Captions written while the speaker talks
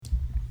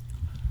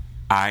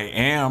I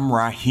am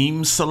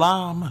Raheem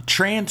Salam,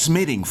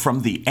 transmitting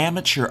from the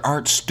Amateur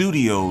Art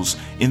Studios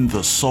in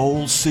the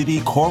Soul City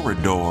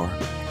Corridor,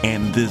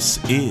 and this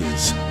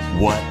is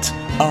What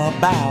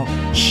About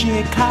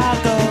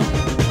Chicago?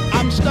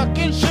 I'm stuck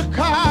in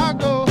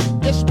Chicago,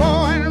 it's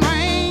pouring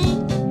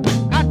rain,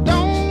 I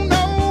don't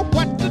know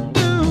what to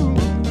do.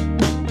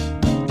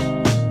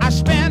 I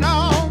spent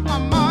all my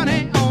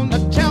money on the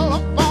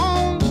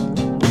telephone,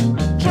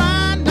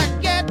 trying to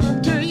get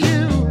to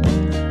you.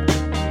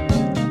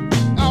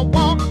 I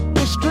walk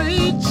the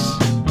streets,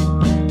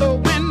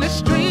 the windy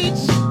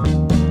streets,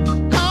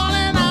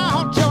 calling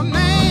out your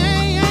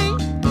name.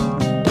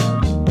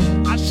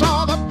 I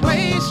saw the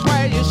place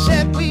where you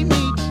said we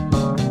meet,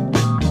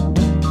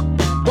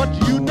 but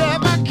you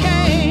never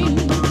came.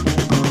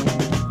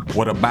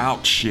 What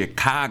About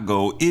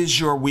Chicago is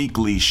your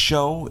weekly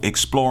show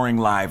exploring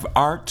live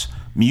art,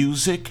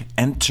 music,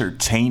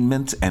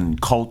 entertainment,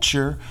 and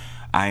culture.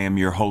 I am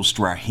your host,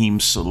 Raheem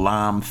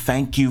Salam.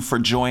 Thank you for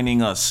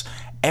joining us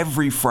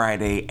every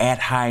Friday at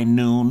high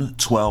noon,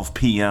 12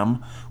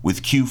 p.m.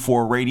 with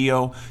Q4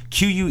 Radio,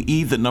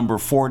 QUE, the number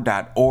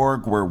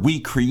 4.org, where we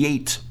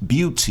create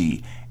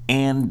beauty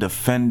and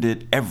defend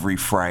it every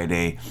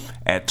Friday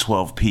at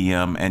 12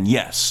 p.m. And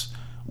yes,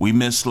 we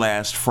missed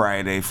last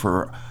Friday.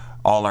 For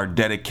all our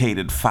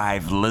dedicated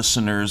 5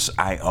 listeners,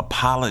 I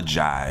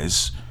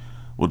apologize.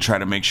 We'll try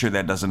to make sure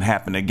that doesn't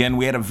happen again.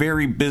 We had a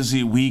very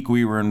busy week.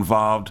 We were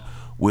involved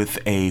with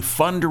a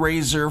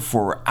fundraiser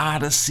for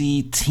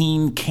Odyssey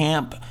Teen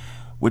Camp,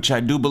 which I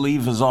do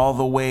believe is all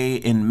the way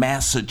in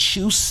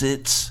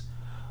Massachusetts.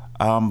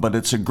 But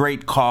it's a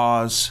great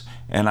cause,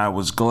 and I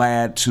was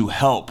glad to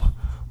help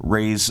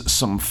raise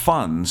some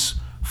funds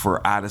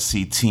for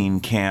Odyssey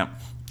Teen Camp.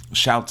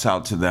 Shouts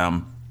out to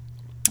them.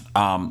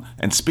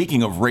 And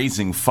speaking of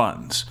raising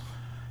funds,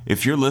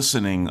 if you're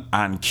listening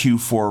on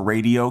Q4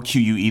 Radio,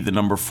 QUE, the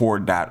number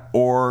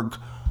 4.org,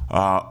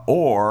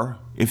 or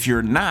if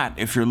you're not,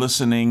 if you're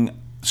listening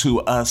to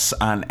us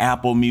on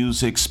Apple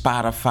Music,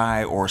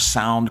 Spotify, or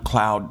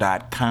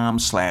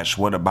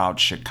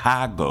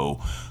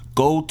SoundCloud.com/whataboutchicago,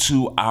 go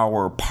to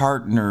our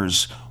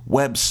partners'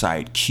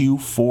 website,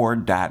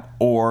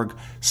 q4.org,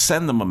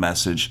 send them a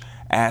message,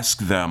 ask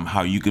them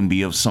how you can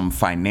be of some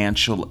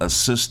financial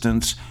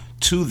assistance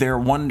to their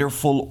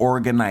wonderful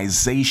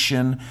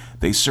organization.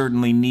 They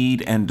certainly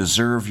need and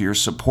deserve your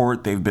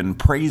support. They've been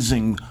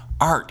praising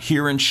art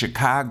here in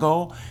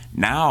Chicago,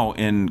 now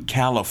in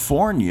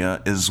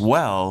California as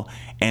well,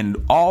 and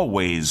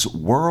always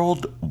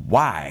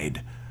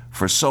worldwide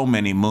for so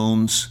many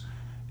moons.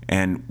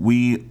 And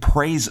we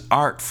praise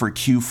art for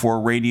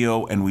Q4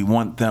 Radio, and we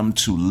want them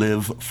to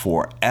live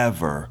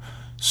forever.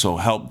 So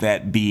help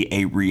that be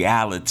a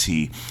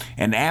reality.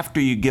 And after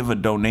you give a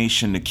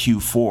donation to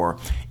Q4,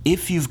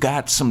 if you've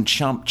got some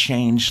chump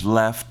change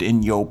left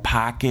in your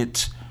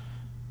pocket,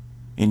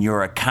 in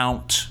your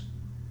account,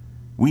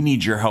 we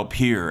need your help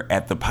here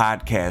at the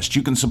podcast.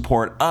 You can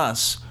support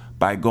us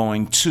by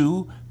going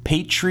to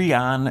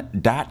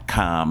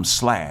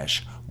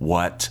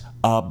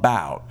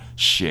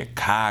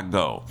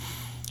patreon.com/whataboutchicago.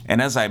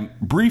 And as I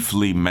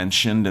briefly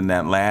mentioned in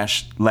that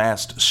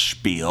last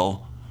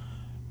spiel,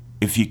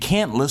 if you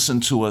can't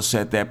listen to us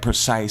at that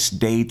precise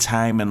day,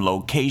 time, and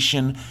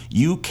location,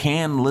 you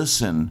can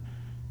listen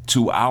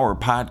to our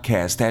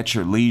podcast at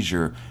your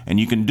leisure. And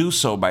you can do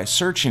so by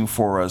searching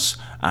for us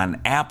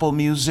on Apple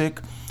Music,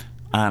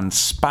 on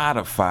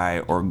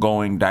Spotify, or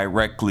going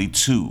directly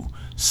to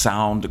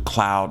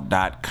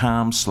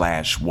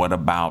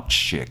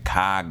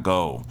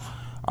soundcloud.com/whataboutchicago.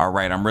 All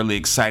right, I'm really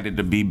excited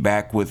to be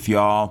back with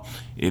y'all.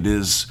 It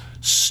is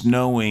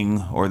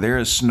snowing, or there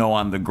is snow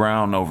on the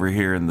ground over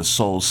here in the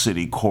Soul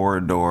City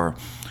Corridor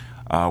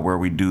where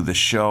we do the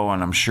show,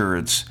 and I'm sure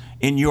it's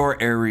in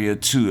your area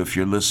too if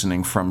you're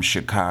listening from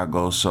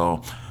Chicago.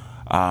 So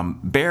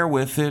bear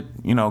with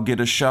it, get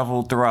a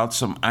shovel, throw out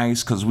some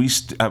ice, because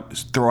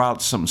throw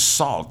out some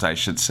salt, I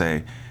should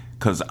say,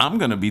 because I'm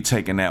going to be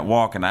taking that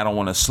walk, and I don't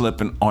want to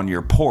slip on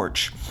your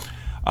porch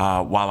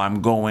while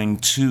I'm going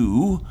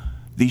to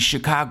the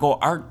Chicago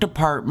Art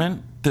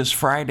Department this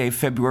Friday,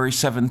 February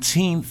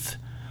 17th,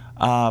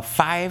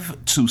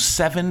 5 to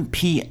 7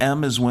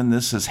 p.m. is when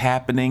this is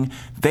happening.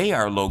 They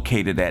are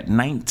located at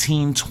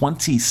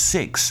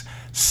 1926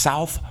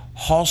 South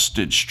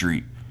Halsted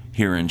Street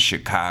here in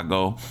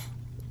Chicago.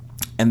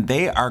 And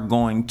they are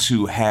going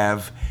to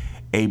have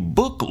a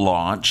book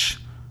launch.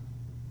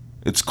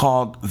 It's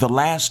called the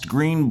Last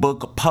Green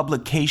Book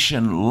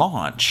Publication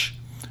Launch.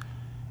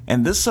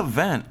 And this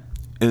event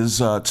is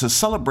to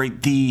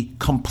celebrate the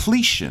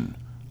completion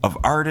of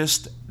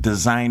artist,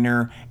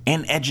 designer,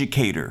 and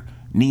educator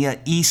Nia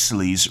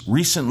Easley's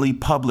recently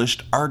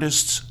published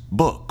artist's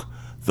book,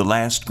 The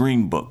Last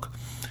Green Book.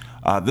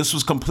 This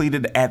was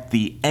completed at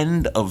the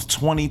end of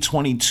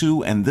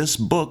 2022, and this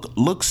book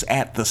looks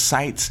at the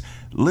sites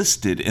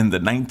listed in the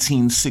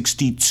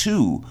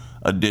 1962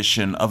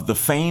 edition of the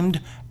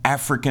famed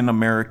African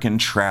American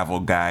travel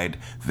guide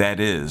that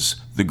is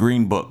The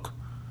Green Book.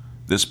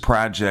 This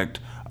project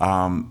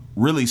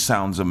really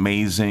sounds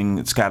amazing.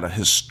 It's got a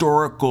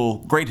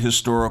great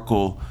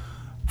historical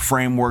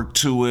framework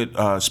to it,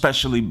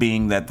 especially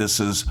being that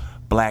this is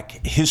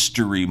Black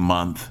History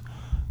Month.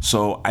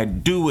 So I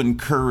do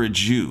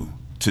encourage you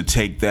to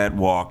take that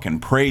walk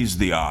and praise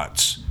the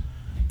arts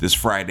this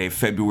Friday,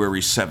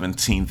 February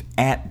 17th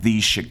at the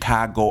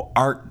Chicago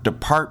Art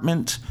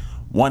Department,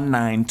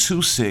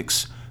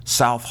 1926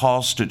 South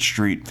Halsted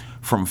Street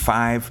from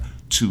 5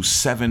 to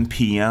 7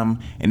 p.m.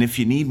 And if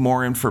you need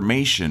more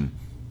information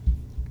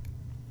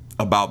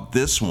about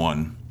this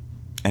one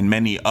and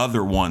many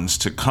other ones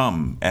to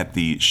come at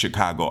the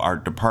Chicago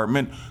Art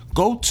Department,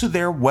 go to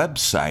their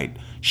website,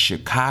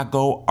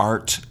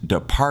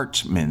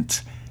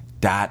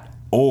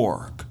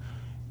 chicagoartdepartment.org.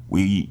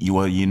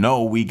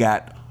 We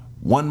got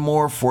one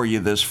more for you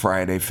this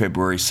Friday,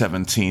 February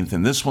 17th,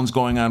 and this one's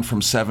going on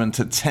from 7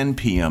 to 10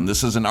 p.m.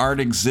 This is an art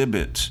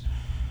exhibit,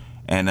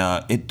 and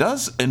it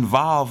does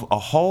involve a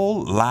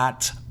whole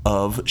lot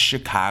of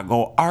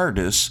Chicago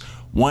artists.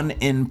 One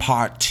in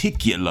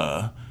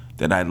particular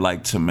that I'd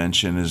like to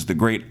mention is the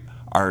great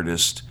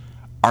artist,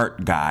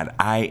 Art God.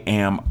 I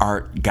Am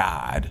Art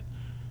God.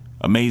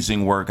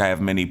 Amazing work. I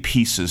have many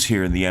pieces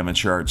here in the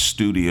Amateur Art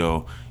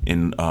Studio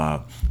in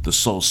the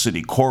Soul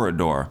City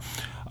corridor.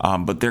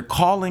 But they're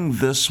calling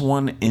this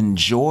one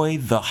Enjoy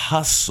the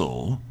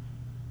Hustle.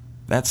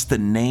 That's the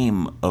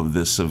name of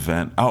this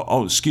event.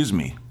 Oh, excuse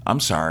me.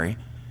 I'm sorry.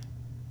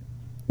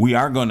 We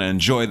are going to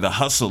enjoy the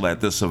hustle at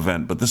this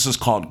event, but this is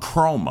called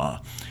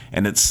Chroma,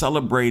 and it's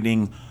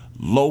celebrating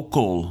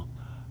local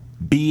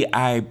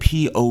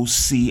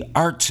BIPOC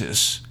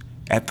artists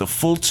at the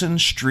Fulton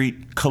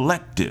Street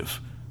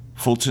Collective,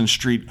 Fulton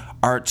Street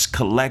Arts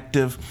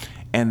Collective,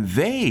 and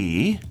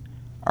they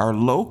are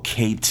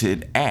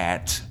located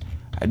at,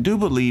 I do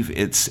believe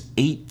it's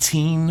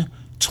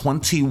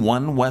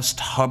 1821 West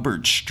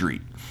Hubbard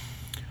Street.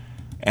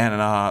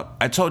 And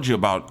I told you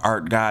about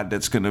Art God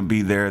that's going to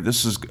be there.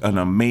 This is an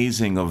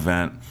amazing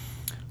event.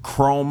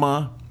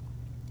 Chroma,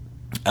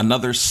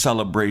 another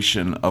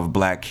celebration of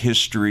Black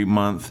History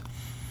Month.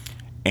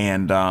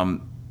 And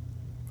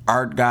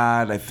Art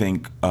God, I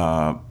think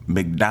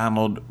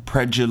McDonald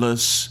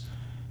Prejudice,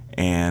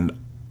 and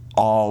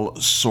all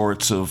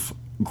sorts of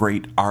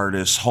great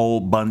artists, whole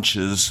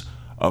bunches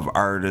of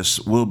artists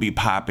will be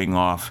popping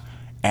off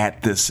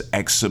at this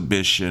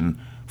exhibition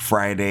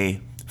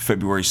Friday,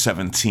 February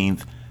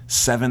 17th,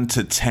 7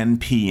 to 10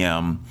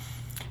 p.m.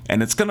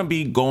 And it's going to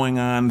be going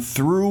on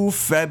through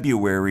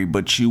February,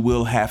 but you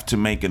will have to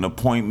make an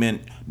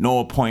appointment. No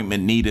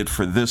appointment needed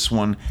for this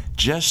one.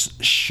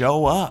 Just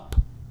show up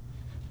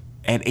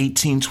at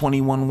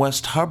 1821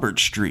 West Hubbard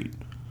Street.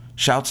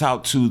 Shouts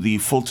out to the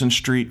Fulton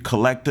Street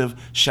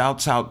Collective.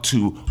 Shouts out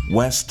to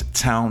West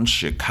Town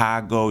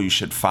Chicago. You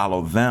should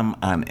follow them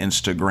on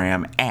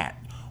Instagram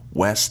at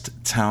West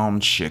Town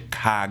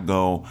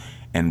Chicago.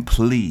 And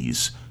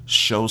please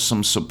show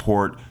some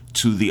support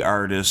to the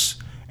artists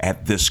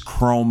at this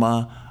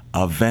Chroma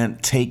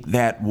event. Take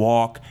that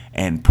walk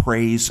and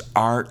praise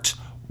art.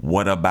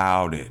 What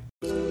about it?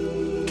 Hey,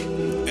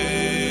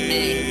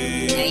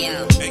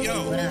 yo. Hey,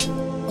 yo. What up?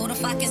 Who the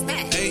fuck is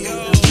that? Hey,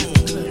 yo.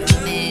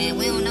 Man,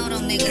 we don't know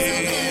them niggas over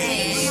there.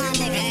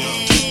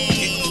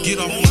 Hey, get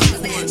off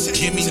my porch.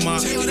 Give me my.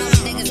 Who them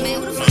niggas,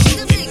 man? Who the fuck is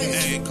them niggas?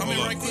 Hey, come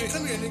here right quick.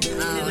 Come here, nigga.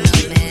 Oh, what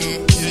up,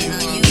 man?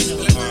 Unusual.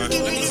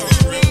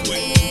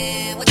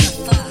 Man, what the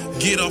fuck?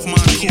 Get off my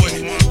court.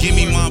 Give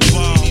me my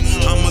ball.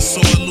 I'm a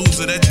sore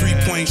loser. That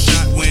 3-point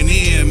shot went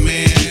in,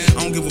 man.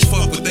 I don't give a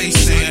fuck what they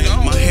saying.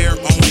 My hair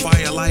on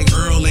fire like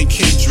Earl and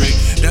Kendrick.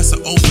 That's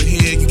an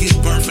overhead. You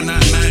get burnt for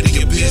not minding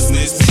your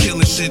business.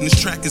 Killing shit in this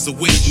track is a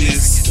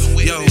witness.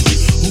 Yo,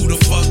 who the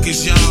fuck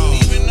is y'all?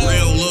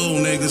 Real little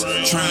niggas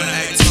trying to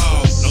act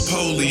tall.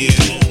 Napoleon,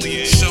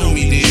 show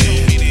me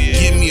then.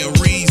 Give me a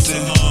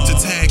reason to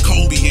tag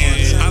Kobe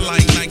in. I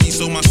like Nike,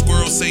 so my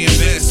squirrel say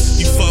invest.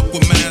 You fuck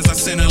with mines, I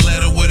send a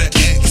letter with an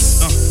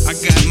X. I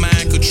got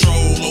mind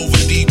control over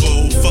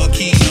Debo. Fuck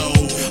he know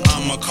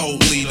I'm a cult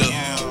leader.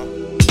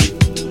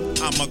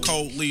 I'm a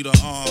cult leader.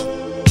 Tell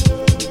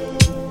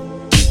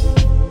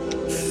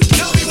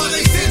me why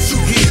they sent you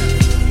here.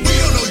 We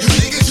don't know you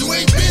niggas, you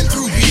ain't been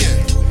through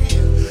here.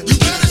 You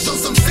better show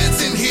some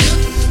sense in here.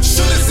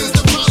 Should've sensed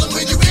the problem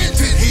when you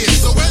entered here.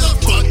 So where the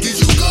fuck did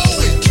you go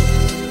in?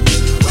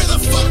 Where the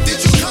fuck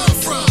did you come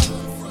from?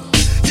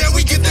 Yeah,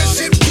 we get that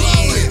shit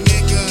blowing,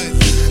 nigga.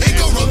 It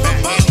go rum pa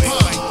pa pa.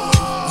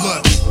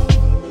 Look,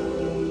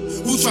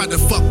 who tried to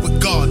fuck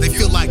with God? They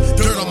feel like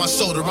dirt on my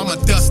shoulder, I'ma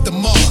dust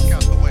them off.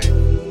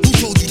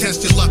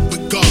 Test your luck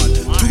with God.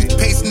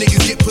 Toothpaste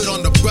niggas get put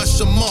on the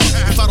brush them off.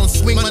 If I don't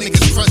swing, my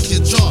niggas crush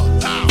your jaw.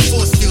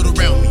 Force field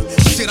around me.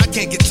 Shit, I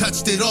can't get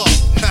touched at all.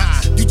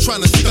 You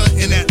tryna stunt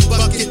in that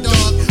bucket,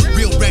 dog?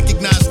 Real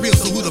recognize real,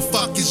 so who the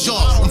fuck is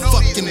y'all? I'm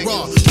fucking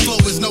raw.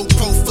 Flow is no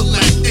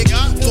prophylactic.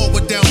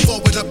 Forward down,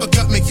 forward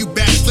uppercut, make you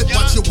backflip.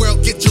 Watch your world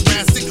get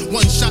Jurassic.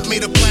 One shot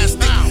made of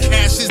plastic.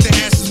 Ashes to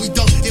ashes, we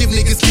don't give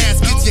niggas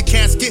caskets. Your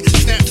casket,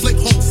 snap, flick,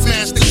 hook,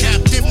 smash the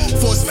captive.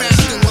 Force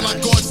faster while I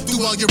gorge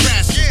through all your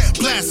rations.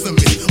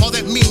 Blasphemous, all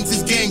that means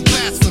is gang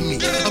blasphemy.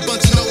 A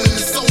bunch of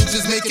no-limit soldiers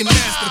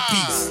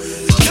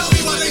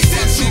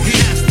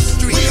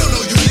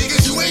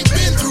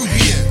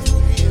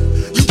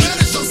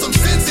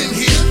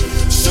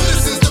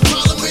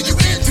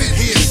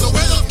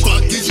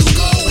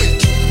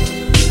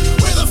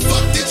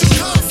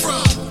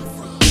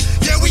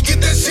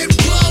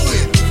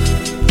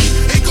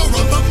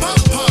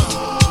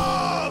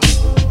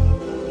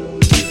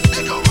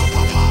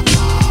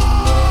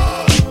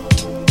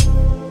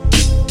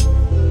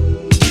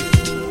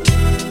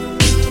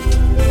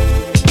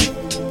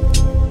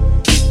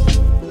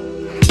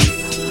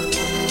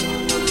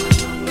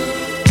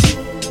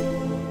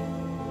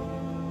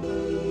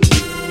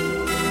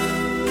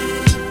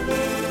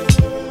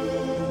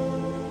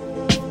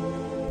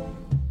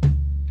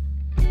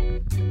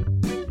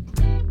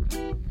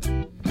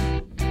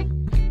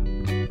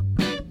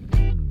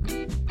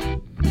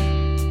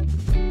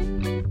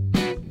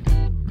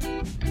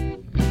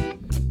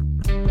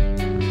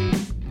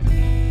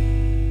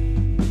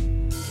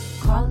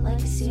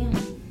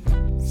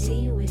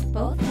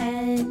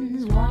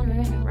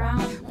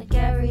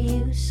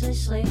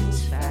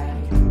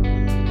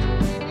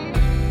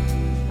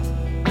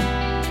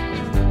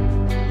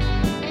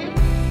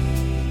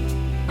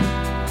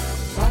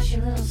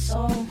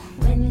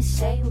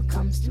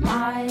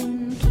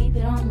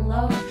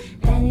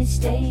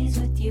stays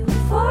with you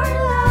for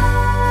life.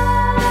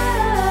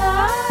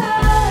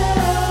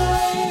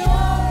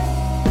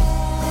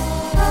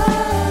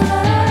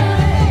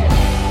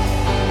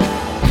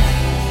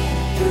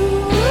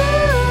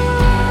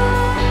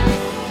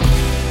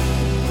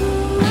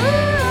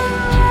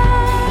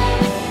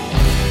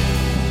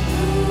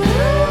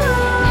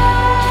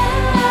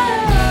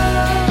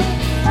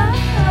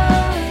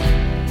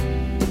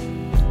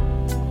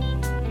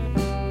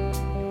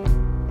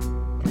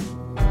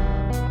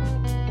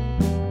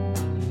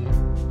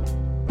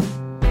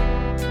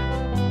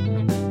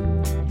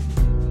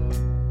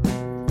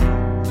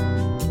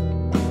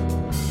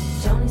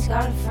 Tony's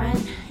got a friend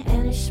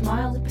and his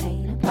smile to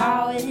paint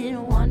about it, and I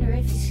wonder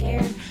if he's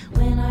scared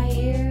when I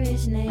hear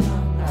his name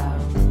out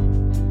loud.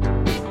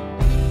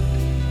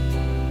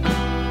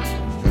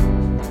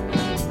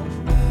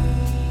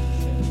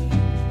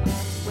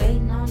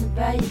 Waiting on the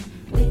bed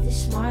with a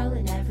smile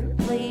that never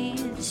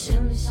bleeds. As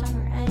soon as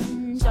summer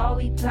ends, I'll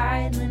be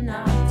paddling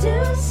out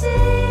to sea.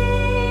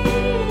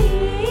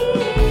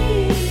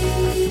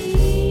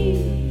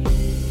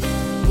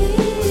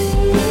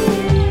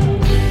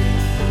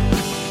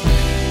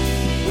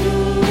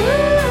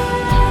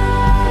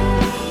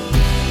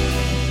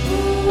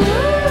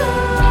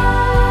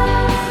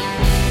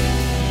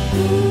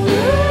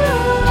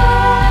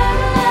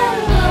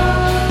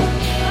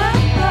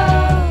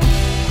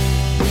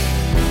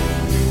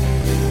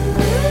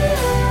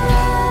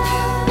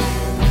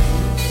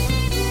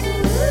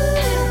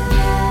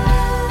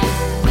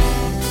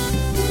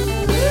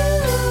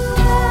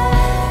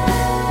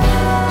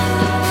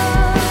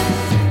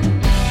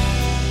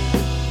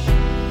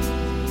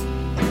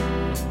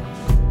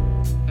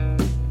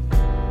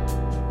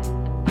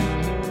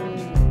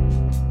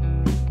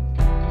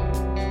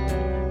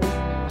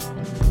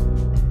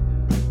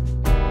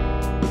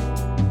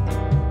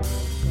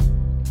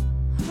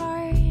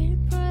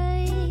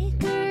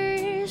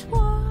 Heartbreakers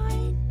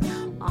one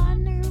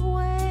on their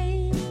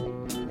way.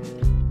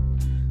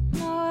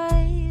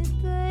 My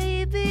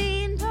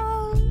baby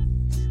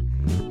knows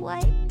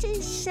what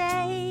to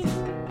say.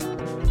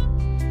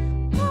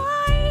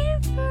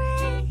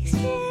 Heartbreaks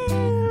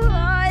you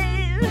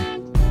alive.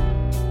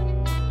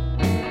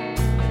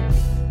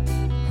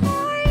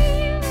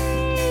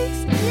 Heartbreaks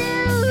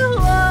you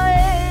alive.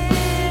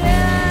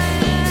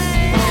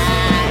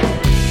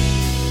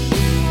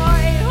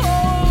 My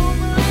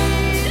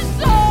homely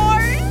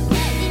sword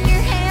in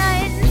your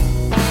hand.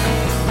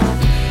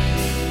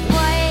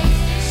 What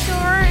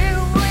short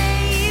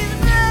waves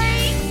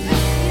make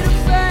you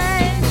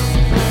bend?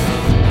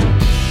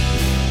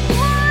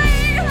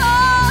 What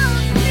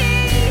holds me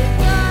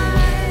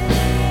back?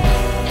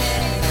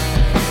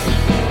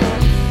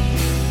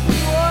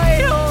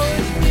 What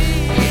holds me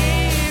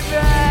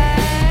back?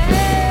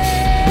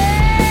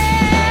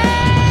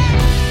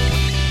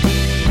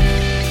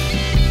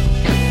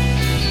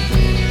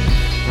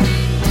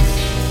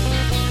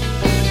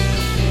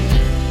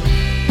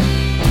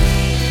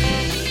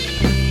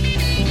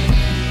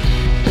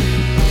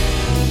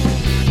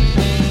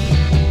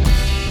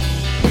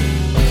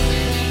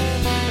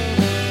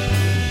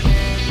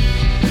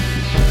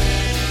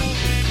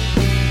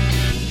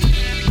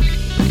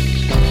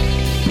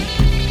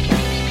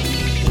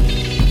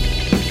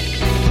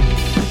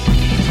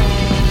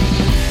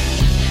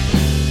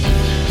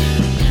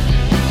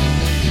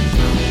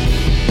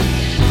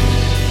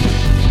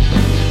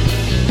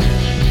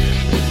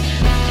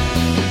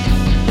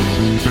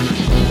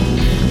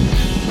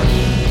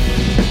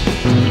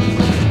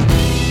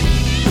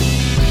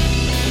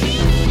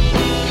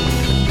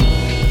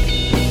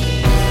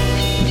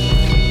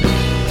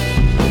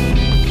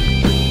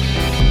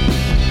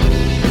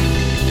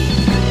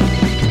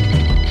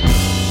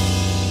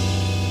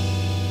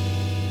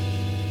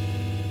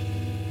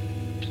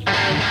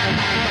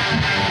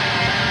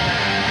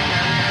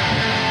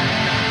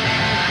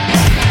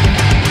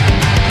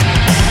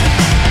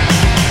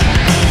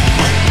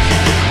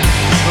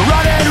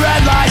 Running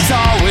red lights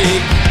all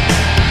week.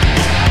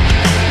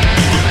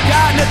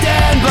 Got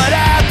nothing but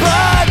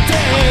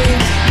apathy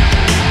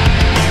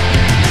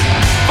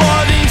for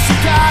these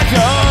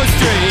Chicago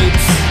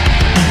streets,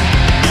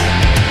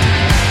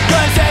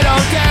 'cause they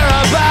don't care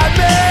about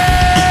me.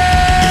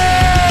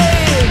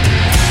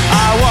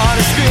 I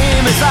wanna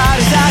scream as loud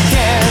as I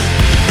can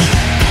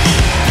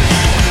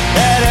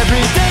at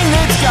everything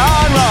that's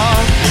gone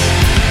wrong.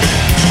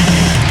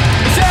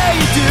 Say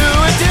you do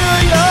it to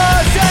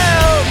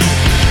yourself.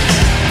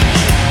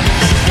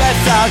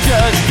 Guess I'll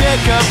just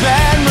pick up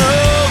and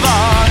move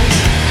on.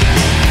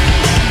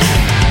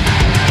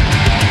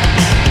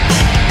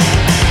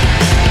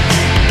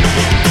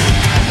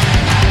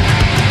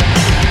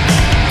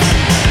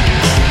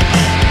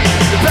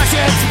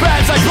 Depression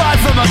spreads like blood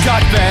from a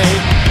cut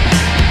vein.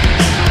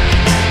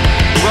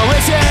 Well,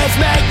 wishes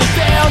make me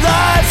feel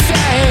the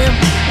same.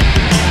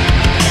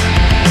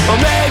 Or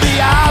maybe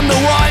I'm the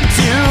one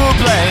to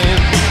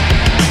blame.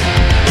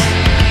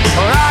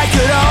 Or I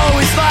could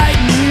always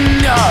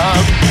lighten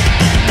up.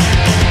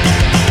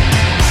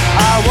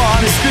 I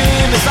wanna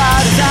scream as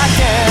loud as I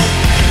can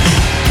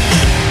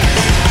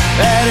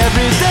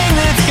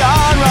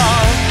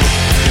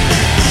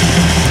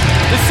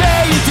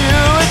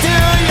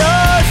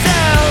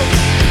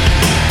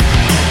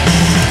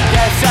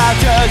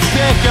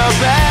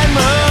up and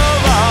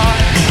move on.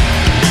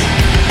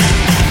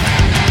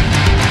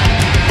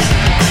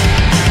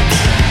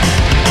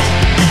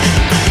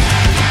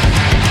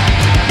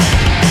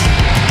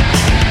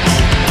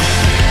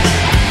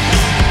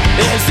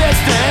 Is this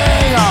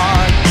thing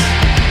on?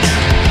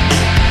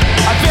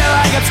 I feel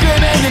like I'm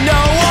screaming to no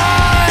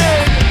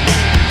one.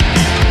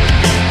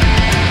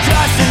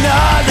 Just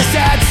another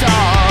sad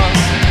song.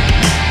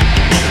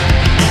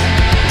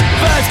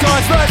 First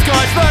chorus, first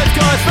chorus, first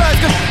chorus, first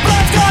chorus,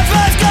 first chorus,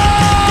 first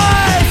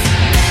chorus.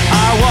 I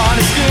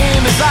wanna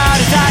scream as loud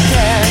as I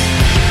can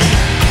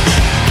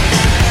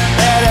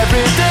at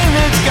everything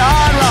that's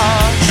gone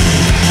wrong.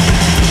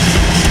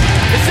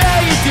 It's how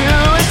you do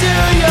it to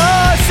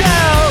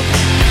yourself.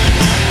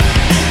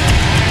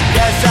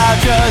 Guess I'll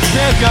just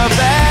pick up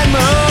and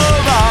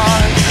move on.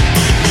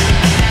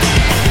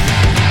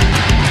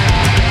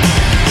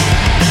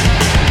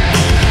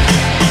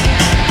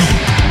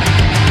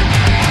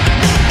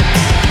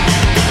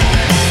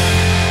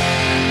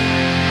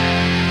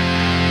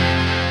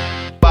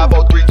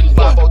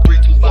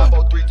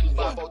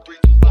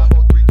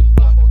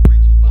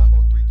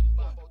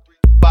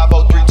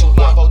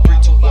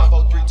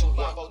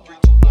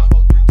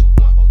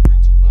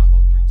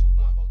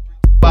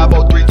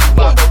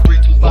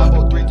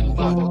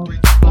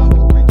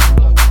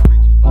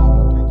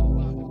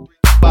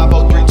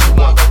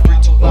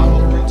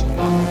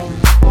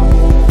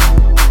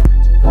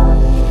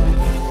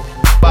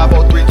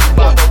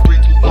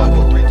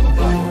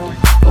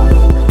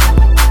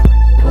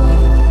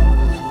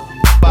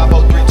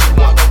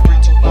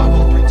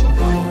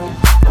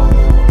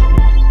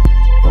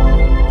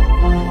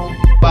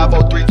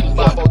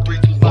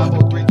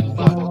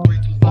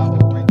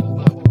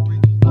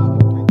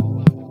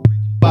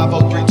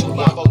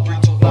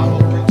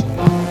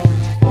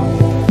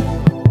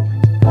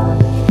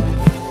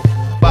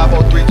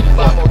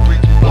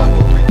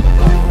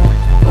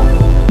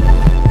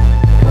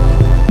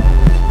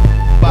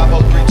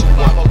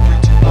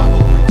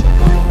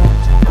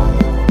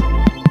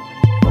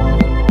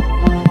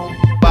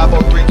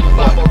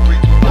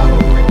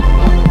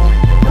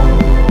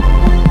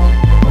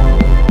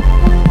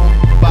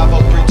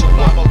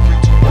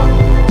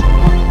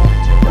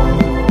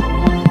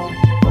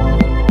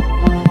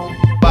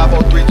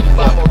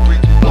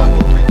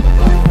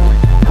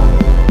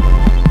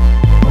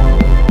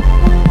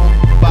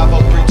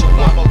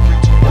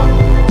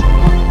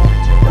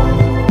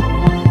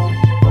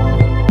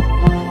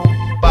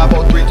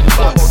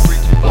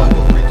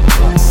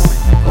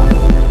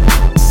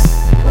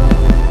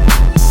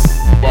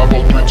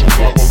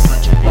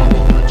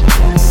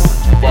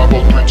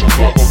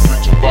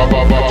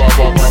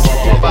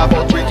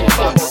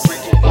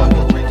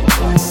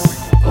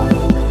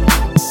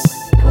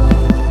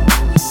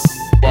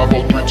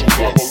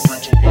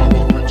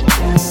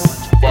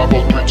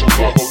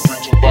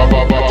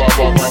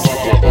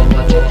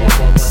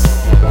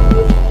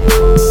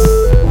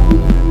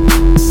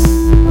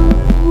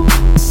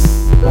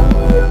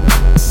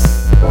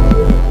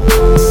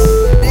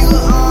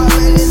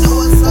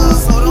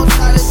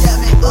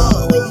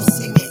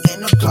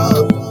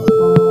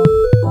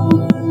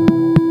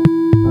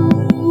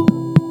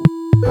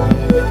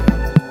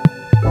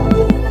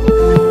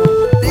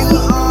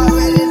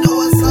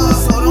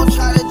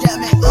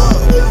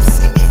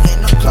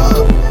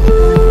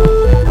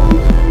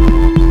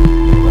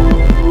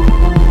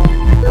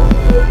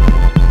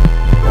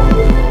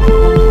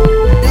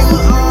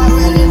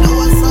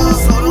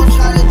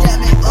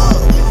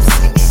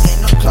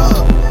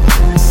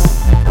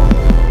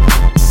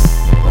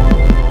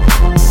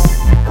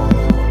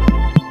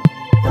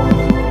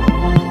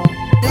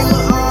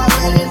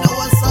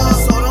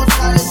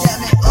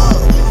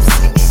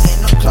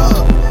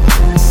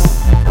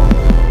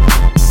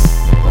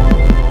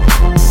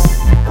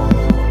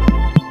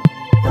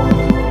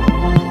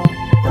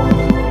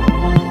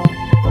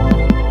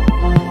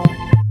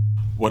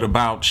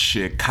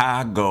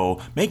 Chicago.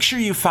 Make sure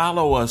you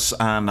follow us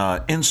on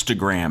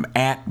Instagram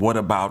at What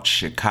About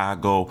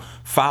Chicago.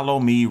 Follow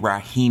me,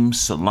 Raheem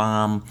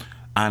Salam,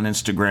 on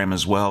Instagram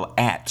as well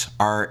at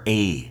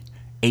RAHIMSALAAM.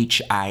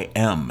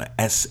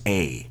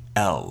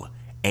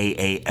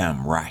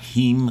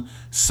 Raheem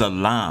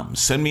Salam.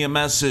 Send me a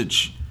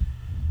message.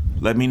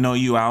 Let me know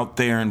you out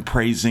there and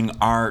praising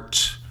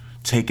art,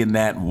 taking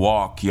that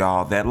walk,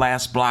 y'all. That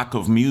last block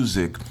of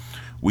music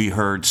we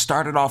heard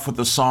started off with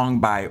a song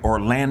by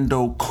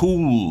Orlando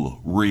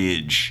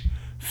Coolidge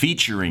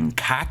featuring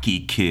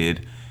Cocky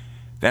Kid.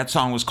 That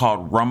song was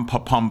called Rum Pa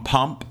Pum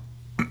Pump.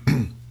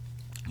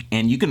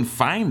 And you can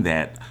find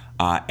that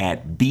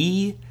at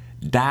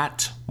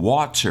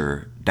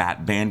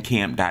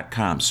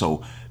b.water.bandcamp.com.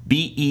 So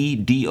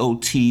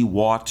BEDOT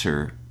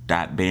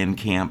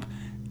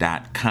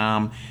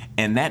water.bandcamp.com.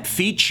 And that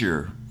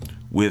feature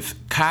with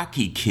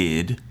Cocky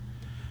Kid,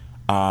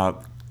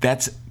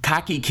 that's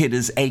Cocky Kid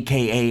is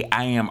AKA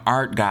I Am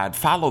Art God.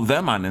 Follow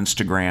them on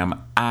Instagram,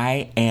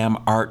 I Am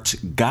Art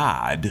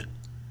God.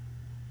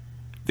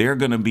 They're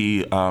going to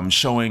be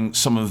showing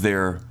some of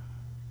their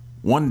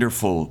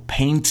wonderful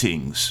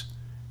paintings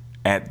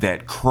at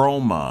that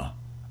Chroma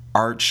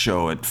art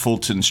show at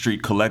Fulton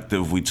Street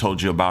Collective we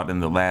told you about in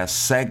the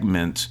last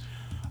segment.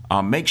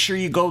 Make sure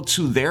you go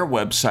to their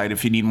website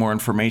if you need more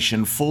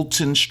information,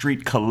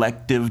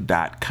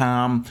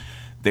 fultonstreetcollective.com.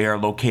 They are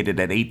located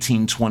at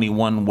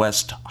 1821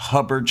 West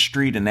Hubbard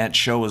Street, and that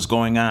show is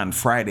going on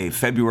Friday,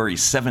 February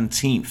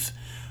 17th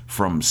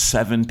from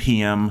 7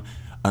 p.m.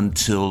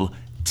 until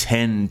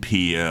 10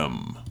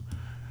 p.m.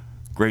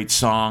 Great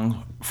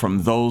song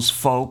from those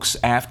folks.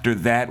 After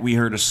that, we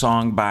heard a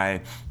song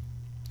by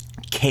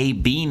Kay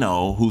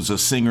Bino, who's a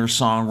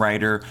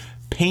singer-songwriter,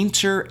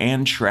 painter,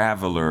 and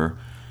traveler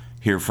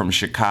here from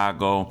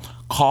Chicago.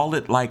 Call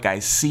It Like I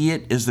See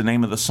It is the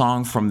name of the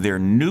song from their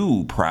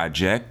new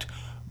project,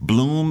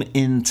 Bloom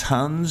in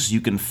Tons. You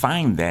can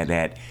find that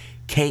at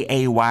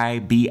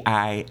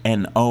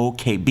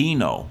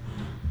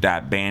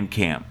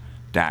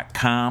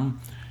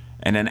kaybino.bandcamp.com.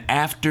 And then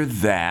after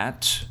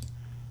that,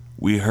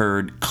 we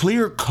heard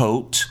Clear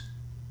Coat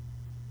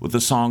with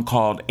a song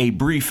called A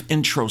Brief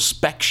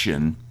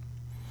Introspection.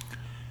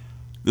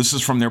 This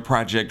is from their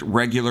project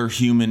Regular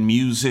Human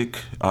Music,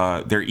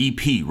 their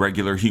EP,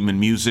 Regular Human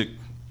Music.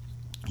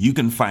 You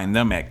can find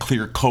them at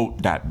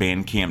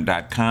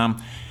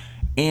clearcoat.bandcamp.com.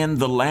 And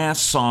the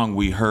last song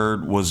we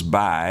heard was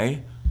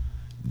by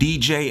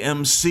DJ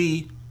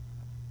MC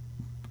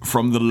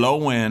from the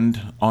Low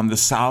End on the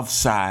South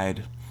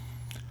Side.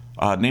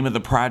 Name of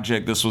the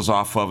project this was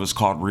off of is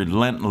called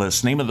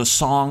Relentless. Name of the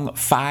song,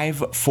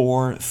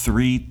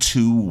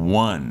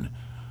 54321.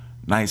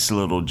 Nice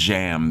little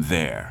jam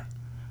there.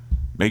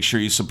 Make sure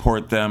you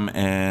support them.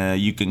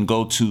 You can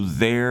go to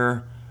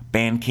their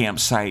Bandcamp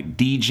site,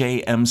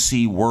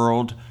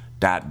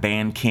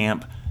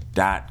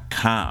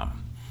 djmcworld.bandcamp.com.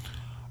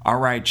 All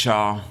right,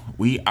 y'all.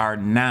 We are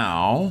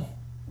now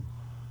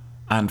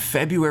on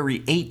February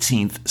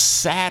 18th,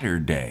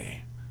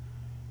 Saturday.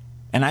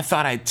 And I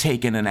thought I'd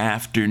take in an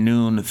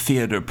afternoon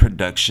theater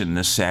production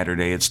this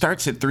Saturday. It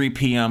starts at 3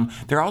 p.m.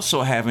 They're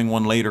also having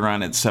one later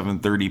on at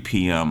 7:30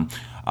 p.m.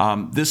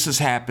 This is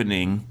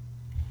happening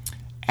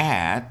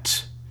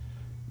at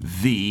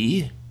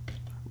the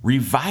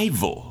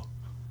Revival.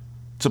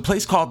 It's a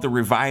place called the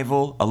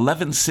Revival,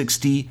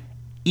 1160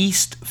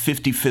 East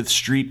 55th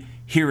Street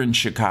here in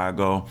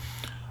Chicago.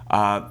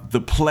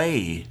 The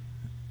play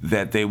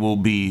that they will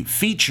be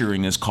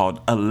featuring is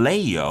called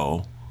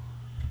Aleo.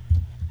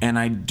 And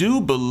I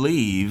do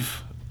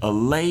believe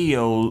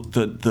Aleo,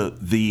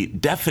 the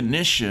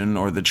definition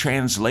or the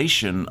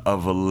translation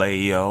of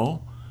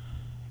Aleo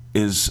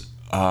is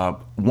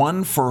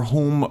one for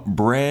whom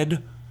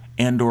bread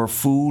and or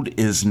food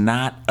is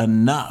not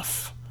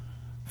enough.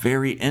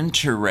 Very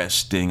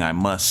interesting, I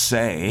must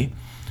say.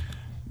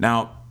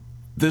 Now,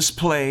 this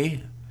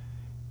play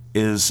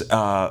is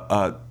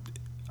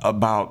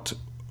about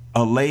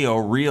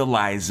Aleo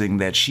realizing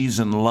that she's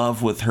in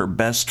love with her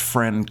best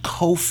friend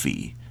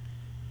Kofi.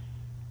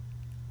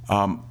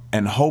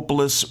 And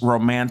hopeless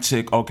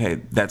romantic,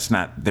 okay, that's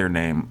not their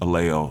name,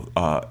 Aleo.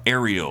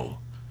 Ariel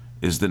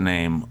is the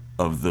name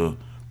of the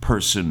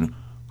person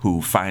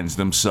who finds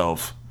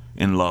themselves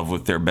in love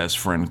with their best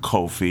friend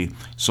Kofi.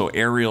 So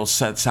Ariel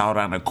sets out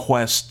on a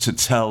quest to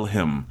tell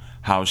him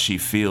how she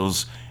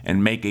feels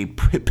and make a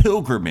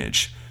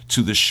pilgrimage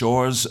to the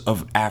shores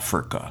of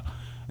Africa.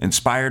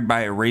 Inspired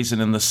by a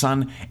raisin in the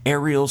sun,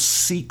 Ariel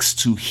seeks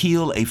to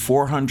heal a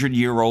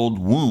 400-year-old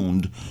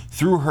wound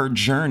through her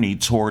journey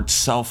toward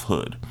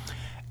selfhood.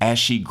 As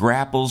she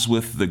grapples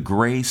with the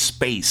gray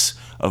space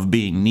of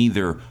being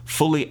neither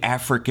fully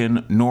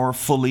African nor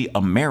fully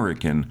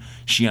American,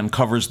 she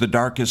uncovers the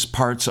darkest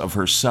parts of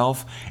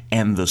herself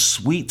and the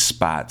sweet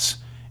spots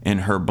in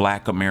her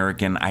Black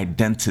American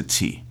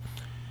identity.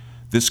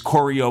 This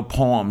choreo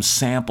poem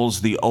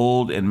samples the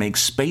old and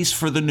makes space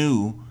for the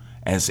new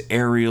as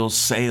Ariel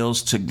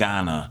sails to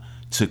Ghana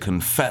to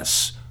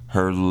confess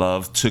her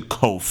love to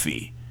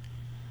Kofi.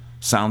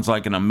 Sounds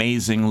like an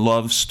amazing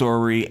love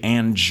story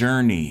and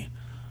journey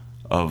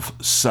of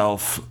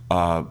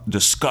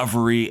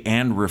self-discovery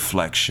and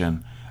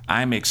reflection.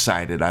 I'm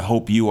excited. I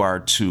hope you are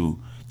too.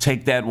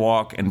 Take that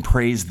walk and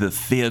praise the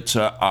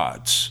theater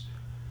arts.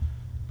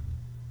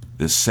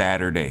 This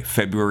Saturday,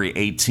 February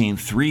 18th,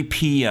 3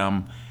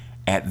 p.m.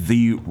 at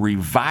the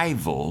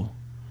Revival,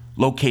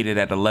 located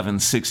at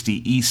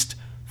 1160 East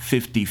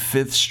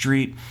 55th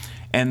Street.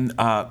 And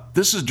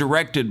this is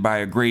directed by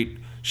a great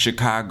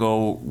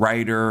Chicago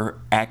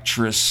writer,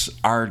 actress,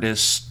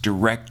 artist,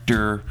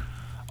 director,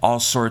 all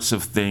sorts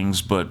of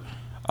things, but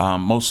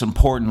most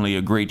importantly,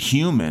 a great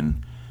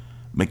human,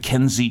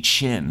 Mackenzie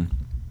Chin.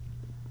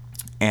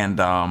 And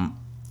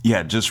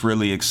just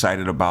really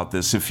excited about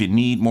this. If you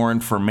need more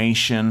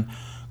information,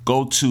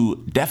 go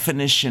to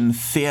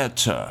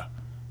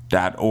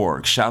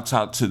definitiontheater.org. Shouts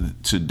out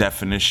to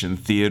Definition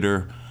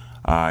Theater,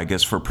 I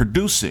guess, for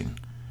producing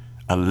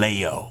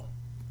Aleo.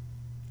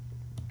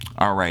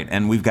 All right,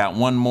 and we've got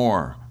one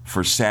more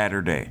for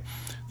Saturday.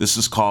 This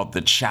is called The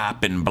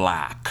Choppin'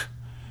 Block.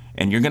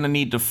 And you're going to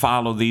need to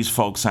follow these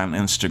folks on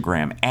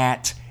Instagram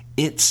at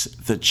It's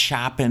The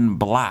Choppin'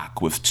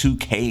 Block with 2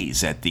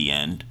 Ks at the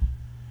end.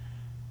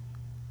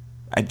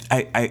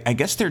 I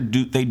guess they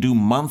do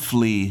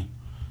monthly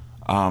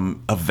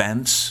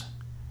events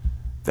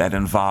that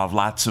involve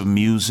lots of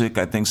music.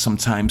 I think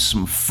sometimes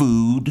some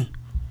food.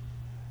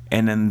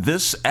 And in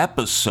this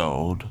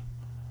episode,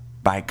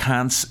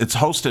 it's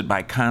hosted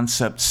by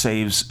Concept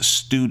Saves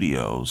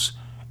Studios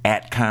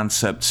at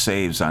Concept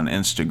Saves on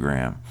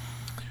Instagram.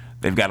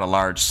 They've got a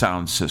large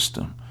sound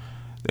system.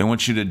 They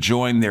want you to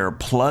join their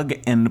plug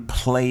and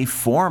play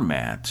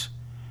format.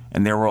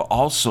 And there will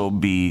also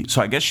be,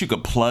 so I guess you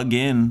could plug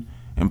in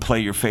and play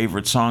your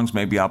favorite songs.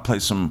 Maybe I'll play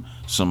some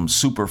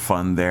super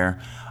fun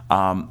there.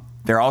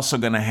 They're also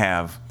going to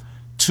have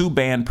 2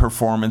 band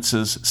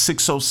performances.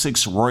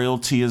 606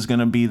 Royalty is going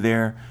to be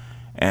there,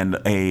 and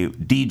a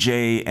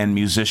DJ and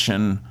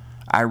musician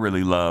I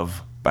really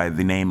love by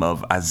the name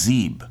of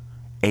Azeeb,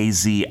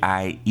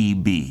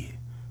 Azieb,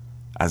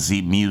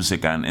 Azeeb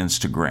Music on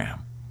Instagram.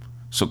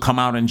 So come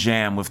out and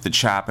jam with the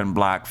Chop and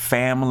Block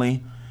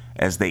family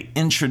as they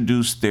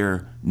introduce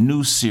their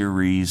new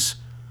series,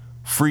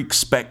 Freak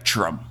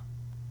Spectrum.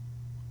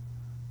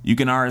 You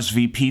can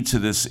RSVP to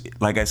this,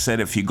 like I said,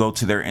 if you go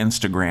to their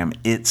Instagram.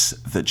 It's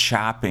the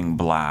Chopping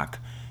Block.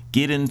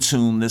 Get in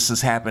tune. This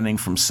is happening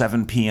from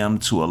 7 p.m.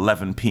 to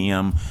 11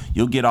 p.m.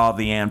 You'll get all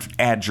the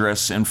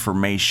address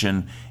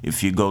information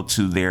if you go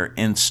to their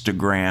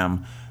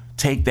Instagram.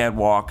 Take that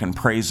walk and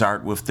praise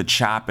art with the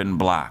Chopping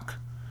Block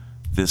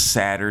this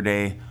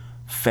Saturday,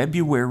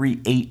 February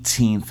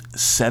 18th,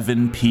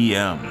 7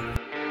 p.m.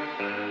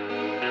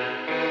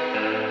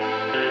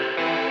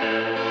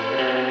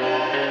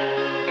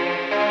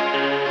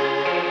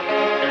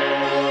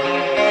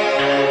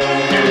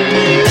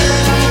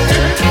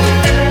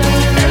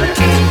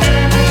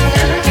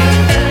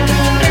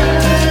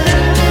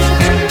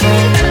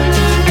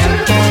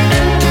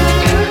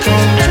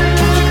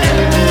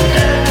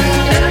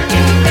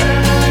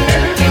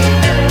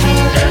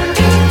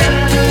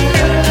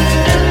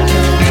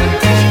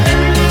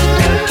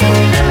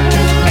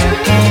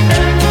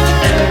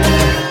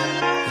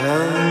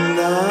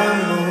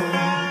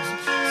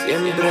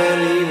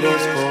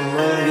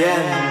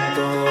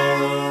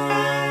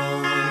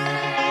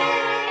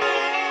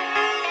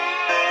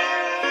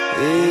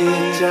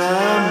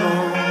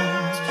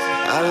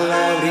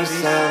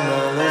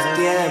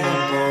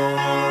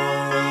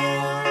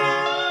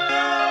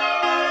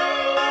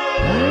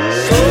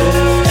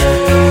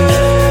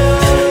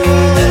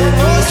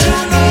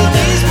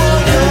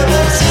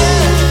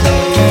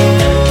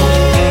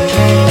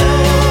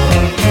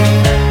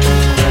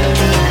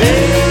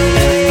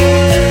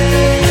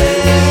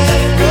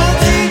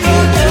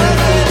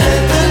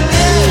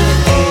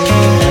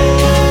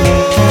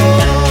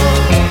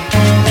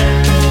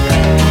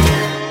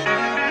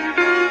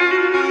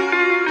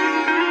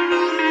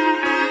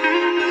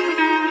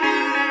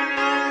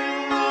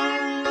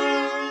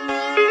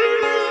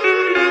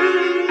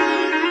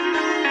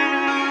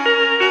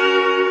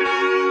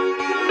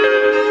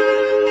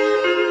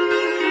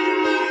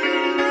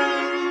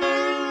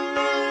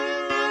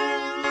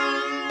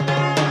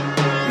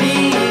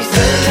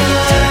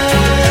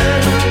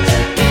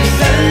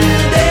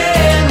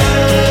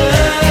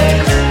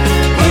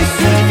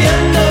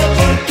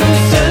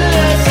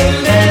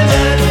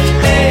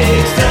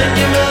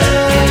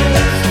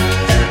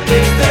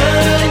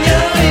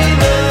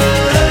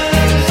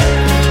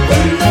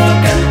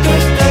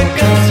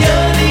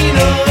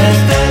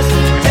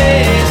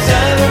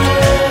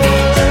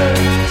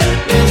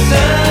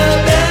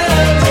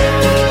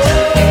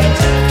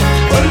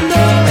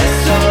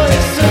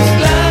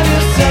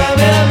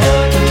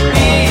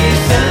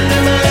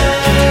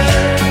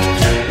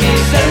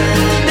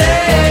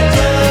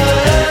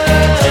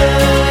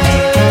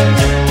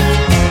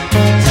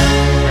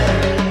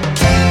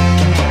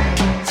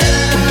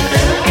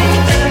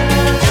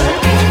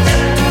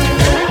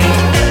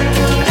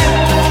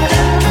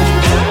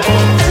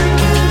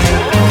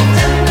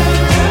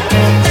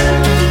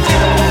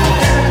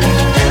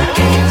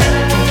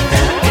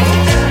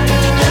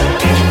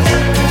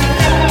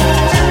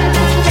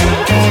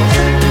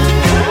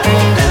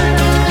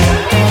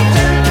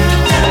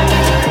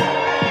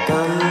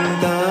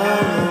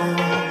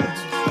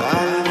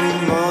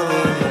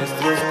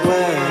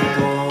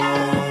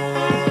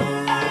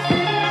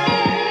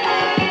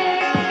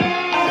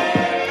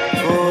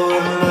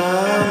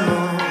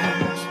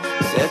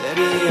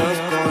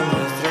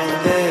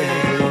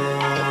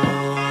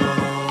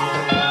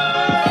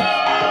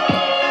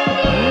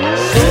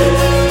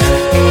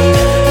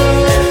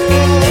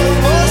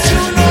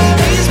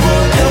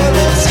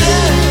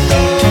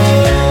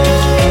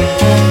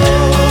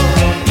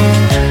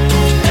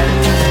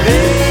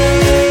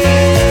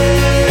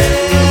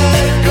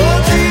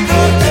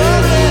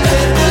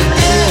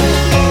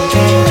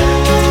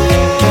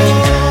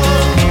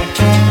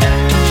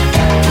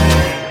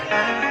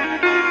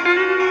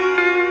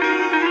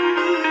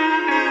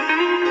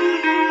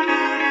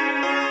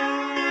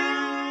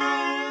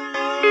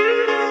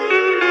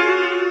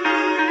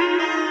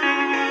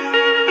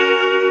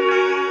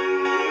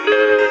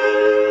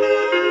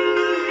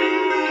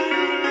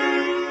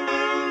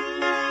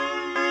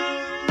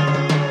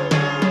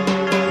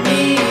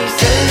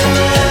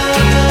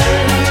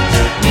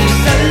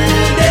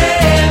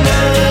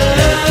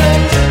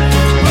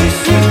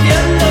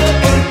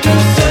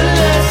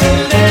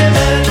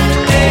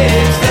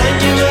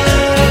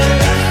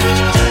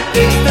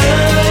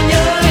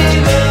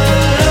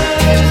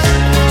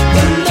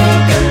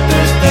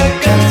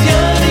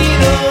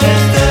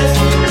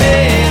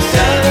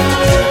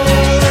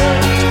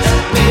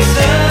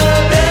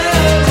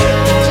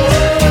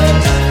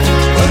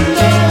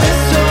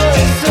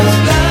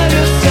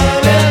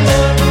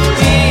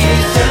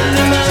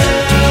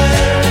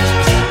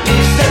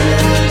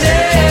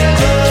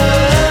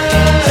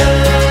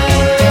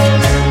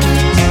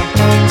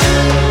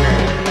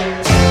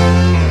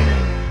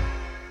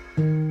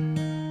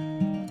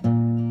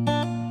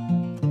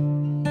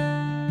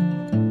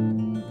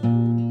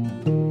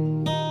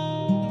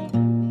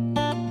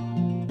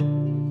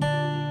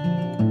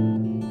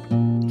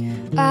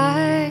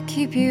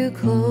 keep you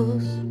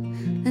close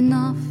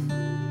enough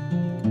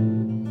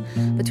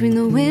between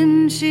the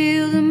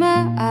windshield and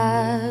my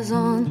eyes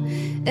on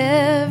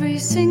every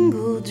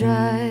single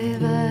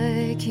drive.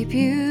 I keep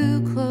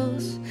you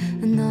close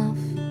enough,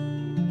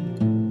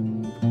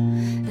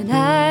 and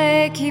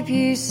I keep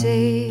you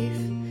safe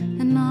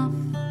enough.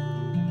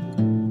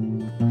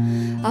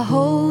 I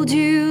hold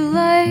you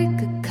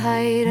like a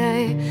kite,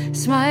 I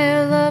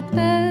smile up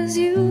as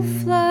you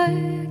fly.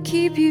 I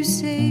keep you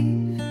safe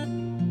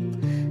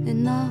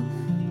enough,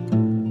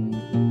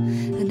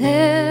 and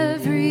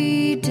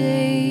every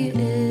day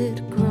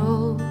it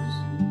grows,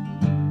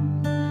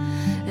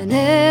 and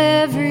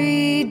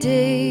every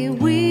day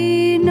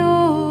we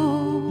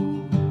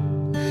know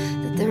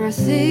that there are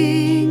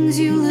things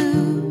you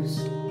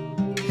lose,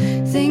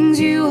 things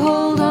you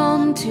hold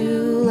on to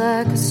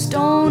like a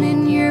stone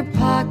in your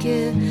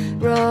pocket,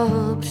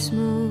 rubbed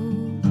smooth.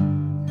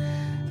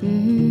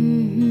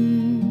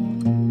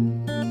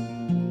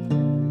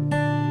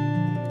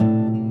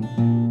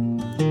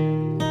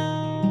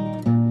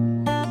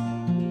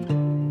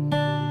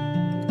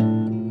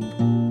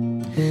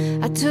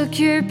 I took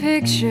your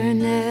picture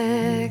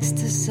next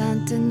to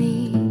Saint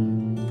Denis,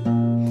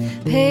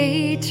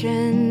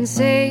 patron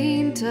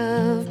saint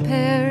of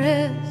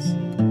Paris.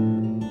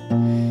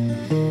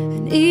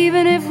 And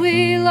even if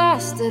we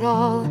lost it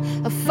all,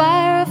 a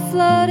fire, a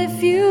flood,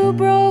 if you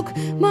broke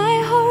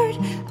my heart,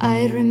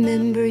 I'd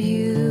remember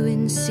you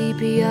in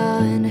sepia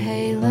and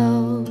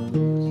halos.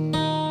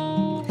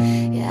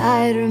 Yeah,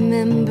 I'd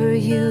remember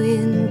you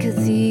in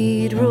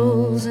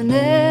cathedrals, and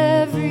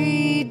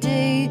every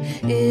day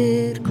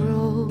it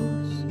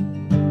grows,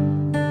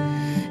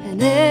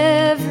 and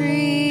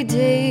every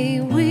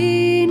day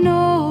we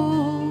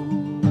know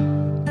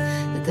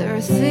that there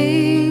are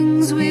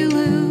things we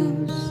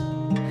lose,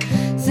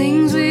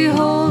 things we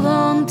hold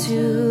on to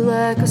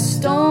like a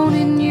stone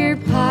in your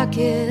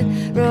pocket,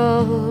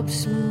 rub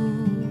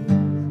smooth,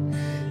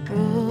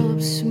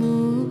 rub smooth.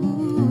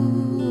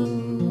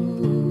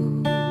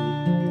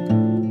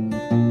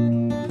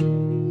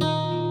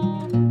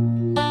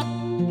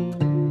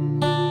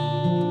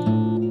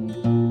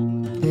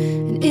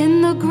 And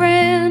in the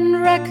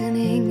grand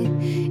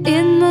reckoning,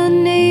 in the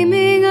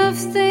naming of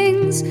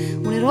things,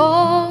 when it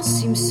all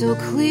seems so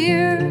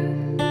clear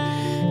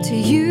to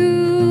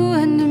you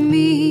and to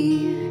me,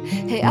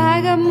 hey,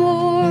 I got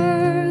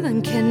more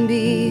than can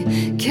be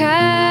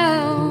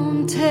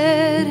counted.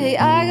 Hey,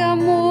 I got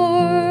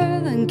more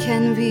than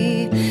can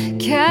be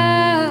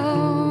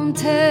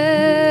counted.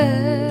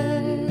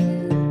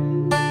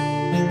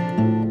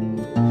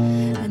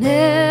 And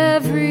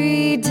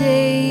every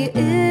day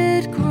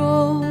it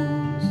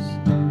grows,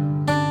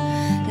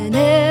 and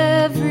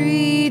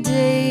every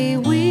day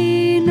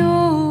we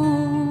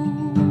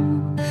know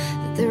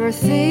that there are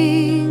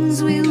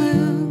things we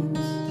lose,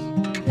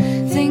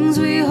 things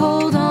we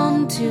hold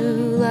on to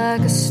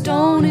like a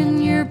stone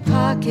in your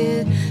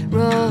pocket,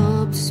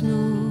 rubbed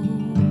smooth.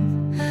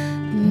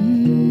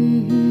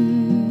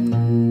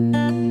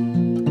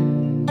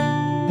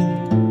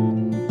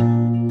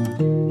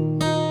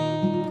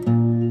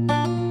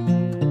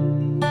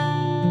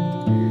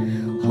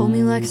 Hold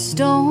me like a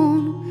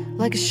stone,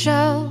 like a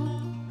shell,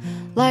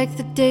 like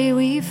the day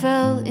we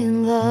fell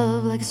in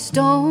love. Like a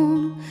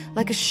stone,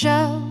 like a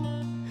shell,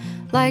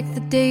 like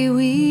the day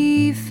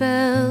we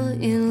fell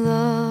in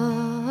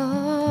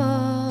love,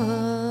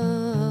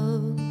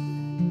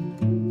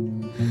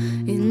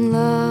 in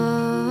love.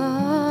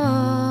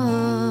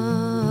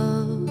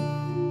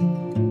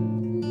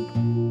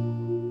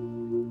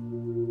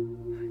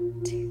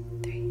 1, 2,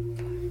 3,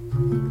 4.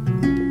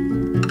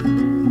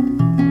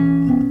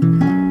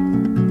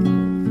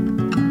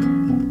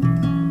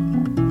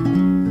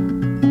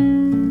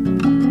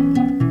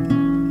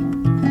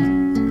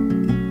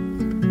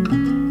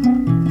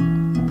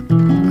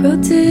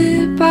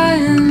 Quilted by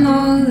an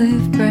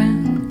olive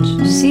branch,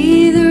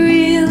 see the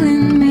real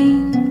in me,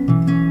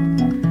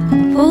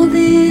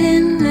 folded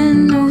in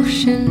an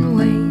ocean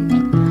wave,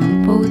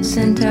 boat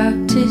sent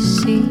out to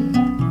sea.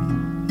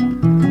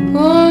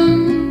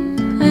 Warm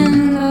and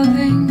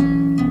loving,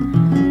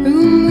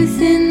 room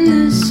within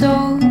the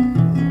soul.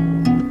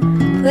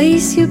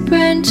 Place your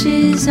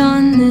branches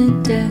on the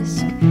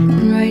desk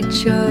and write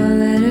your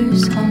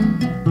letters home.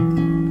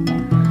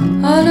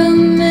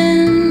 Autumn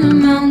in a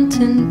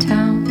mountain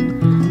town,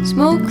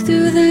 smoke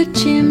through the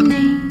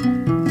chimney,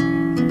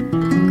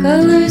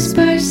 colors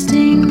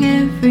bursting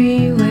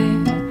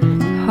everywhere,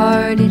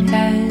 heart it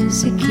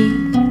has a key.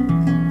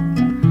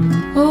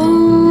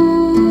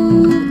 Open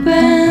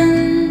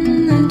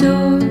the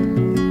door,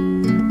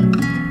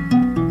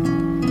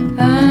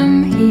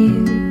 I'm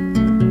here,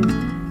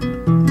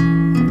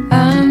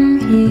 I'm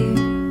here.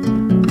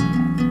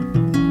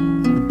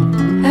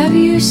 Have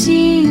you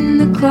seen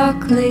the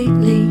clock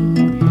lately?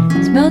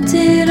 It's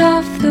melted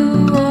off the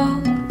wall.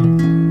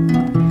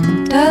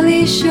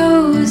 Dolly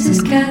shows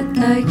his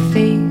cat-like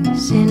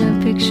face in a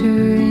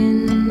picture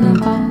in the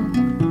hall.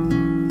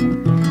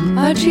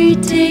 Audrey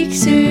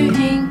takes her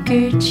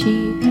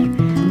handkerchief,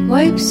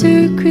 wipes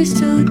her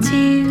crystal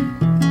tear.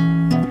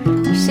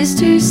 Her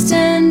sister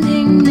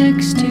standing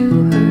next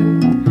to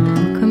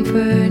her,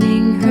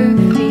 comforting her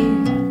fear.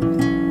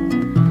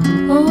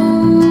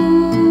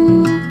 Open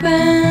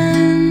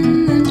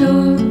the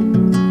door,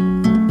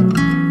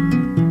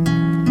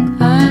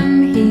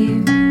 I'm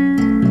here,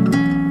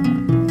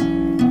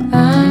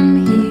 I'm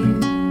here.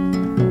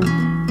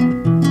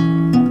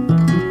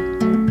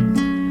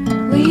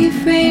 We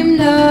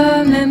framed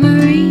our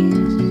memories,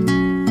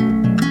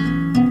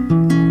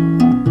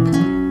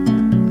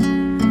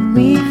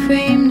 we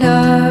framed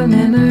our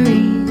memories.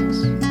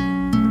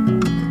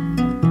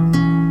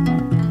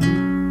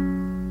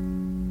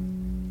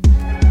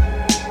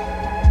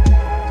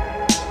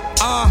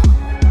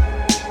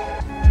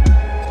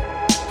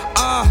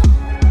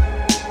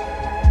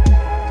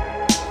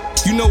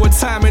 You know what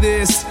time it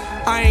is.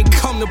 I ain't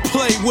come to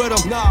play with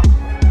them. Nah.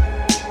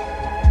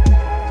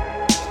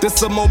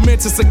 This a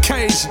momentous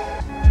occasion.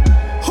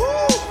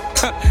 Woo.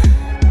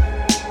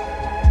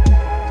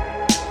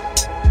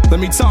 Let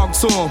me talk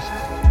to him.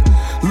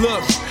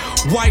 Look,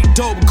 white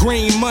dope,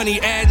 green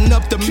money, adding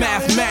up the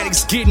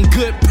mathematics, getting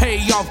good pay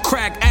off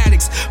crack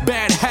addicts,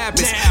 bad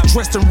habits,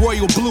 dressed in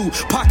royal blue,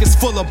 pockets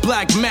full of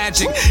black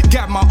magic,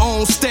 got my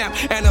own stamp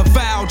and a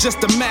vow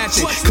just to match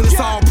it, cause it's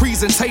all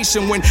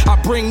presentation when I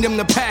bring them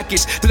the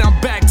package, then I'm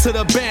back to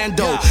the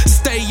bando,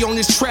 stay on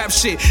this trap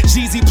shit,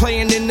 Jeezy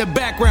playing in the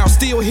background,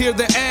 still hear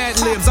the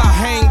ad-libs, I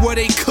hang where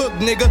they cook,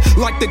 nigga,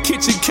 like the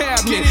kitchen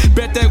cabinet,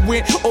 bet that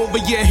went over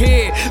your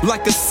head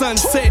like a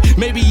sunset,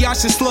 maybe I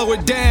should slow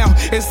it down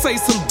and say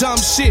some dumb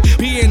shit,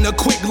 being a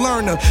quick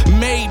learner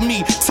made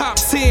me top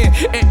 10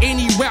 at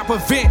any rap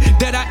event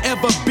that I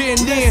ever been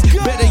in.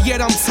 Better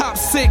yet, I'm top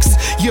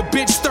 6. Your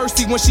bitch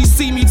thirsty when she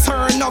see me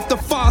turn off the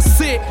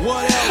faucet.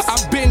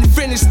 I've been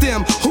finished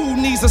them. Who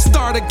needs a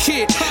starter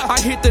kit? I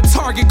hit the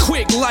target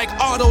quick like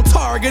auto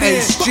targeting.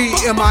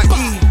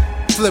 HGMIE.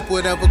 Flip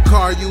whatever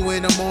car you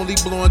in, I'm only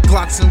blowing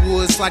Glocks and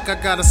woods like I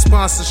got a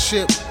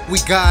sponsorship. We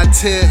God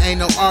tier, ain't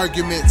no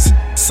arguments.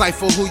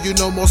 Cypher who you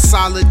know more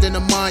solid than a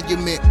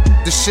monument.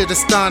 The shit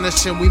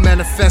astonishing, we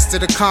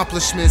manifested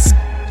accomplishments.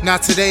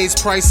 Not today's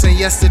price and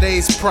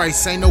yesterday's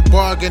price. Ain't no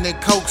bargaining,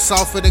 coke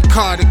softer than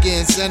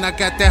cardigans. And I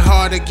got that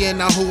hard again,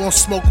 now who won't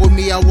smoke with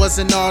me? I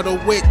wasn't all the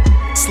wick.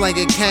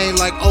 Slanging cane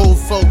like old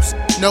folks,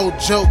 no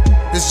joke.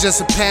 It's just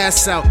a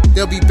pass out,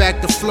 they'll be back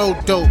to flow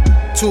dope.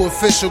 Two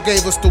official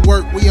gave us the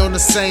work, we on the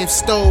same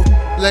stove.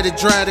 Let it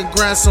dry and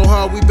grind so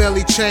hard we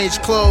barely change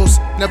clothes.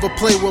 Never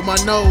play with my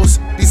nose,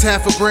 these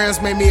half a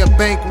grams made me a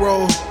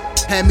bankroll.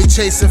 Had me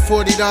chasing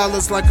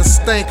 $40 like a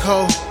stank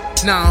hoe.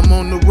 Now I'm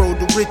on the road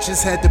to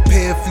riches, had to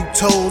pay a few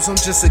tolls. I'm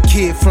just a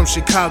kid from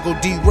Chicago,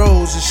 D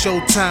Rose. It's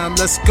showtime,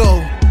 let's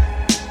go.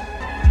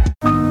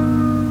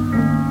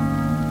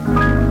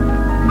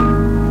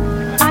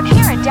 I'm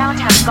here in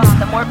downtown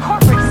Gotham where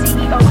corporate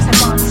CEOs have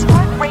gone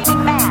stark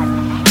raving mad.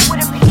 It would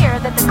appear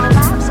that the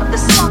collapse of the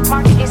stock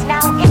market is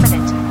now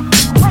imminent.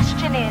 The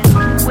question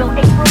is, will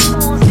April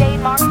Fool's Day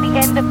mark the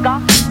end of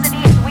Gotham City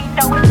as we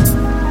know it?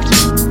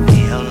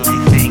 The only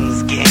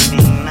things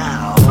gaining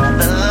now are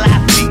the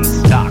laughing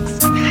stocks.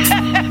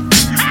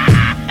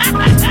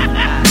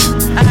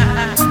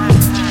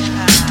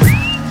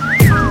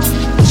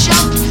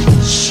 Jump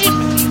ship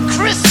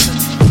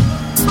Christmas.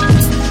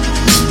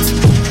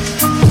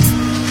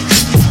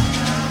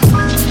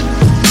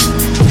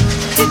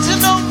 It's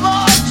an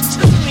homage to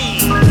me.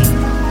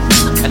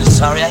 I'm kinda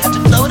sorry I had to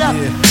blow it up.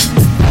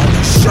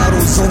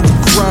 Shadows on the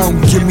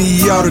ground, get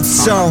me out of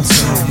town.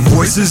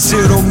 Voices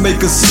here don't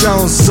make a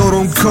sound, so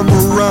don't come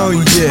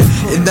around, yeah.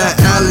 In that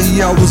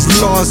alley I was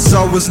lost,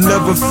 I was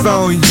never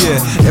found,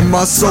 yeah. And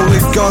my soul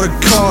it got a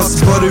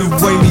cost, but it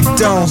weighed me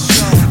down.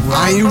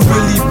 I ain't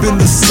really been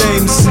the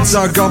same since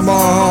I got my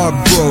heart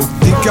broke.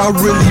 Think I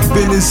really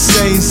been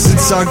insane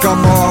since I got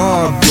my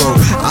heart broke.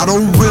 I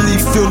don't really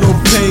feel no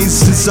pain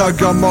since I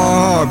got my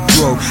heart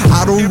broke.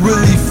 I don't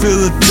really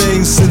feel a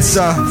thing since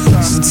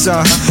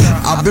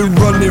I've been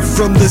running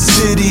from the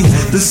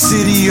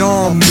city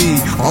on me.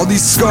 All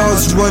these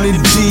scars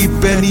running deep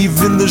and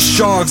even the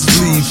sharks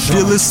bleed.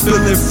 Feel it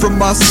spilling from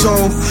my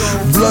soul,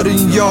 blood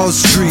in y'all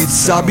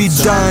streets. I be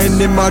dying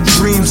in my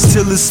dreams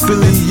till it's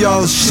spilling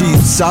y'all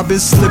sheets. I've been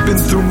slipping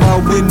through my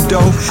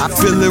window,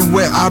 feeling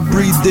where I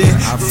breathe in,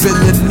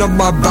 filling up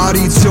my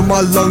body till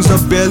my lungs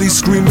are barely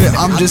screaming.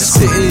 I'm just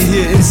sitting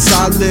here in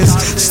silence,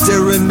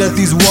 staring at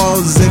these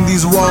walls and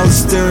these walls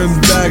staring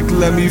back.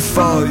 Let me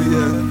fall,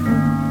 yeah.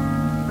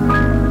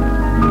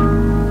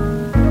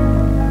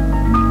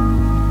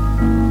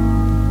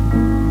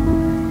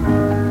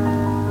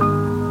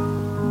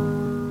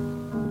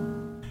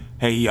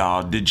 Hey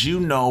y'all, did you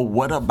know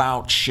What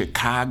About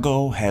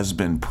Chicago has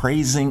been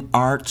praising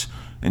art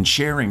and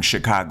sharing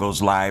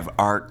Chicago's live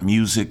art,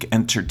 music,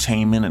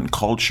 entertainment, and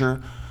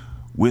culture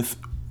with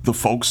the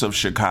folks of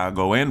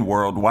Chicago and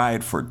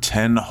worldwide for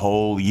 10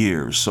 whole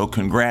years. So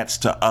congrats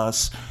to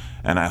us,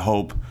 and I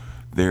hope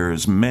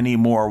there's many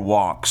more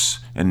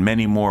walks and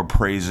many more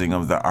praising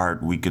of the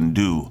art we can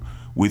do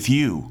with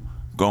you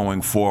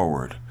going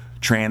forward.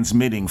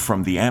 Transmitting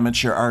from the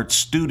Amateur Art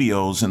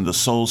Studios in the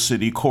Soul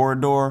City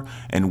Corridor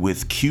and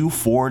with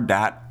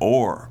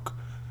Q4.org.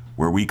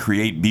 where we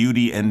create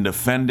beauty and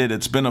defend it.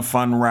 It's been a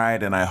fun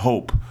ride, and I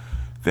hope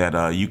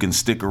that you can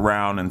stick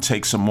around and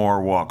take some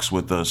more walks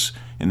with us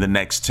in the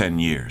next 10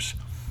 years.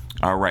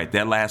 All right,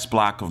 that last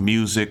block of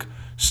music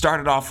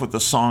started off with a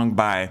song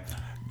by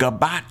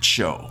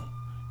Gabacho,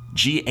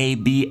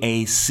 Gabacho.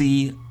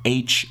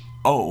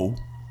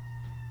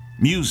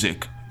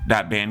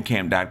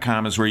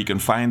 Music.bandcamp.com is where you can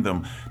find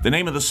them. The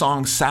name of the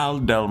song, Sal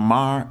del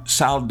Mar.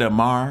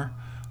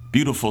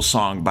 Beautiful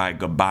song by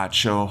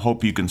Gabacho.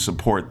 Hope you can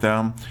support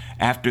them.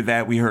 After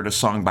that, we heard a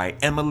song by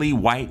Emily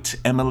White,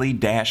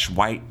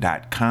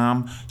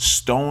 emily-white.com,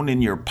 Stone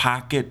in Your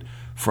Pocket,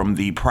 from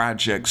the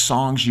project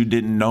Songs You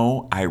Didn't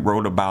Know I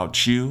Wrote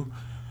About You.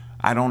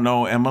 I don't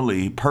know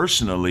Emily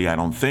personally, I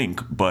don't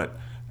think, but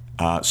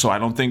so I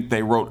don't think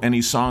they wrote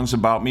any songs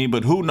about me,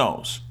 but who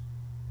knows?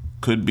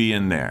 Could be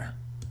in there.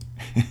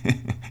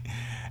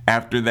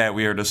 After that,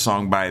 we heard a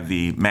song by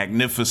the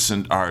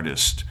magnificent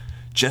artist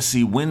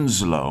Jesse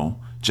Winslow.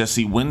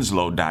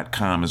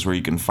 JesseWinslow.com is where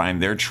you can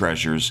find their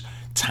treasures.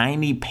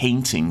 Tiny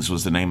Paintings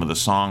was the name of the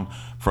song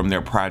from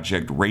their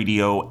project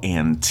Radio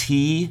and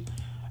Tea.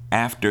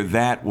 After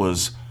that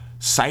was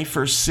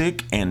Cypher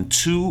Sick and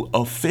 2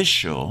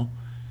 Official.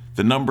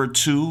 The number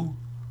 2,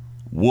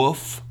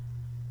 Woof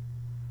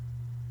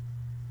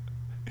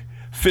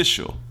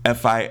Official,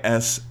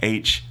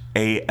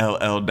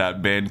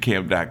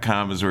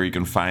 FISHALL.bandcamp.com is where you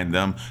can find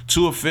them.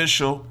 2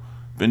 Official,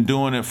 been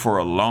doing it for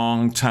a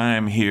long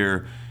time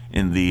here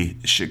in the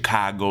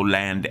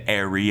Chicagoland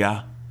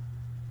area.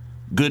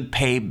 Good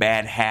Pay,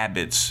 Bad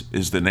Habits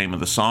is the name of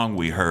the song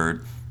we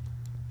heard.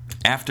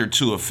 After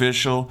 2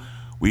 Official,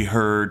 we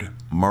heard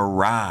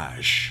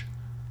Mirage,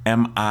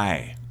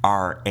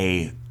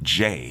 Miraj,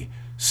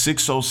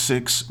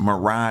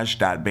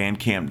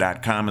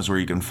 606mirage.bandcamp.com is where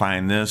you can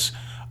find this.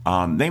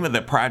 Name of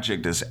the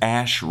project is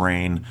Ash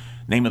Rain.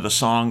 Name of the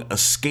song,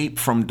 Escape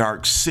from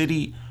Dark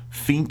City,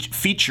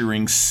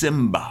 featuring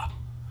Simba.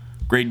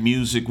 Great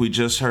music we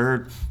just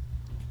heard.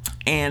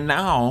 And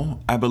now,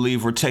 I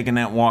believe we're taking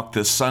that walk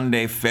this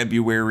Sunday,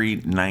 February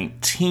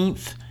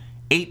 19th.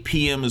 8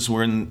 p.m. is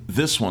when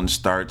this one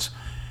starts.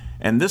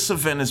 And this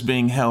event is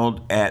being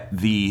held at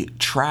the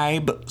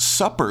Tribe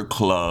Supper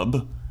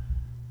Club,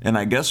 and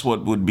I guess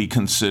what would be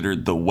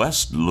considered the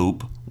West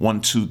Loop,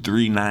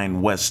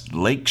 1239 West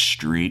Lake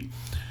Street.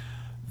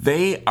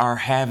 They are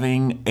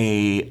having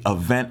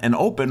an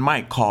open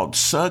mic called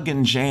Sug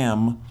and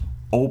Jam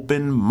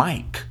Open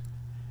Mic.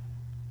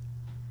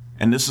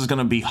 And this is going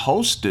to be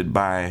hosted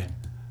by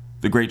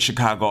the great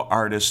Chicago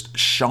artist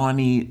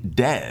Shawnee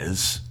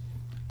Dez.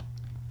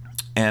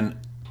 And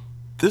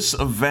this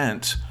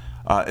event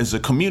is a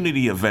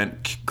community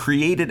event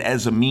created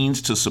as a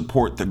means to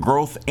support the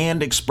growth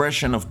and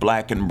expression of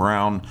Black and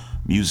brown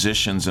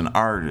musicians and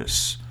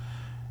artists.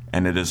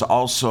 And it is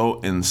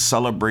also in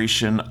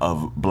celebration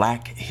of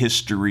Black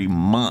History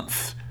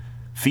Month,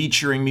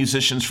 featuring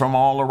musicians from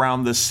all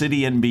around the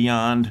city and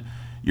beyond.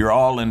 You're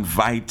all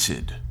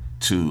invited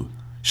to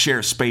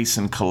share space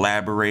and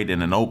collaborate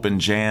in an open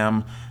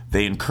jam.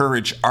 They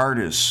encourage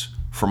artists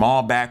from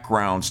all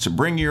backgrounds to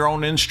bring your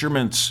own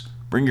instruments,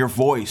 bring your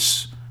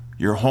voice,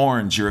 your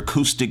horns, your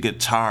acoustic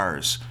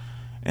guitars,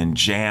 and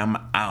jam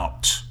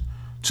out.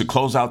 To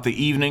close out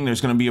the evening, there's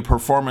going to be a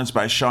performance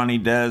by Shawnee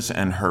Dez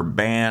and her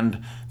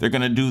band. They're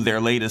going to do their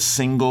latest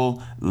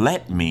single,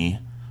 Let Me,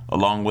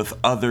 along with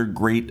other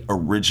great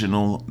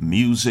original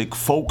music.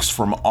 Folks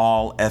from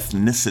all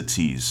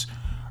ethnicities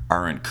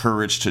are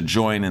encouraged to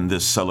join in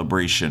this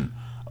celebration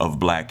of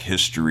Black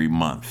History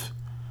Month.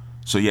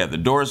 So yeah, the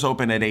doors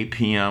open at 8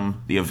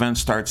 p.m. The event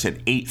starts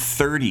at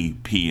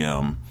 8:30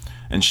 p.m.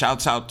 And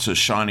shouts out to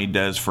Shawnee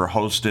Dez for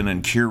hosting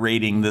and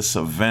curating this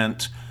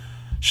event.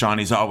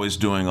 Shawnee's always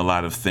doing a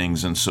lot of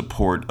things in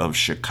support of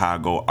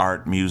Chicago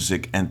art,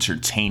 music,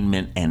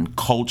 entertainment, and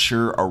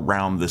culture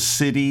around the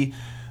city.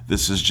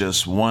 This is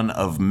just one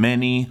of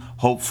many.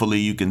 Hopefully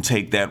you can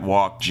take that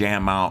walk,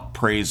 jam out,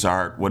 praise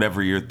art,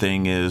 whatever your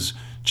thing is.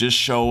 Just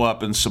show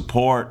up and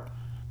support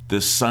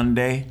this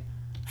Sunday,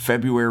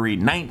 February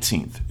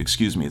 19th.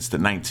 Excuse me, it's the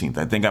 19th.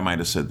 I think I might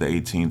have said the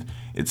 18th.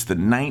 It's the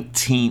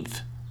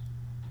 19th.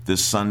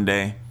 This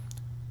Sunday,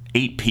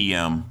 8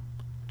 p.m.,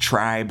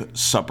 Tribe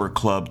Supper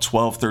Club,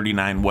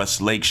 1239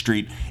 West Lake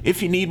Street.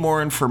 If you need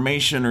more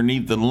information or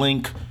need the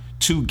link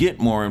to get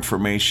more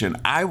information,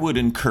 I would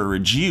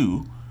encourage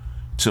you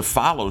to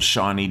follow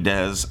Shawnee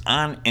Dez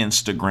on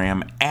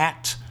Instagram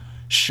at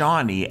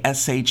Shawnee,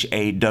 SHAWNEE_DEZ.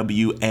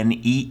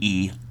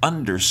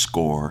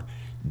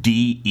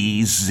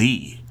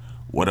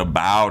 What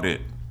about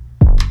it?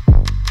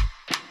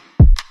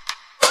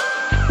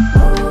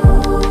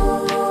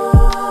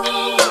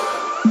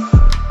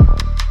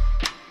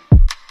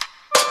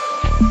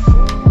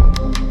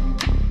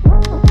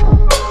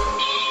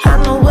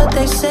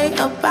 They say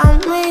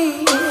about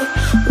me,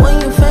 when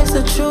you face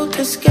the truth,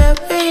 it's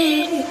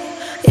scary.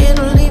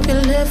 It'll leave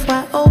your lips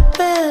wide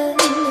open,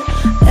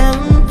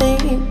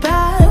 empty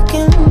back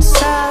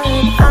inside.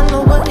 I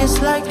know what it's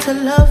like to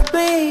love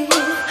me,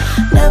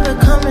 never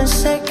coming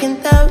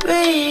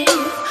secondary,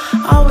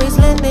 always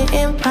landing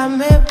in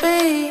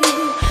primary.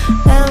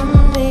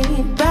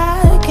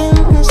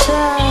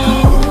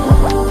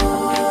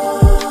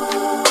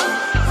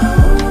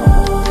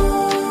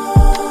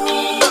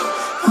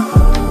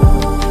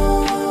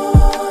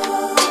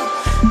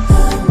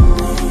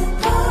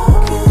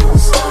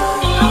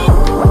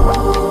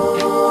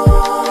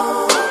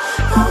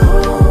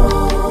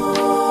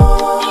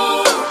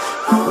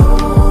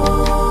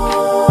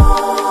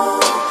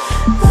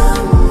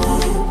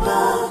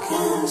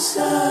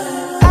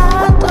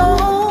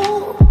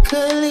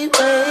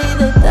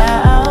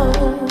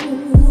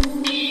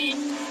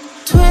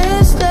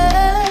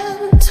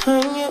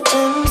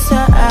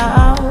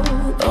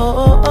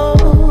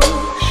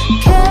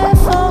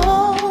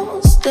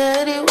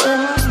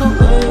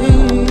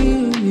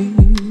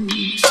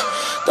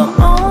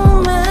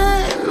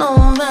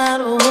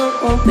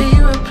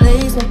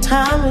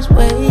 was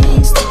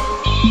wasted.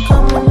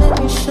 Come and let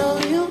me show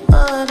you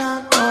what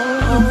I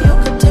know. You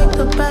could take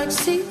the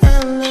backseat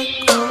and let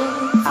go.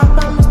 I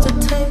promise to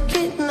take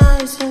it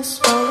nice and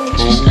slow.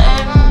 Just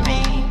let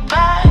me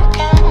back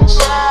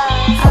inside.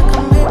 I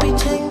can maybe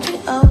change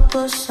it up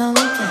or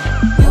something.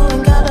 You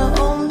ain't gotta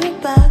hold me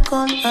back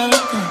on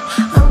nothing.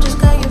 I'm just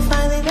glad you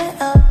finally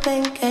let up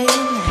and gave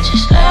me.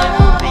 Just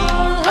let me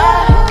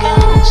back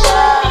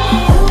inside.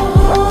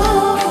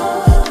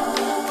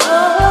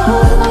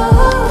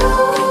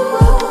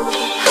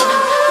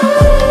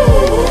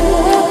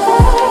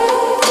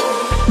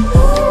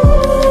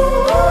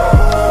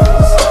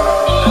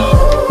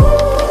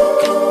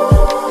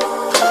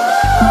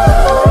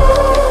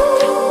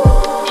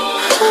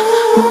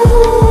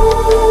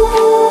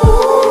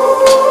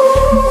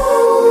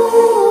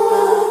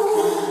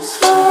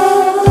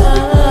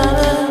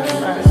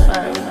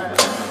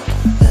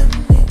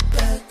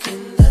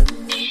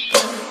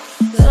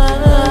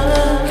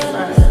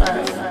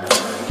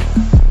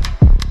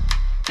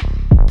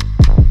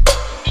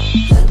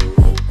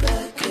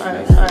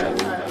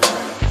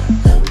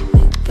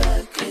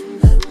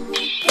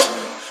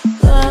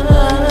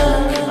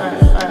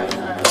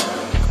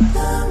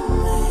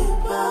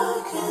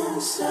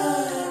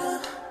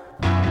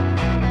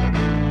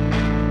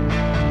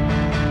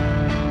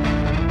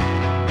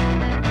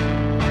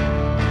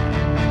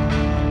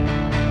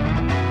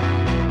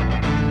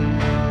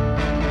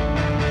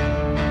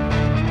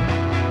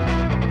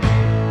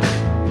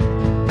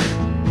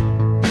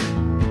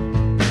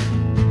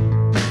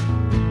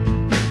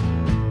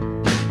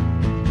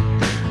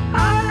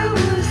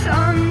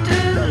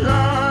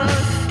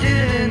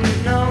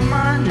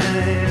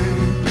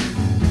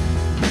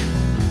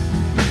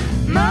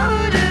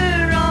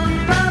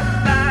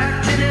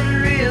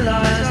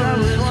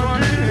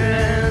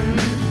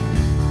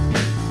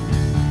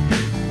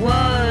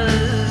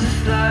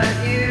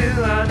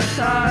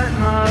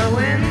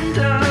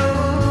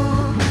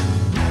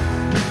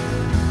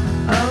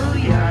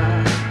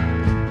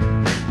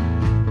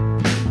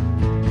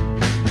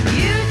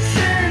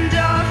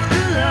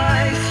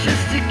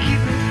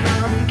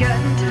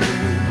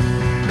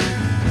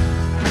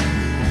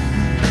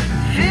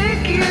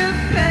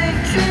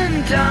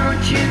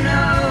 Don't you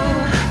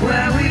know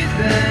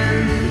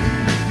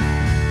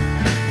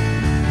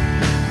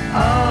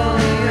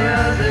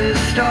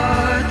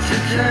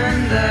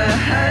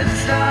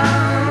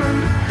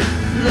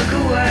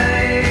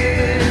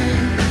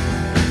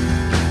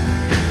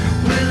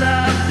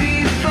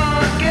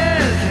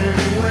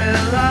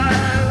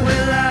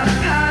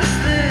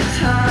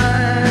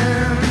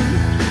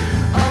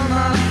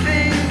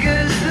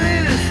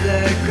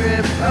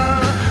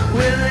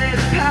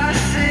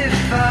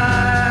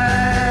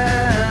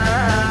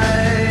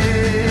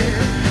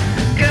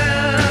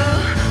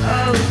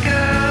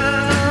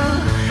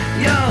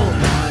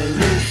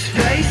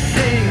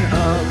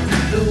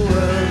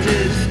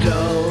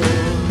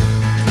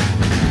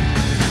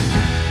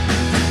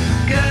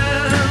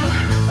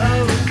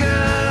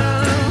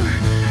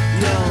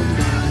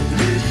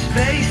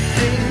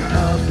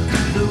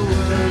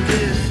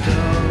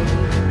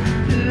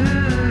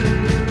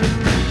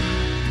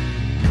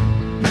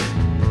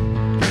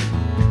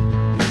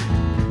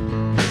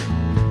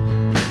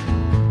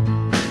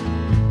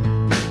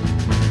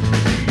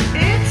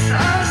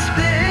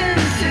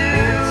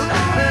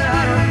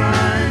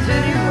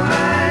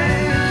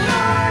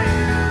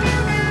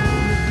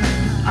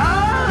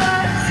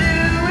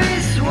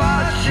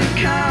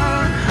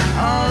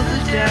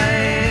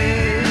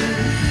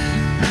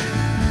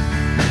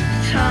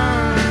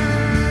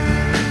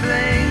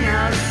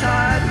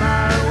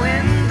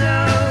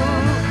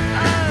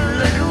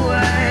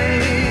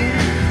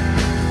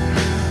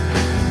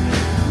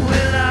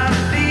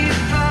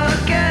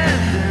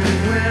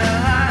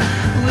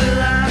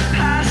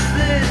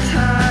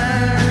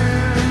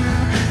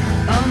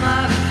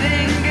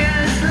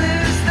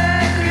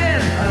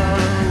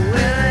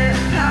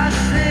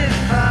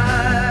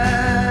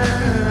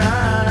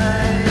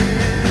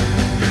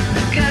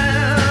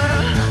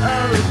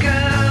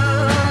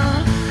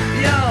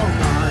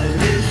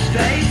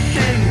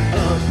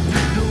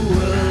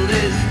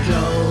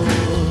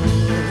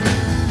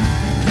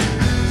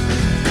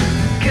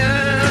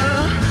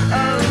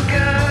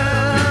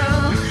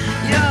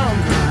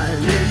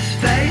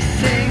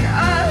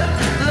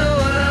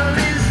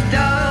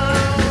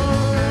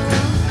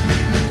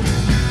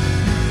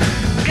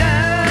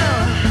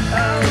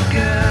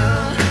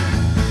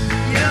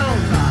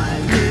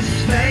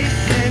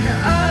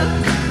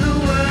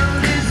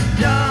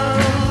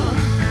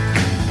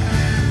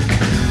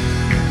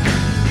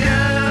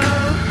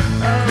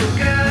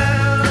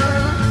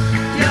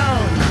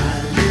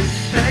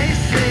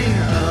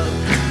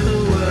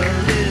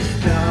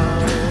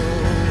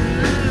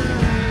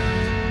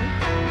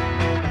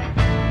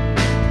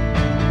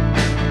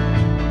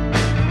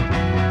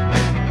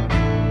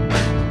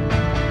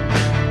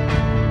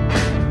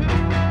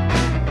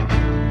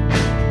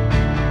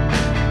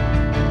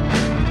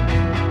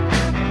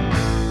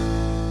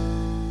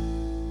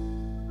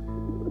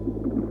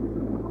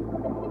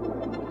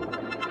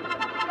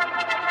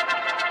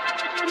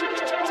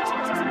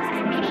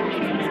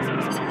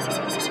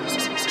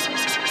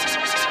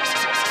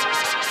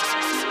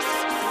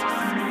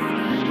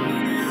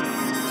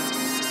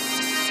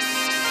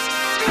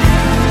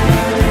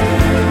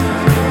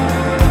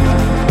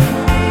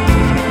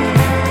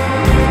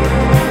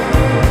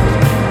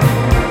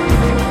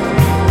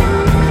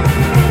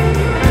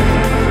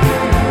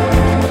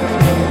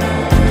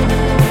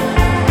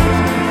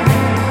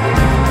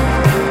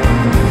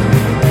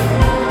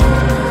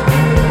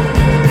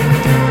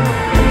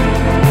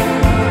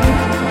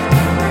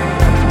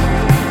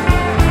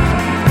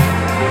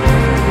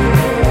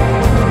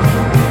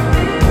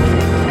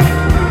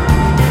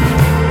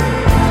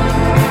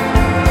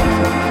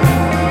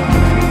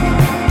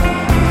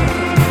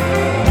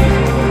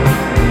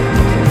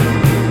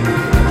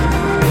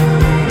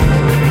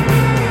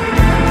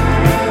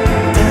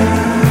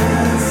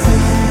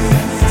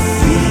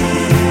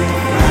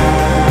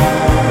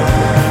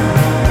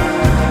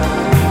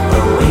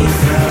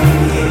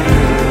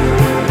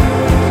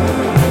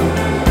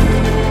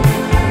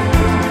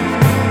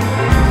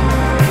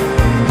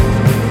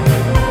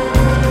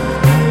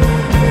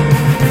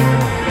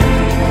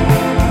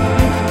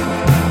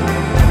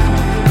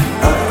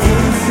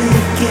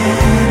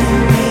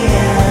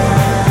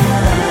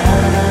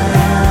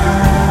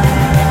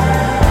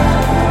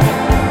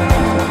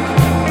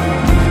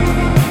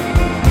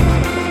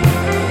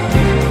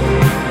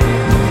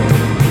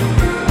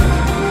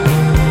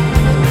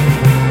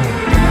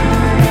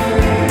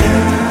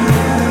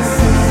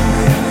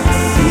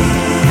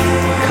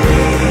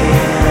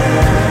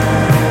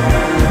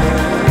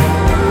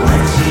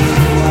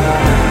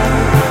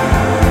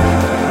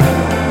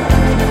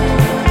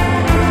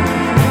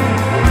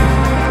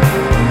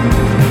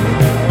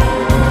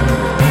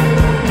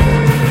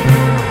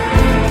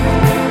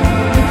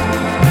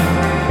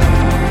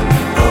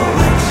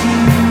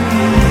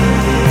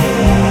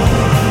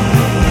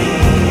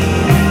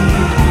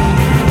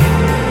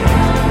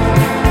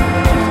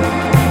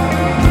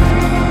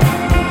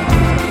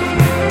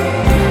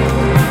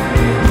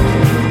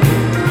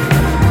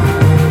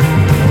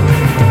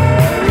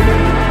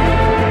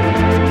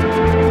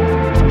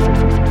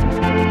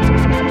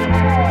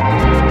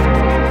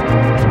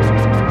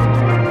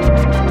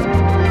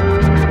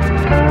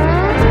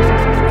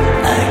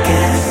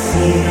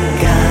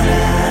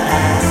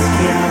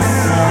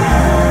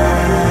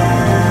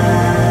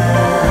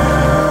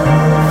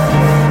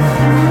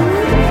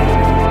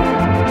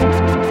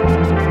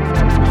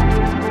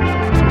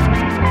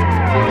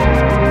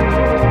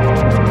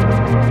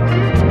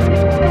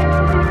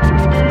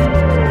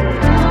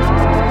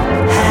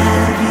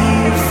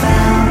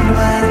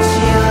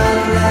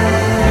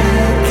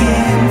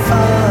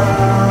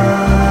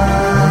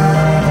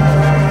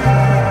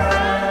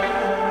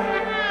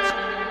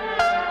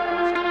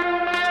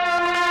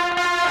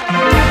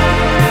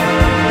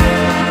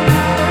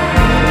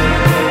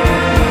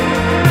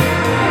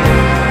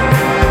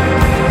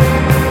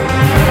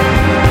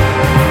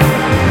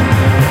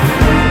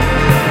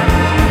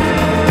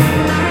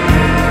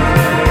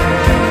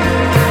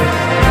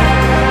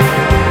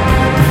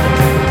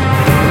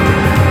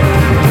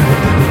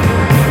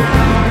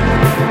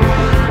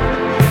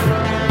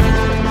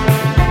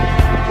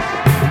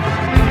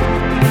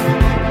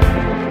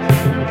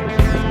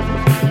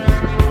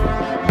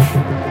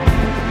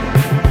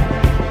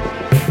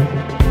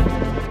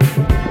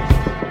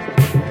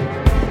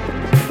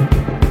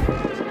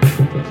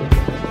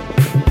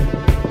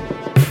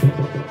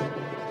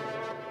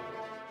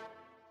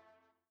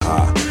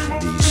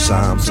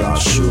times are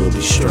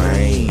surely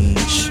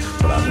strange,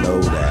 but I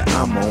know that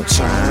I'm on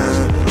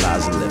time.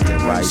 Lies are left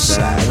and right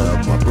side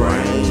of my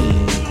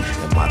brain,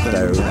 and my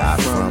third eye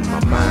from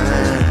my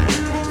mind,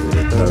 with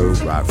a third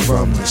rock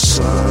from the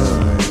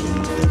sun.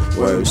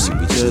 Words see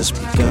we just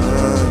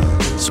begun.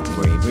 So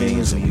bring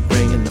rings and we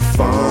bringin' the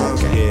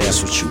funk, and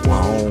that's what you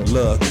want.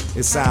 Look,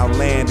 it's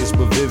outlandish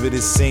but vivid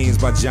as scenes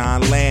by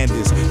John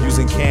Landis,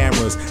 using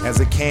cameras as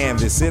a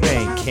canvas. It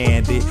ain't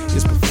candid,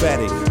 it's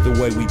pathetic the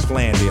way we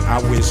planned it. I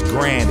wish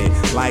granted,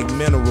 like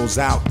minerals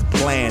out the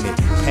planet,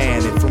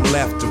 pan it from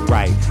left to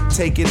right,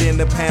 take it in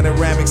the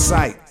panoramic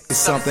sight. It's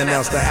something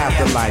else, the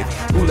afterlife.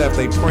 Who left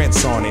their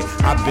prints on it?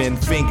 I've been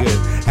fingered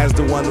as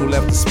the one who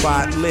left the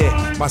spot lit.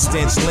 My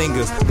stench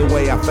lingers, the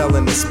way I fell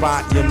in the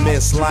spot. You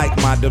miss like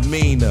my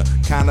demeanor,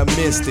 kinda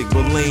mystic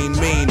but lean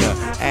meaner.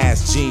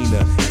 Ask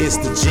Gina, it's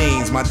the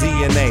genes, my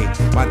DNA,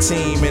 my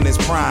team in its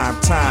prime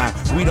time.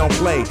 We don't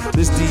play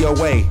this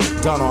DOA,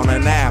 done on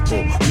an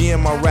apple. Me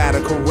and my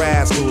radical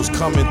rascals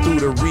coming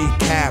through to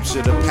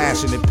recapture the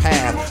passionate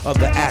path of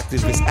the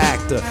activist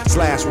actor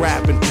slash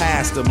rapping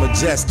pastor,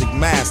 majestic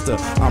master.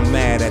 I'm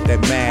mad at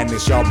that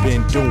madness y'all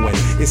been doing.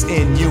 It's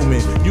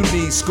inhuman, you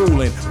need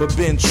schooling, but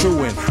been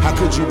truing. How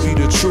could you be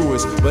the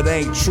truest, but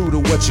ain't true to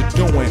what you're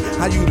doing?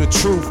 How you the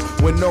truth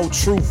when no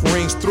truth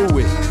rings through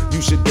it?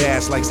 You should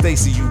dash like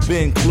Stacy, you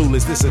been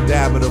clueless. This a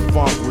dab of the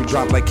funk we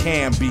drop like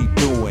Cam be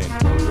doing.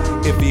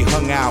 If he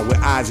hung out with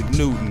Isaac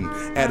Newton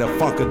at a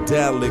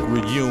Funkadelic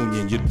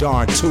reunion, you're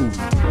darn tootin'.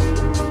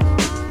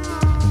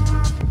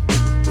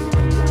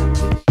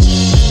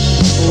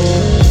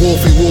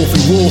 Wolfie,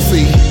 Wolfie,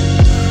 Wolfie.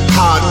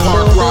 Hyde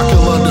Park,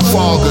 rockin' London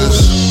Foggers.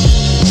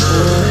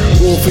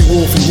 Wolfie,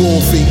 Wolfie,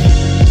 Wolfie.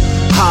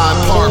 Hyde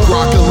Park,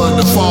 rockin'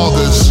 London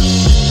Foggers.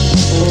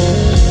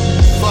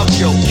 Fuck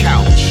your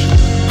couch.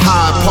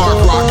 Hyde Park,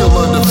 rockin'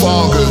 London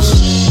Foggers.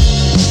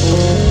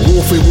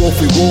 Wolfie,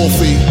 Wolfie,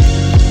 Wolfie.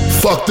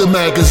 Fuck the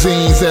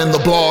magazines and the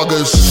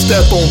bloggers.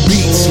 Step on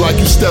beats like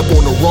you step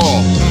on the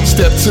raw.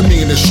 Step to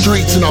me in the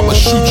streets and I'ma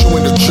shoot you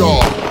in the jaw.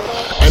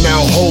 And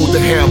I'll hold the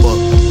hammer,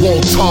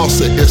 won't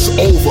toss it, it's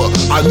over.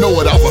 I know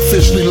it, I've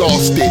officially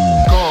lost it.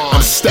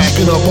 I'm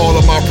stacking up all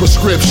of my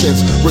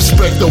prescriptions.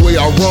 Respect the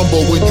way I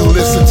rumble when you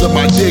listen to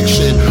my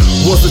diction.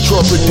 Was it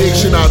your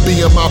prediction I'd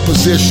be in my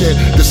position,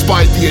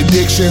 despite the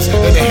addictions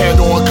and the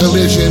head-on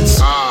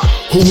collisions?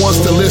 Who wants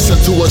to listen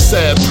to a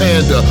sad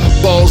panda?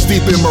 Balls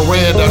deep in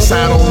Miranda,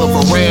 sat on the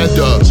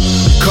veranda.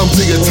 Come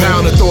to your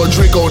town and throw a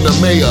drink on the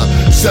mayor.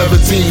 17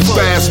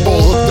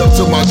 fastball hooked up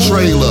to my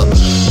trailer.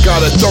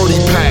 Got a 30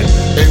 pack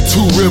and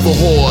 2 river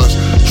whores.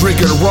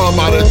 Drinking rum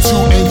out of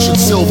 2 ancient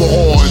silver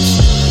horns.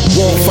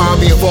 Won't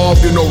find me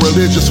involved in no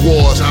religious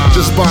wars.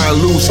 Just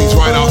buying Lucy's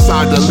right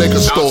outside the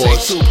liquor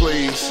stores.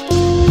 Please.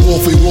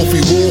 Wolfie,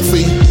 Wolfie,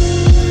 Wolfie.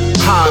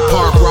 Hyde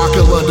Park,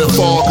 rockin' London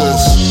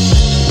Foggers.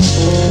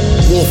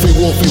 Wolfie,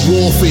 Wolfie,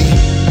 Wolfie.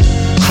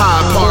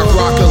 Hyde Park,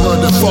 rockin'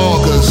 London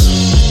Foggers.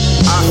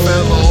 I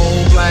fell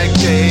on Black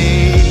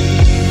Day.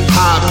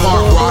 Hyde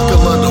Park,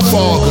 rockin' London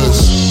Foggers.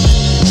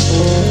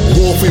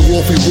 Wolfie,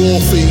 Wolfie,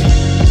 Wolfie.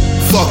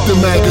 Fuck the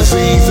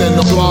magazines and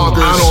the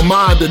bloggers. I don't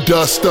mind the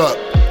dust up,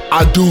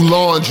 I do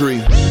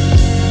laundry.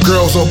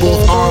 Girls on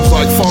both arms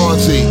like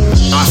Fonzie.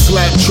 I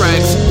slap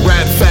tracks,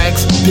 rap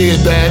facts,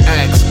 did bad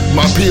acts.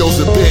 My PO's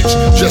a bitch,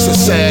 just a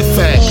sad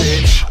fact,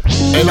 bitch.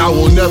 And I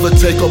will never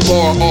take a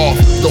bar off.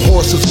 The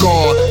horse is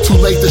gone, too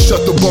late to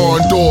shut the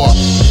barn door.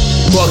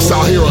 Bucks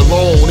out here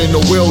alone in the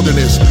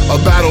wilderness. A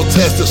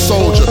battle-tested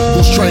soldier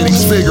whose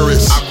training's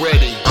vigorous. I'm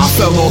ready. I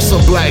fell on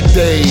some black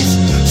days.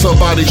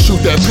 Somebody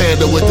shoot that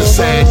panda with the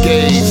sad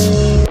gaze.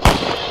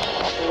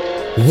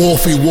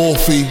 Wolfie,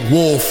 Wolfie,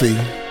 Wolfie.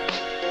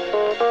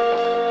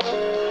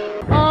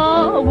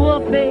 Oh,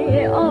 Wolfie,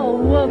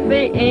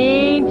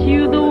 ain't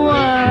you the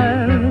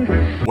one?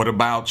 What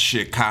about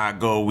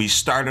Chicago? We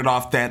started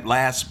off that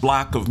last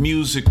block of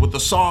music with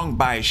a song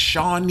by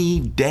Shawnee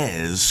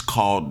Dez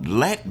called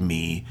Let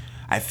Me.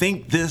 I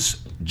think this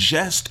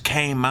just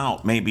came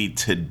out maybe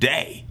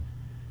today.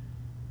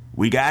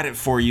 We got it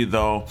for you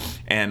though.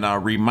 And a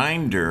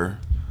reminder,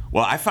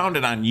 well, I found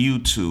it on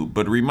YouTube,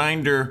 but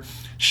reminder,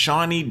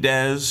 Shawnee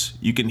Dez,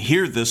 you can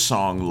hear this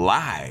song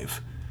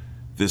live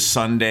this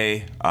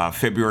Sunday,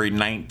 February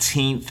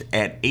 19th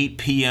at 8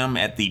 p.m.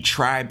 at the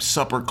Tribe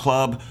Supper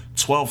Club,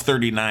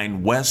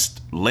 1239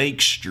 West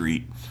Lake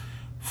Street,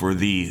 for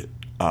the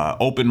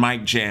open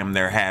mic jam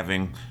they're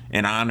having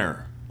in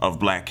honor of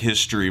Black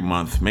History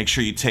Month. Make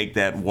sure you take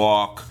that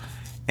walk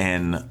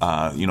and,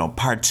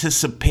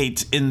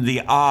 participate in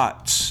the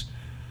arts.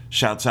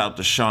 Shouts out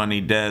to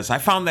Shawnee Dez. I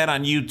found that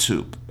on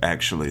YouTube,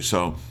 actually,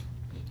 so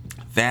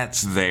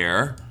that's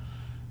there.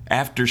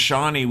 After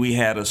Shawnee, we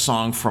had a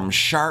song from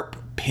Sharp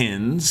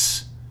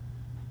Pins.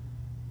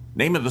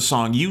 Name of the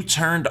song, You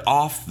Turned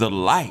Off the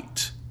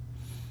Light.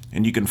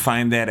 And you can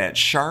find that at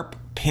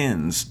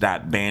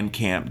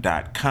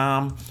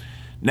sharppins.bandcamp.com.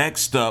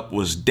 Next up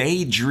was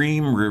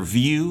Daydream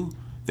Review.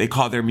 They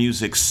call their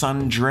music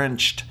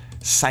Sun-Drenched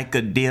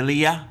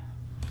Psychedelia.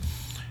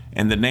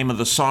 And the name of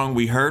the song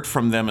we heard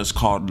from them is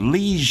called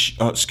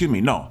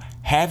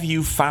Have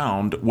You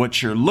Found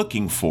What You're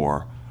Looking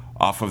For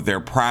off of their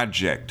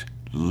project,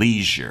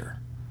 Leisure.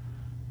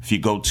 If you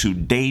go to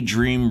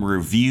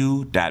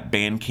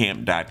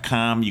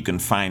daydreamreview.bandcamp.com, you can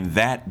find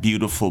that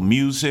beautiful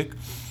music.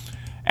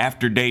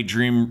 After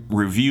Daydream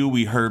Review,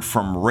 we heard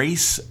from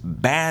Race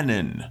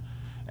Bannon,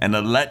 an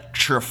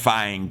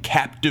electrifying,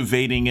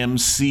 captivating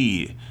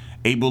MC,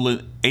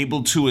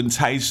 able to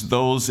entice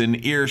those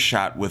in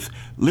earshot with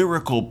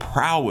lyrical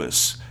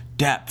prowess,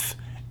 depth,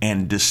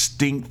 and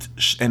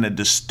a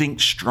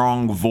distinct,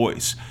 strong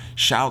voice.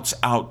 Shouts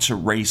out to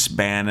Race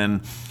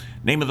Bannon.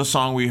 Name of the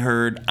song we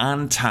heard,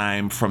 On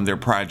Time, from their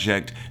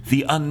project,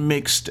 The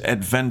Unmixed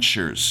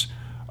Adventures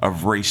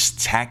of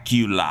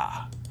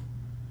Racetacula.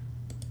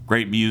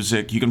 Great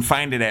music. You can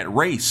find it at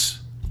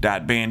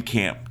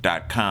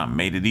race.bandcamp.com.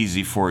 Made it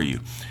easy for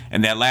you.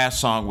 And that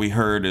last song we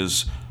heard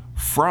is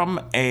from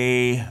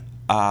a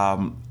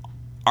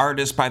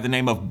artist by the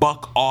name of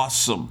Buck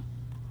Awesome.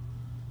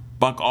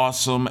 Buck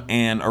Awesome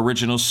and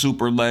Original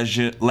Super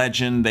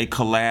Legend, they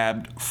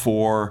collabed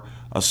for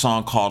a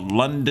song called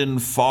London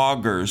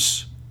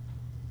Foggers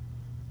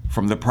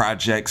from the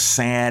project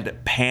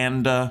Sad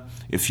Panda.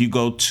 If you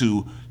go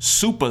to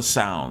Supa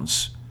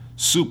Sounds,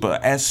 Supa,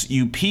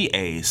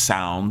 S-U-P-A,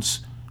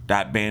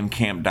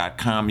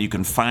 sounds.bandcamp.com, you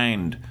can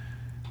find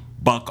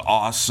Buck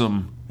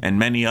Awesome and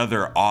many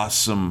other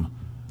awesome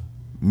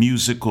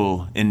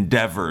musical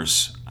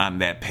endeavors on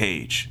that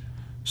page.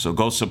 So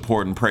go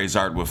support and praise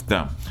art with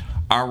them.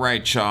 All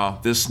right, y'all,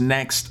 this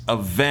next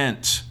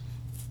event,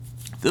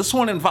 this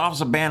one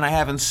involves a band I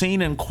haven't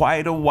seen in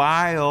quite a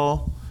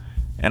while,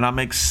 and I'm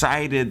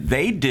excited.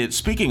 They did,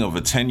 speaking of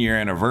a 10-year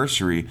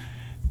anniversary,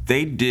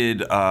 they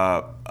did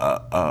a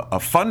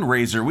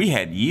fundraiser we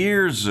had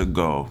years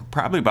ago,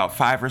 probably about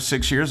 5 or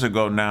 6 years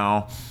ago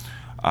now.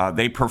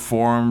 They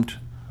performed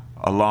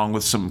along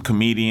with some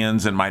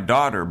comedians, and my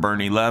daughter,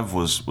 Bernie Lev,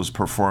 was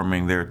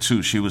performing there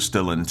too. She was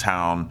still in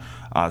town.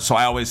 So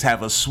I always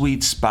have a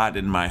sweet spot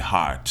in my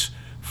heart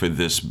for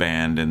this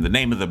band, and the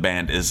name of the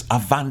band is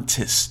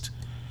Avantist.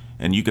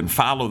 And you can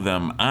follow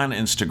them on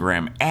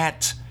Instagram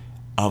at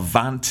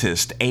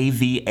Avantist,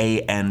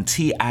 AVANTIST_.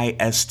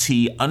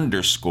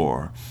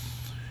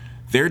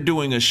 They're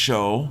doing a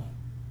show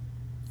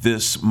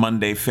this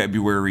Monday,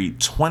 February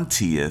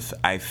 20th.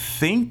 I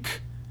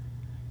think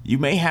you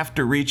may have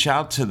to reach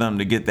out to them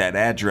to get that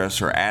address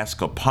or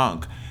ask a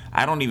punk.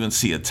 I don't even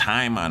see a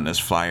time on this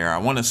flyer. I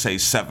want to say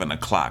 7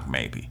 o'clock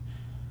maybe.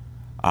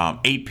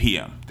 8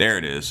 p.m. There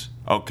it is.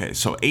 Okay,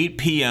 so 8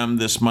 p.m.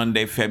 this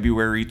Monday,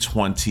 February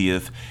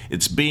 20th.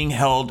 It's being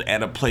held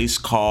at a place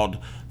called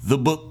The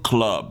Book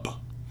Club.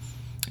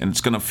 And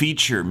it's going to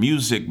feature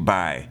music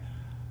by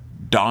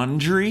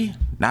Dondry,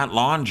 not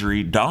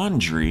Laundry,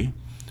 Dondry,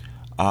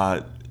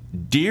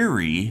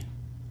 Deary,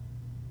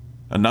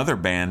 another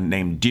band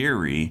named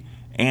Deary,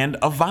 and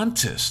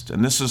Avantist.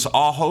 And this is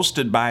all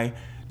hosted by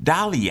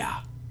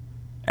Dahlia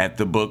at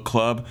the Book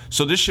Club.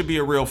 So this should be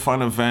a real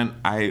fun event.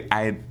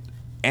 I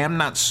am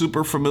not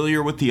super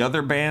familiar with the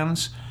other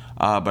bands,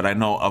 but I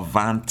know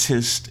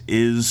Avantist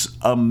is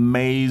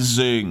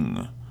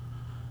amazing.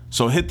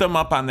 So hit them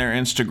up on their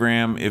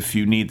Instagram if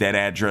you need that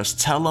address.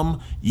 Tell them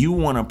you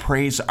want to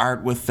praise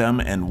art with them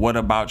and What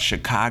About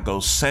Chicago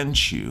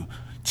sent you.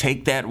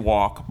 Take that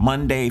walk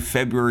Monday,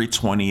 February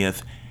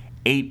 20th,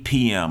 8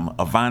 p.m.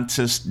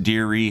 Avantist,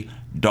 Deary,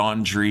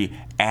 Dondry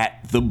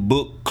at the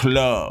Book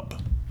Club.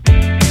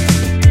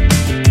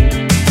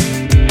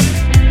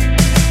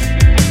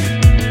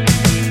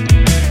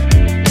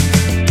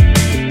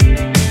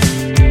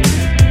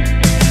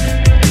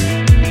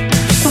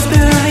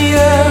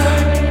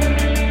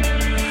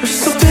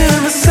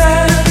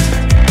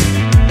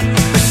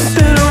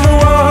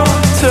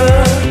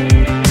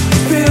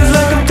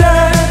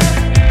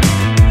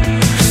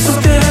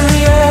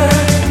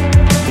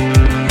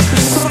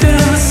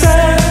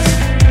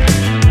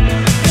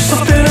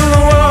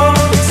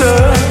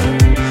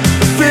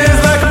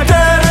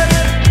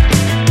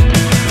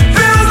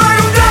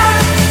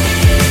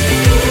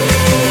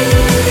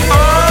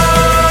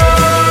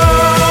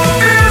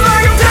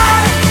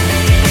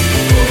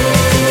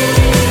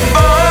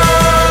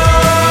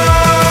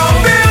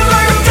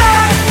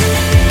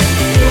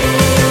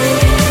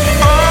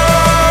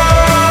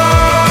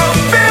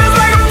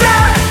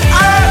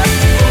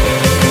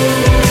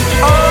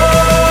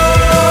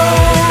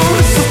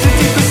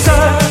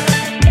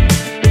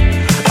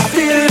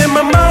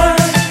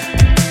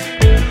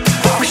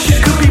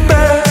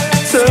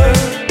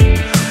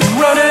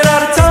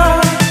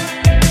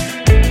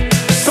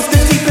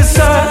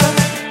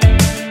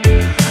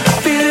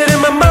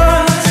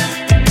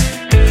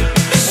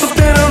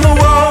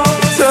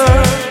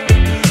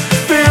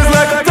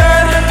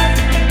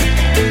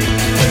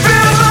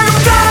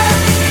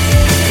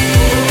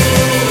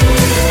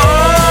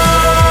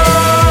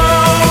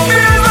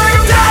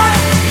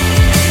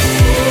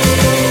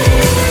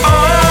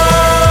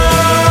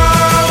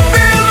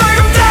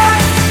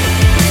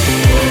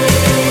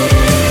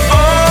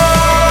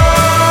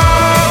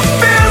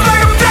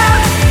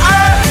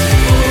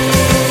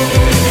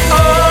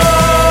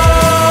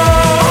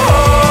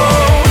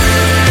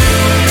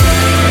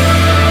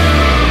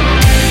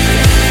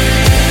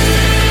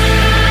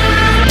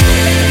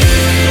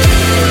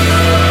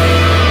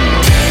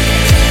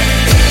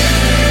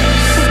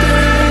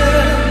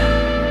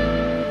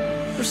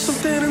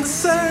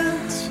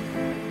 sense.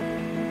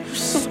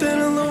 Something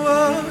in the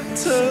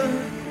water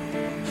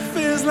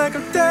feels like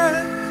I'm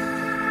dead.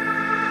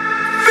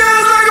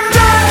 Feels like I'm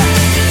dead.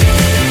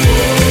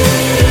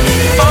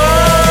 Oh,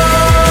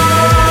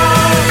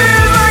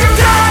 feels like I'm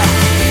dead.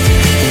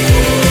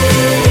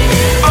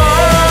 Oh,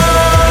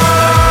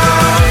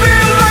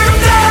 feels like I'm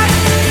dead.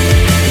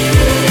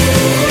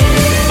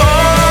 Oh,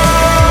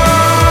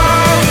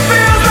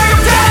 feels like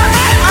I'm dead.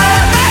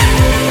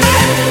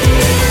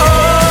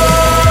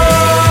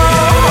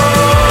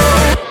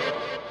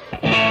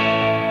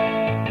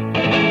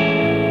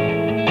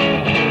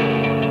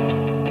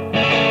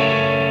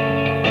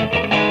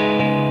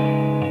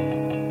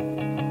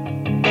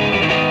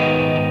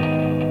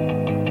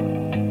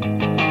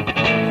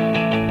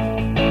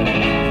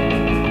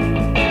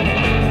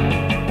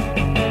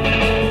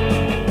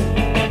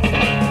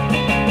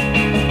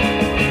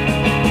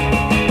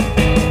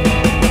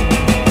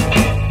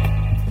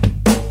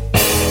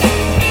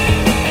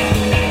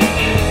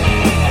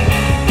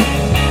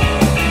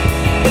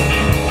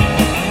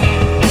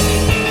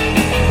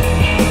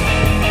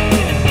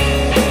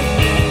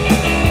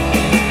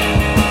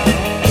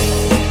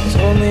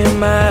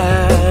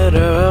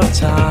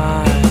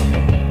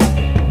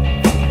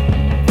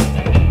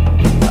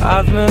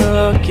 I've been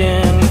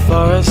looking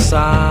for a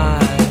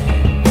sign.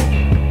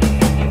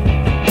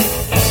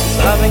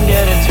 I've been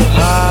getting too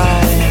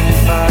high, and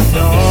if I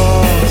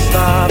don't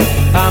stop,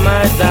 I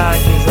might die.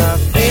 'Cause I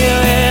feel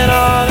it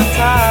all the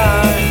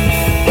time,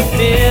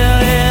 feel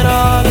it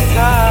all the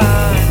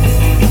time.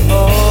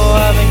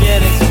 Oh, I've been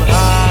getting too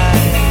high,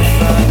 and if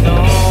I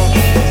don't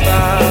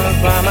stop,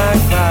 I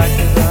might cry.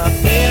 'Cause I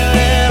feel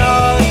it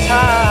all the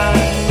time,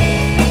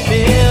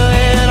 feel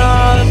it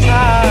all the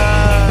time.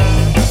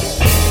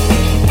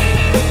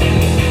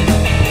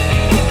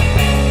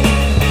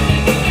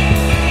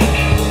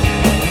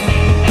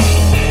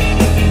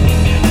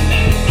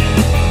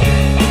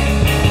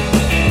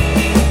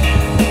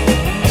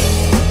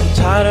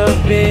 Tired of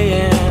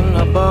being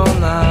up all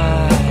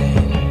night.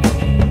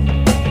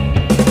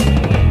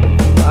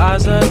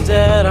 Eyes are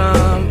dead,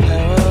 I'm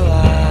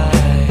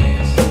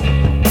paralyzed.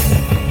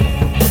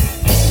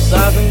 'Cause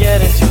I've been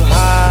getting too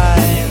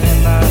high, and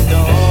if I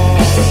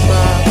don't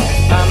stop,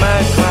 I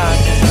might cry.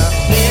 'Cause I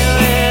feel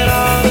it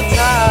all the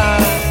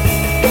time,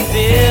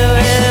 feel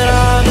it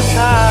all the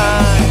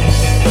time.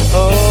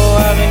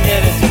 Oh, I've been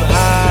getting too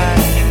high,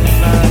 and if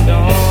I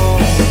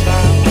don't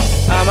stop,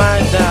 I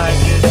might die.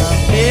 'Cause I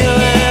feel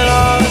it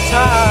all the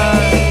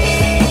time,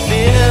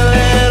 feel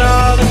it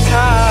all the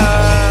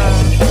time.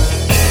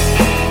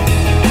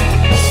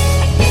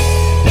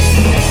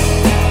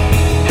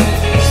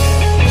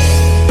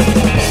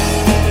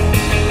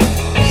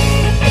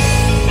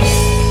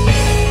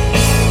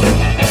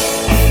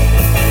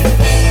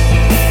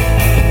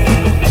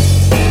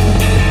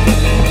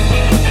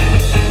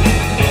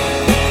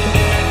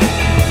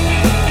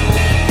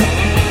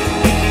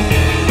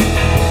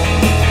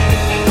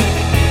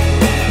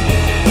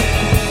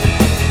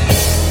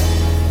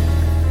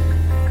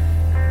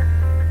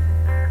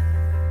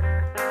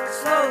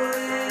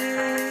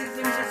 Slowly,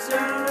 things are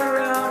turning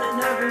around, and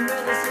every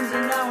minute seems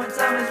an hour, and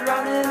time is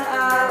running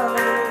out.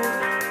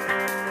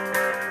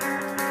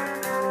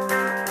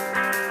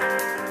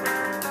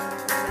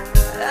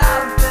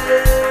 I've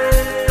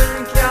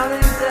been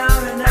counting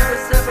down, and every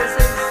step I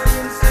take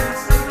seems to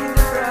sink in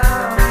the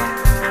ground.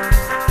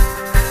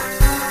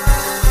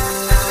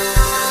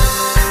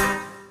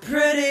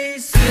 Pretty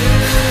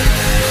soon,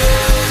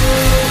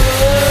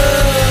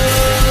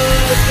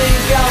 I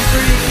think I'm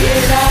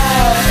freaking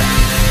out.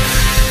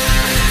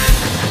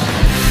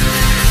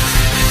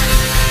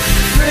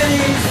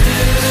 Pretty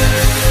soon,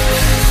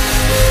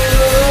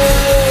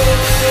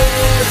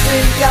 I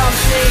think I'm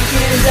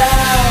sinking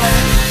down.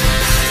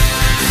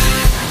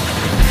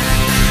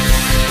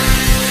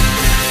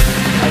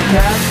 I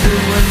cast the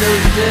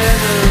windows in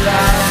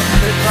around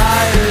the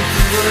fires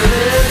were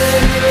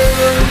living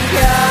room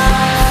couch.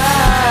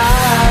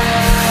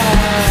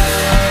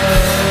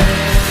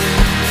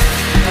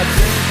 I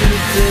think the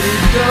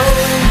city's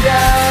going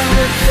down,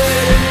 the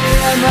city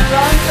and my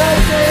lungs are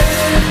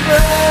taking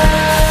breath.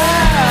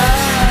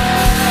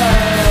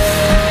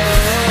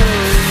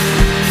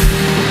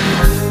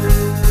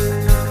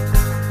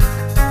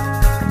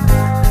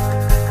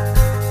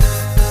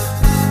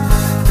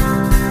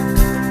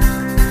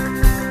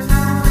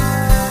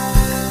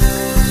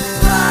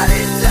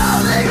 Bodies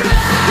on the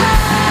ground.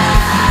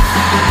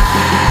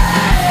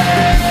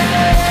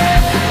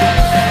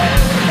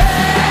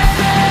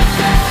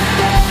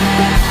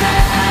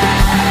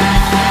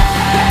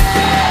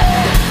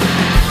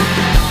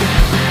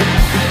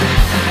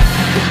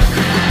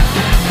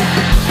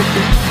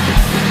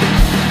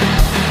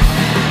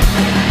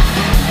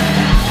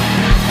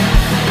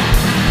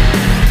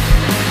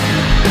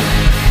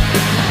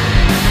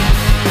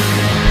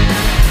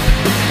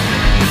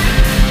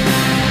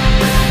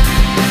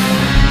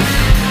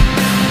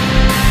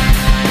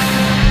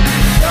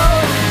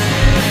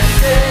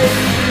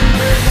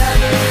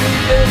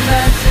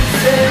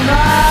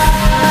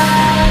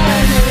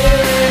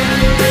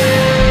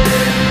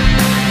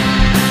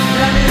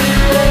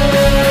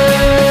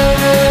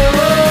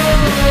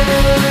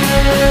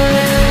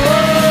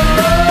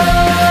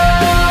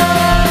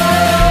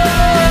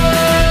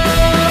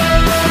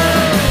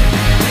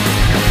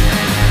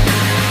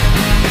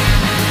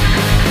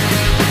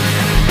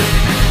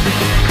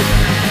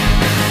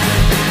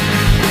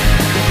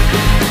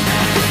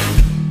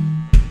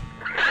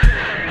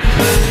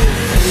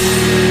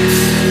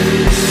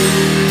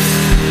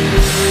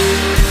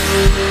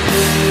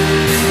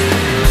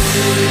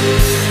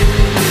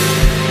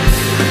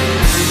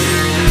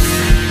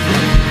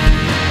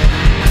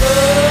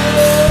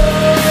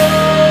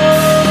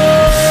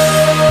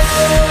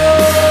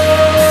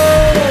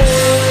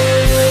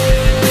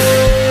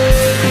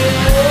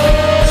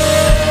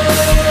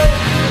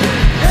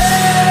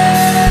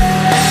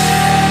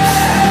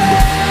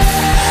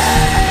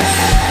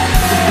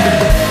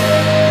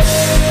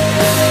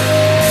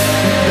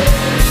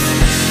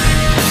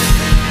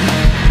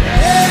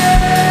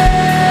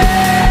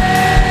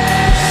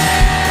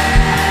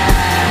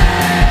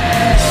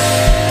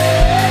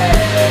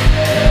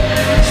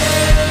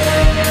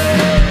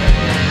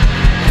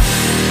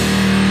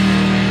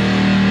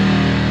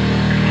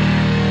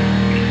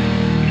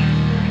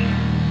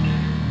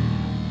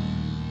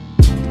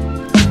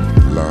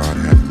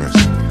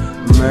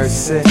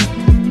 Mercy.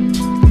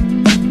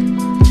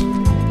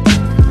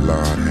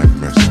 Lord have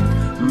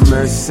mercy.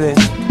 Mercy.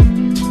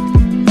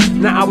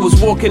 Now I was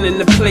walking in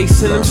the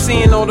place and I'm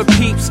seeing all the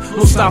peeps.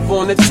 No stop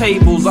on the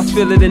tables, I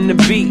feel it in the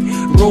beat.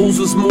 Rose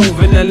was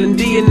moving,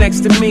 L&D are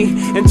next to me.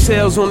 And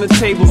tails on the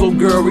tables, oh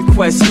girl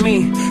request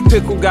me.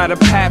 Pickle got a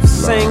pap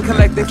sing,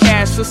 collecting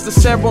cash. Sister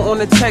Sarah on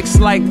the text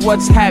like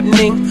what's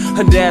happening.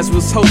 Her dad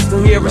was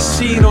hosting, yeah,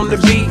 Rashid on the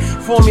beat.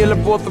 Formula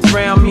bought the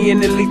brown, me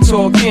and Lily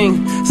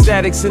talking.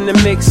 Statics in the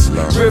mix,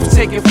 Riff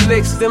taking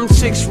flicks. Them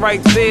chicks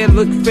right there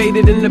look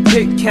faded in the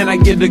pic. Can I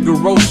get a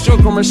garrote?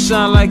 Stroke on my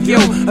shine like yo,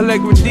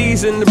 Allegra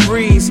D's in the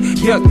breeze.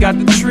 Yuck, got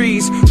the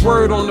trees.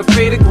 Word on the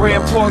fader,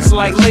 grand parts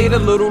like later.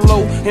 Little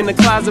low in the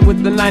closet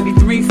with the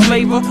 93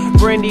 flavor.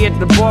 Brandy at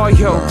the bar,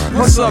 yo.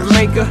 What's up,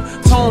 maker?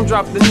 Tone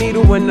dropped the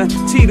needle when the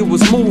Tita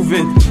was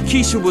moving.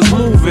 Keisha was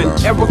moving.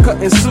 Erica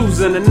and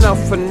Susan. Enough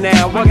for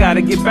now. I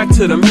gotta get back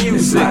to the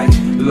music. Like,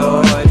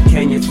 Lord,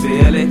 can you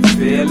feel it?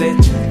 Feel it?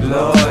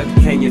 Lord,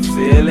 can you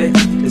feel it?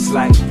 It's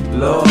like,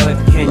 Lord,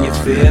 can you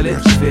feel it?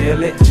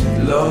 Feel it?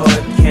 Lord,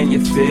 can you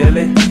feel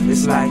it?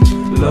 It's like,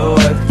 Lord,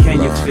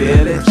 can you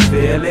feel it?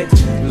 Feel it?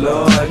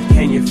 Lord,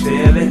 can you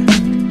feel it?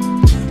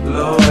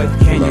 Lord,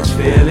 can you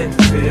feel it?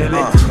 Feel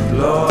it?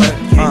 Lord,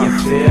 can you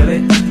feel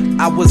it?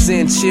 I was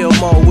in chill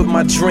mode with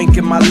my drink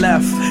in my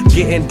left,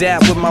 getting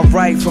dabbed with my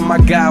right from my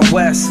guy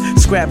West.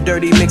 Scrap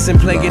dirty mixing,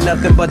 playing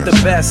nothing but the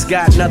best.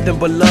 Got nothing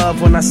but love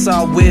when I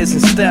saw Wiz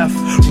and Steph.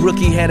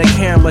 Rookie had a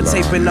camera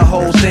taping the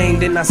whole thing.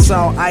 Then I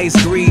saw Ice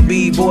 3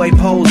 B-boy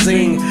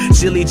posing.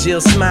 Jilly Jill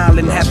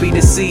smiling, happy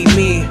to see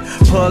me.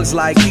 Pugs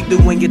like keep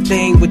doing your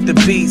thing with the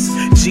beats.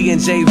 G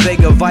and J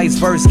Vega vice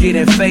verse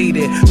getting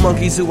faded.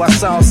 Monkeys who I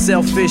saw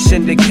selfish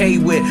and decay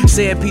with.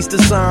 Said peace to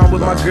Son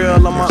with my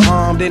girl on my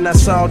arm. Then I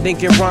saw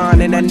Dink and Ron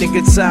and that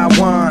nigga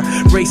Taiwan,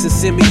 racing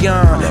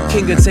Simeon,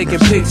 King of taking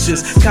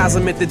pictures.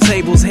 Cosm at the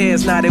tables,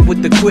 heads nodded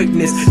with the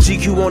quickness.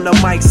 GQ on the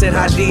mic said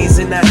hi D's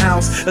in the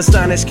house.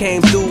 Astonished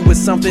came through with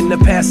something to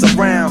pass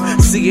around.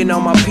 Seeing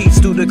all my peeps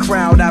through the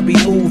crowd, I be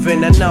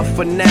moving. Enough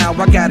for now,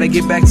 I gotta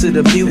get back to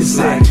the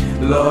music. It's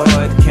like,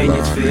 Lord, can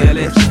you feel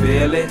it?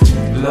 Feel it?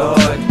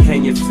 Lord,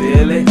 can you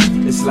feel it?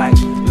 It's like,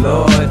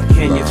 Lord,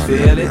 can you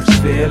feel it?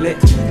 Feel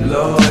it?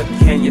 Lord,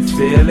 can you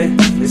feel it?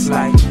 It's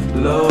like,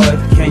 Lord,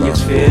 can you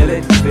feel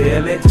it?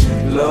 Feel it?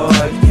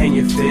 Lord, can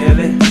you feel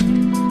it?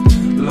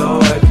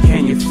 Lord,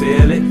 can you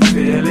feel it?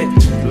 Feel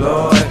it?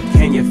 Lord,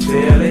 can you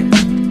feel it?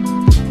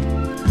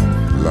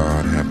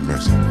 Lord have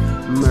mercy.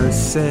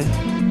 Mercy.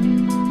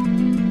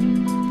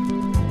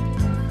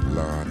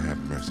 Lord have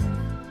mercy.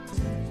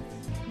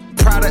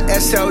 Prada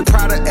SL,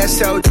 Prada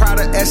SL,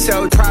 Prada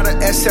SL,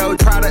 Prada SL,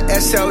 Prada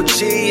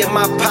SLG in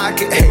my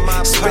pocket.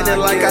 Spinning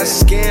like I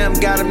scam,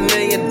 got $1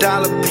 million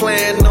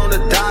plan on the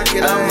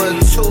docket. I'm a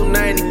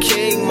 290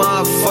 king,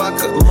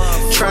 motherfucker.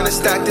 Tryna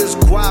stack this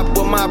guap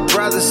with my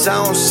brothers.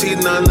 I don't see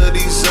none of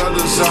these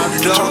others.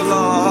 I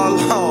don't.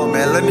 Hold on,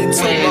 man. Let me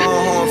toot my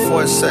own horn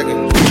for a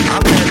second.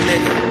 I'm that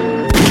nigga.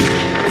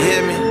 You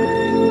hear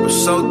me? I'm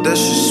so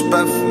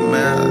disrespectful,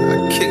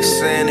 man. I kick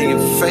sand in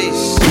your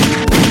face.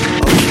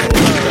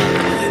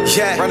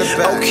 Yeah,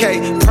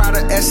 okay, Prada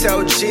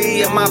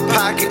SLG in my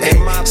pocket.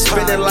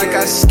 Spinning like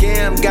I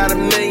scam, got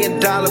 $1 million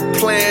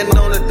plan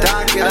on the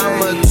docket.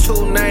 I'm a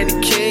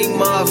 290 king,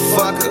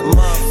 motherfucker.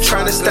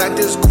 Tryna stack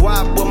this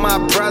guap with my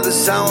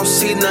brothers. I don't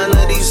see none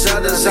of these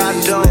others. I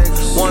don't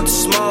want to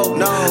smoke.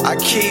 I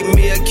keep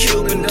me a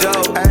Cuban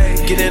dope.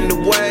 Get in the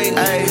way,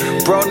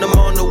 bro, them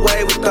on the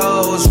way with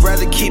those.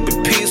 Rather keep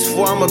it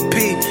peaceful, I'm a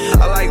P.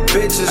 I like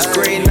bitches,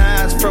 green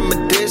eyes from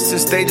a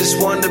distance. They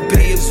just want to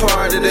be a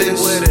part of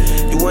this.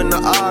 You in the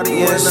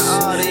audience,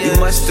 you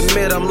must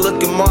admit I'm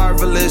looking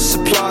marvelous.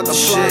 Applaud the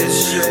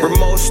shit.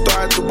 Remote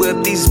start to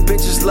whip. These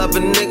bitches love a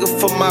nigga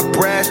for my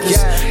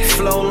brashness.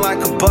 Flown like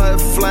a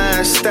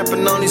butterfly,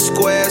 stepping on these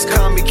squares.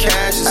 Call me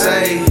Cassius,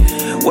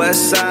 ayy.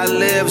 West side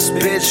lives,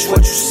 bitch. What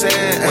you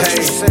saying?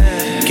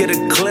 Hey, get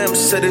a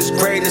glimpse of this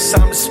greatness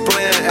I'm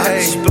displaying.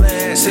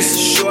 Hey, since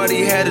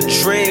shorty had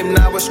a dream,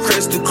 now it's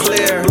crystal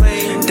clear.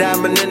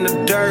 Diamond in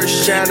the dirt,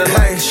 shining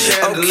like a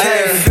chandelier.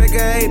 Okay, figure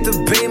 8 the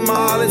beam,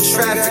 all in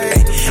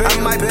traffic. I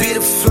might be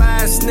the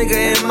flyest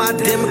nigga in my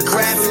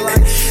demographic.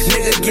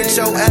 Nigga, get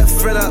your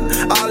effort up.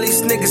 All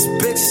these niggas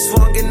bitches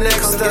swunging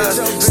next to us.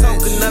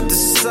 Soaking up the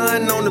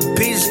sun on the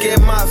beach,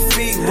 get my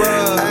feet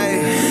rubbed.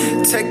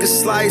 Ay, take a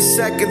slight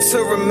second to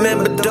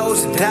remember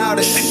those that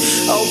doubted.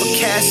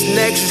 Overcast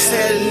necklace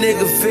had a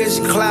nigga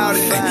vision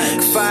clouded.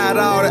 Fired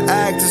all the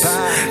actors.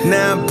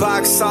 Now I'm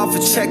box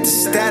office, check the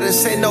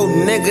status. Ain't no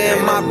nigga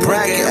in my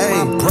bracket.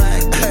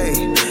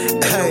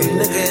 Hey,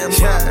 nigga in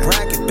my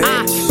bracket,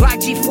 bitch. Block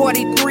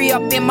G43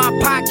 up in my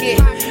pocket.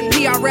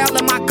 TRL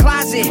in my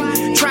closet,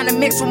 trying to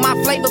mix with my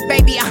flavor,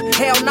 baby.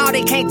 Hell no,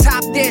 they can't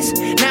top this.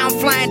 Now I'm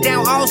flying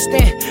down Austin.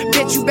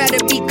 Bitch, you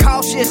better be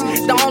cautious.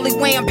 The only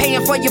way I'm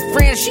paying for your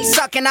friends, she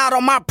sucking out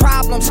on my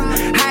problems.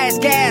 High as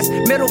gas,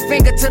 middle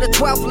finger to the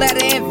 12th letter.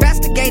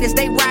 Investigators,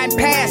 they riding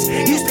past.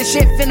 Houston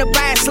shit finna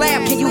buy a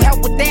slab. Can you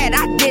help with that?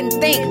 I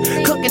didn't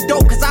think. Cooking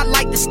dope cause I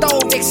like the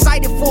stove.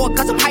 Excited for it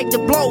cause I'm hyped to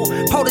blow.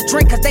 Pour the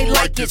drink cause they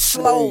like it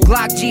slow.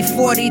 Glock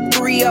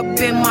G43 up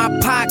in my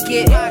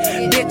pocket.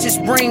 Bitches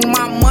bring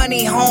my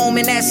money home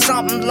and that's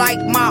something like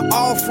my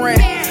offering.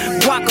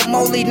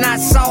 Guacamole, not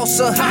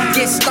salsa.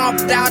 Get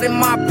stomped out in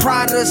my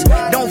Pradas.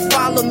 Don't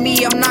follow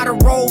me, I'm not a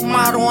role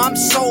model. I'm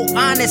so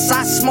honest,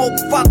 I smoke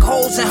fuck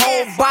hoes and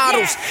whole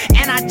bottles.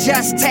 And I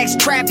just text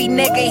Trappy,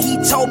 nigga. He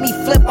told me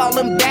flip all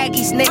them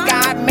baggies, nigga.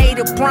 I made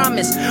a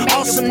promise.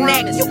 Awesome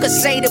neck, you could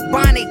say the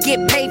bonnet.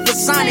 Get paid for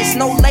sonnets,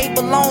 no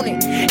label on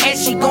it. And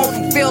she gon'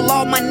 fulfill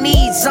all my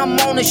needs. I'm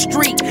on the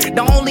street.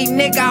 The only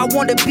nigga I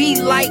wanna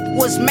be like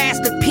was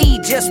Master P.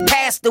 Just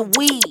pass the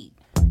weed.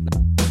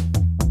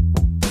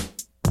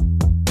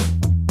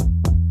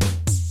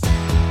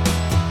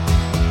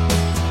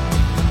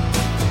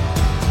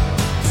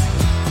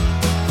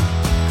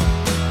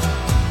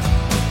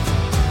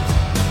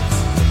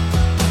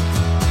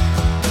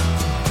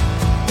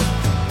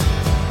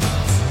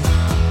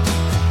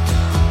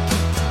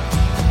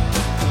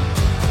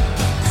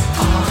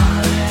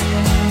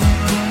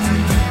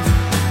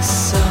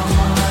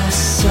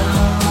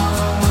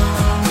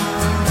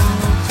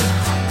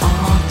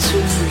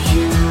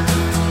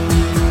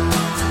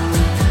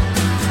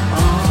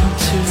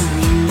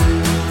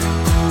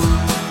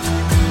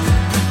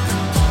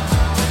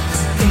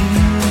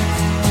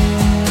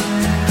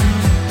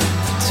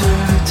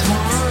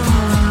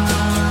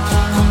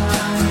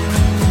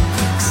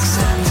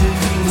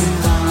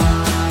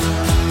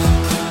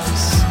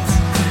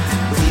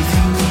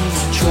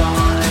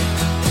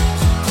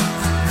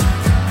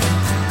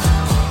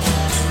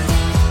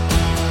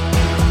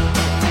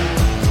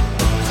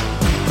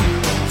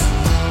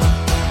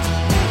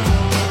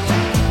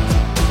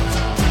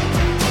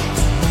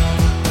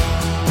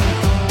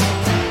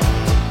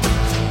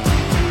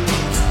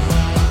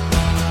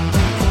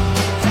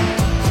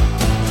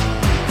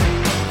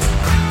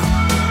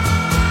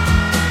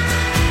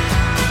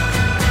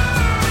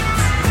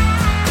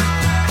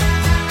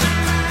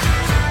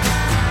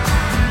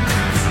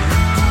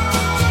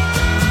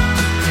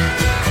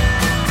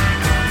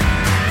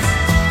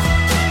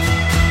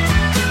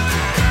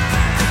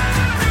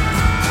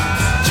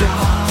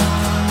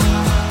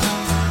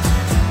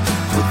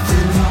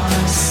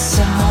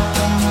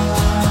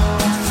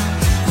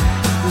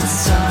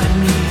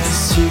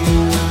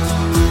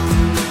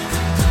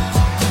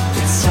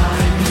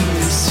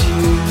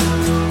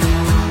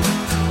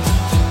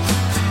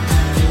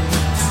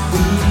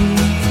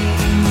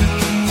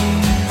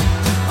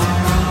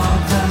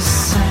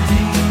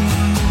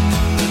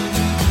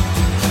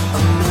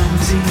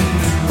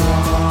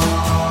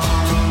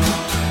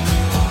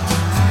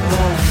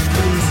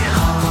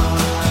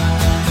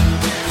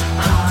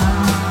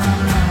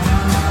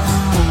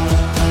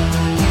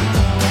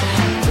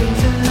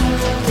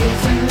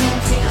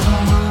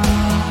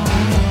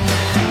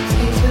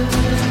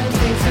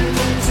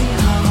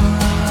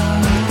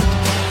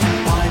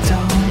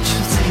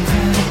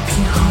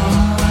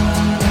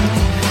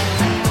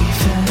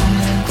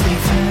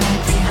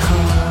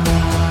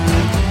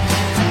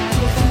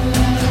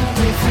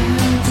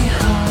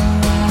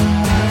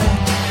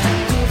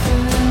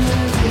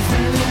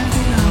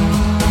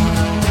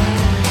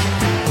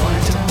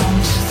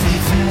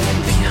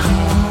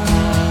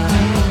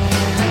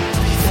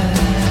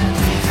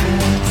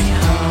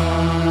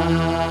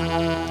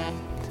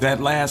 That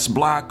last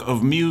block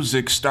of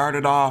music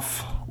started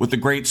off with a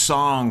great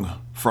song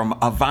from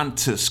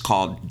Avantis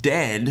called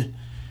Dead,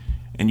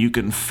 and you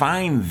can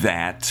find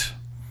that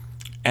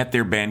at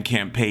their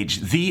Bandcamp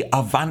page,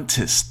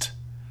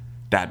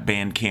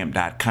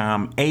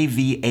 theavantist.bandcamp.com,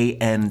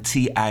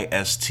 AVANTIST,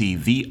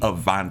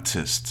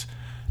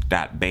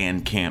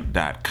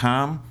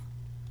 theavantist.bandcamp.com.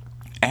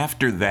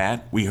 After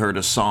that, we heard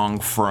a song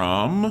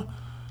from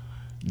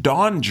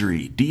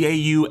Daundry,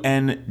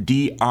 DAUNDRY.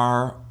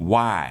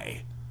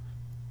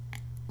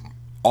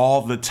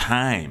 All the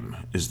Time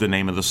is the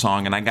name of the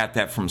song, and I got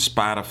that from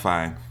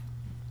Spotify.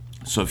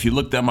 So if you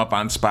look them up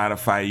on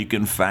Spotify, you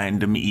can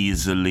find them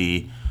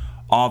easily.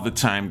 All the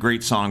Time,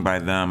 great song by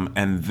them.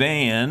 And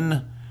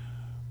then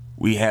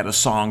we had a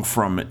song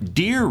from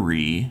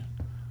Deary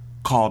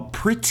called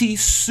Pretty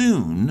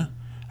Soon.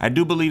 I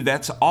do believe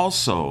that's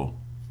also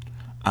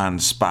on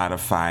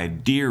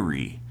Spotify,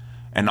 Deary.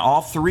 And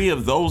all three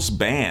of those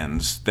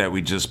bands that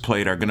we just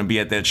played are going to be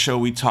at that show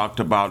we talked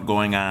about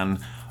going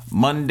on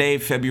Monday,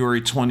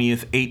 February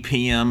 20th, 8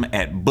 p.m.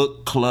 at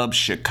Book Club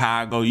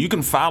Chicago. You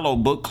can follow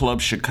Book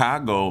Club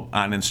Chicago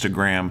on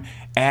Instagram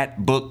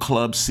at Book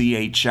Club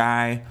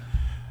CHI.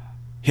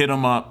 Hit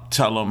them up.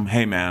 Tell them,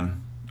 hey,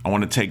 man, I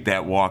want to take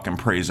that walk and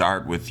praise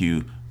art with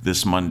you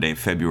this Monday,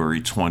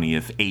 February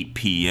 20th, 8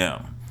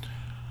 p.m.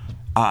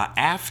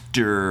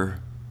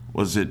 After,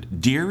 was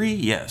it Deary?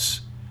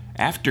 Yes.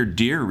 After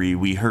Deary,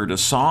 we heard a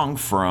song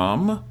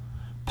from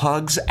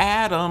Pugs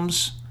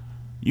Adams.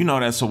 You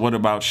know that's a What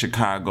About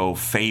Chicago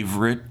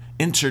favorite,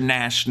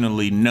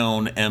 internationally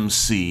known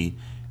MC,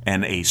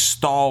 and a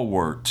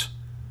stalwart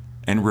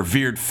and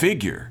revered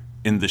figure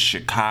in the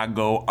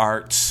Chicago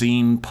art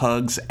scene.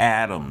 Pugs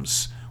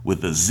Adams,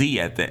 with a Z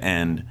at the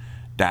end,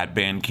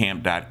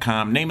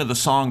 .bandcamp.com. Name of the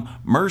song,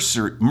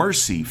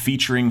 Mercy,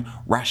 featuring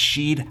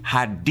Rashid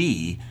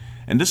Hadi.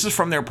 And this is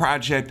from their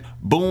project,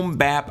 Boom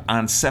Bap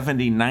on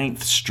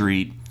 79th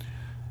Street,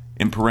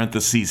 in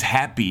parentheses,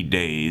 Happy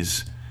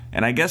Days.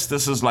 And I guess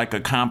this is like a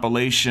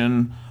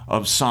compilation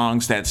of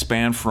songs that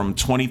span from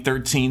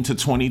 2013 to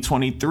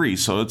 2023.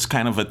 So it's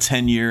kind of a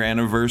 10-year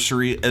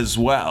anniversary as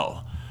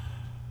well.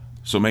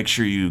 So make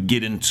sure you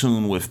get in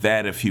tune with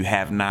that if you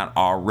have not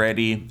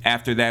already.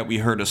 After that, we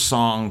heard a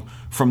song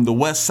from the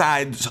West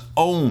Side's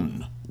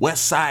own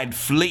West Side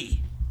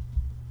Flea,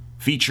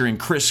 featuring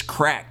Chris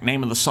Crack.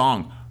 Name of the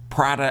song,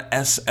 Prada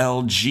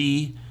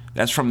SLG.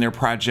 That's from their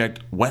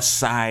project West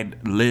Side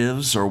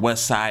Lives or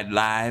West Side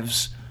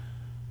Lives.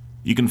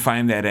 You can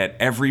find that at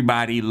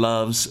Everybody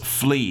Loves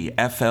Flea,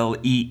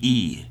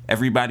 F-L-E-E,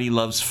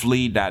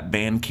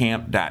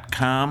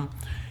 everybodylovesflea.bandcamp.com.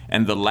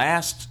 And the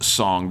last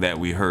song that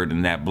we heard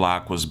in that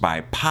block was by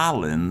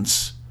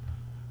Pollens.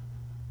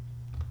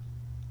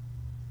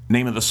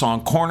 Name of the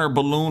song, Corner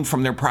Balloon,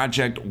 from their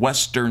project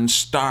Western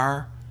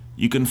Star.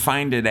 You can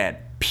find it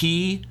at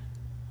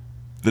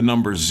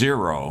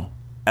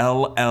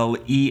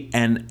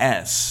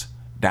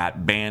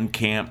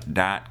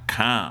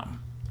P_LLENS.bandcamp.com.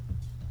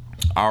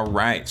 All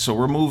right, so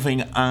we're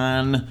moving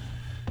on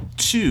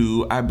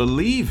to, I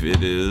believe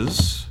it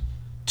is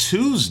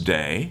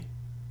Tuesday.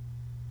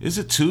 Is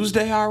it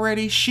Tuesday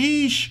already?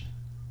 Sheesh.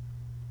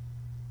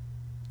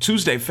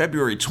 Tuesday,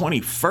 February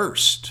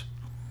 21st.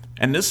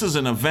 And this is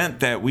an event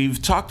that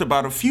we've talked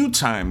about a few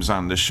times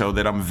on the show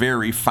that I'm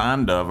very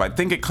fond of. I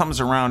think it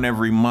comes around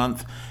every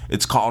month.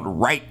 It's called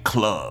Right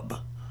Club,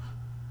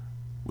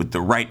 with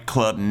the Right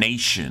Club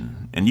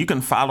Nation. And you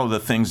can follow the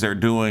things they're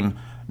doing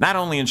not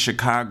only in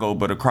Chicago,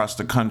 but across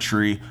the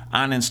country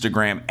on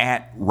Instagram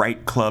at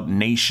Right Club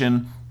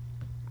Nation.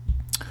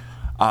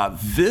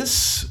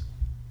 This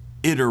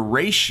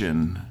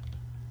iteration,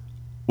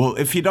 well,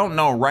 if you don't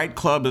know, Right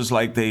Club is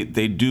like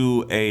they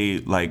do a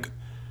like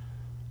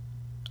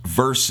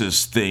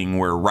versus thing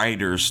where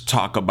writers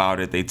talk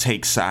about it. They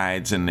take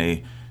sides and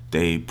they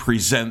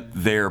present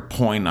their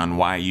point on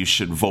why you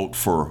should vote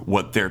for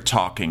what they're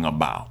talking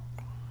about.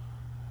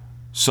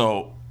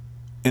 So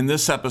in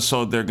this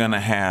episode, they're going to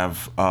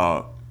have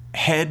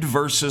Head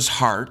versus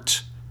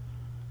Heart,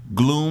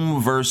 Gloom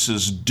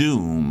versus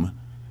Doom,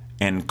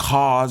 and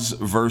Cause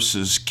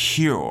versus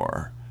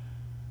Cure.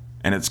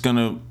 And it's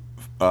going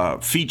to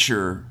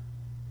feature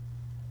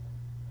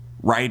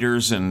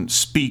writers and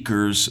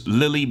speakers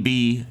Lily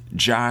B,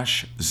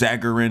 Josh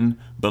Zagarin,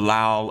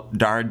 Bilal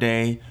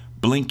Darday,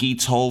 Blinky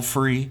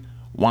Tollfree,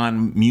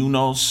 Juan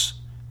Munoz,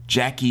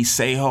 Jackie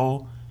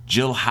Sejo,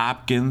 Jill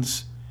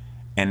Hopkins,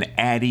 and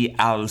Addie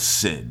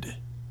Al-Cid.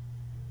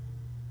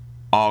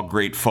 All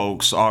great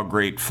folks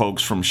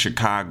from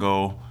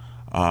Chicago,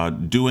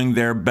 doing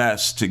their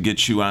best to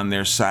get you on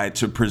their side,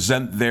 to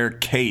present their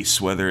case,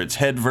 whether it's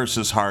Head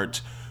versus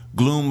Heart,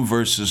 Gloom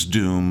versus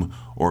Doom,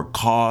 or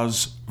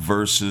Cause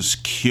versus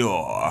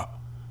Cure.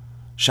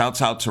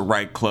 Shouts out to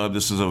Right Club.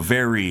 This is a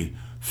very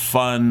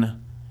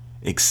fun,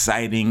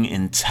 exciting,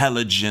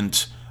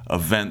 intelligent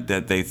event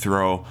that they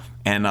throw.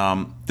 And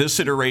this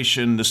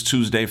iteration, this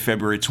Tuesday,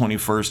 February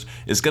 21st,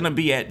 is going to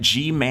be at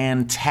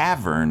G-Man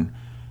Tavern,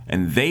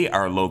 and they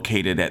are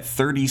located at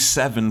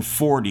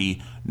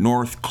 3740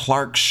 North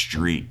Clark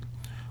Street.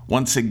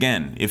 Once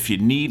again, if you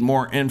need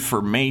more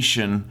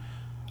information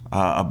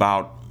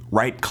about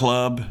Right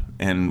Club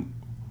and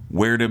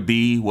where to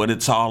be, what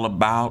it's all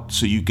about,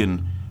 so you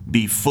can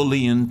be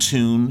fully in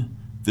tune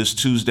this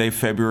Tuesday,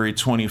 February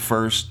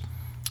 21st,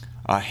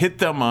 hit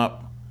them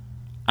up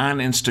on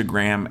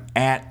Instagram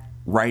at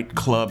Right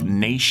Club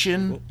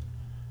Nation.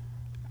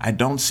 I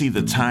don't see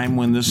the time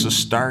when this is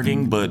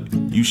starting, but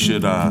you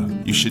should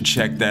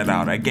check that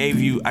out. I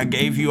gave you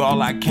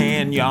all I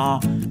can,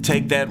 y'all.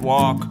 Take that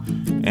walk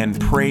and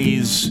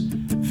praise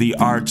the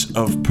art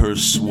of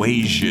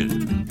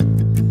persuasion.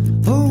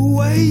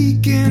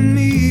 Awaken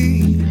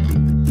me,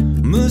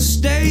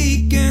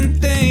 mistaken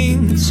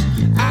things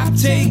I've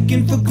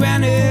taken for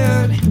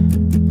granted.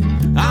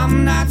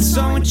 I'm not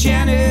so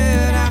enchanted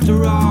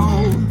after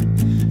all.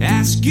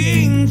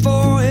 Asking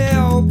for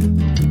help,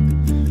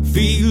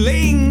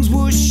 feelings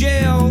were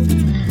shelved,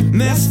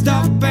 messed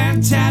up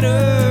and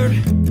tattered.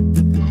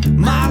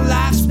 My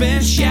life's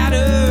been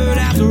shattered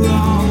after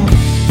all.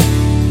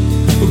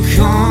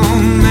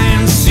 Come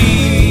and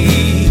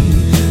see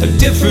a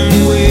different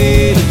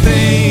way to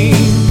think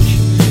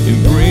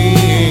and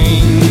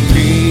bring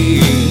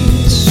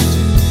peace.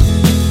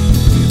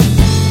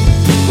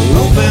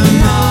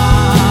 Open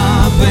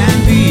up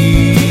and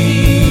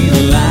be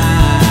the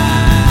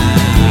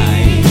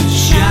light.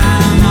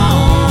 Shine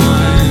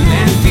on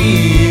and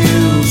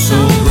feel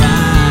so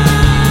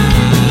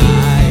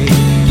bright.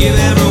 Give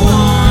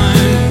everyone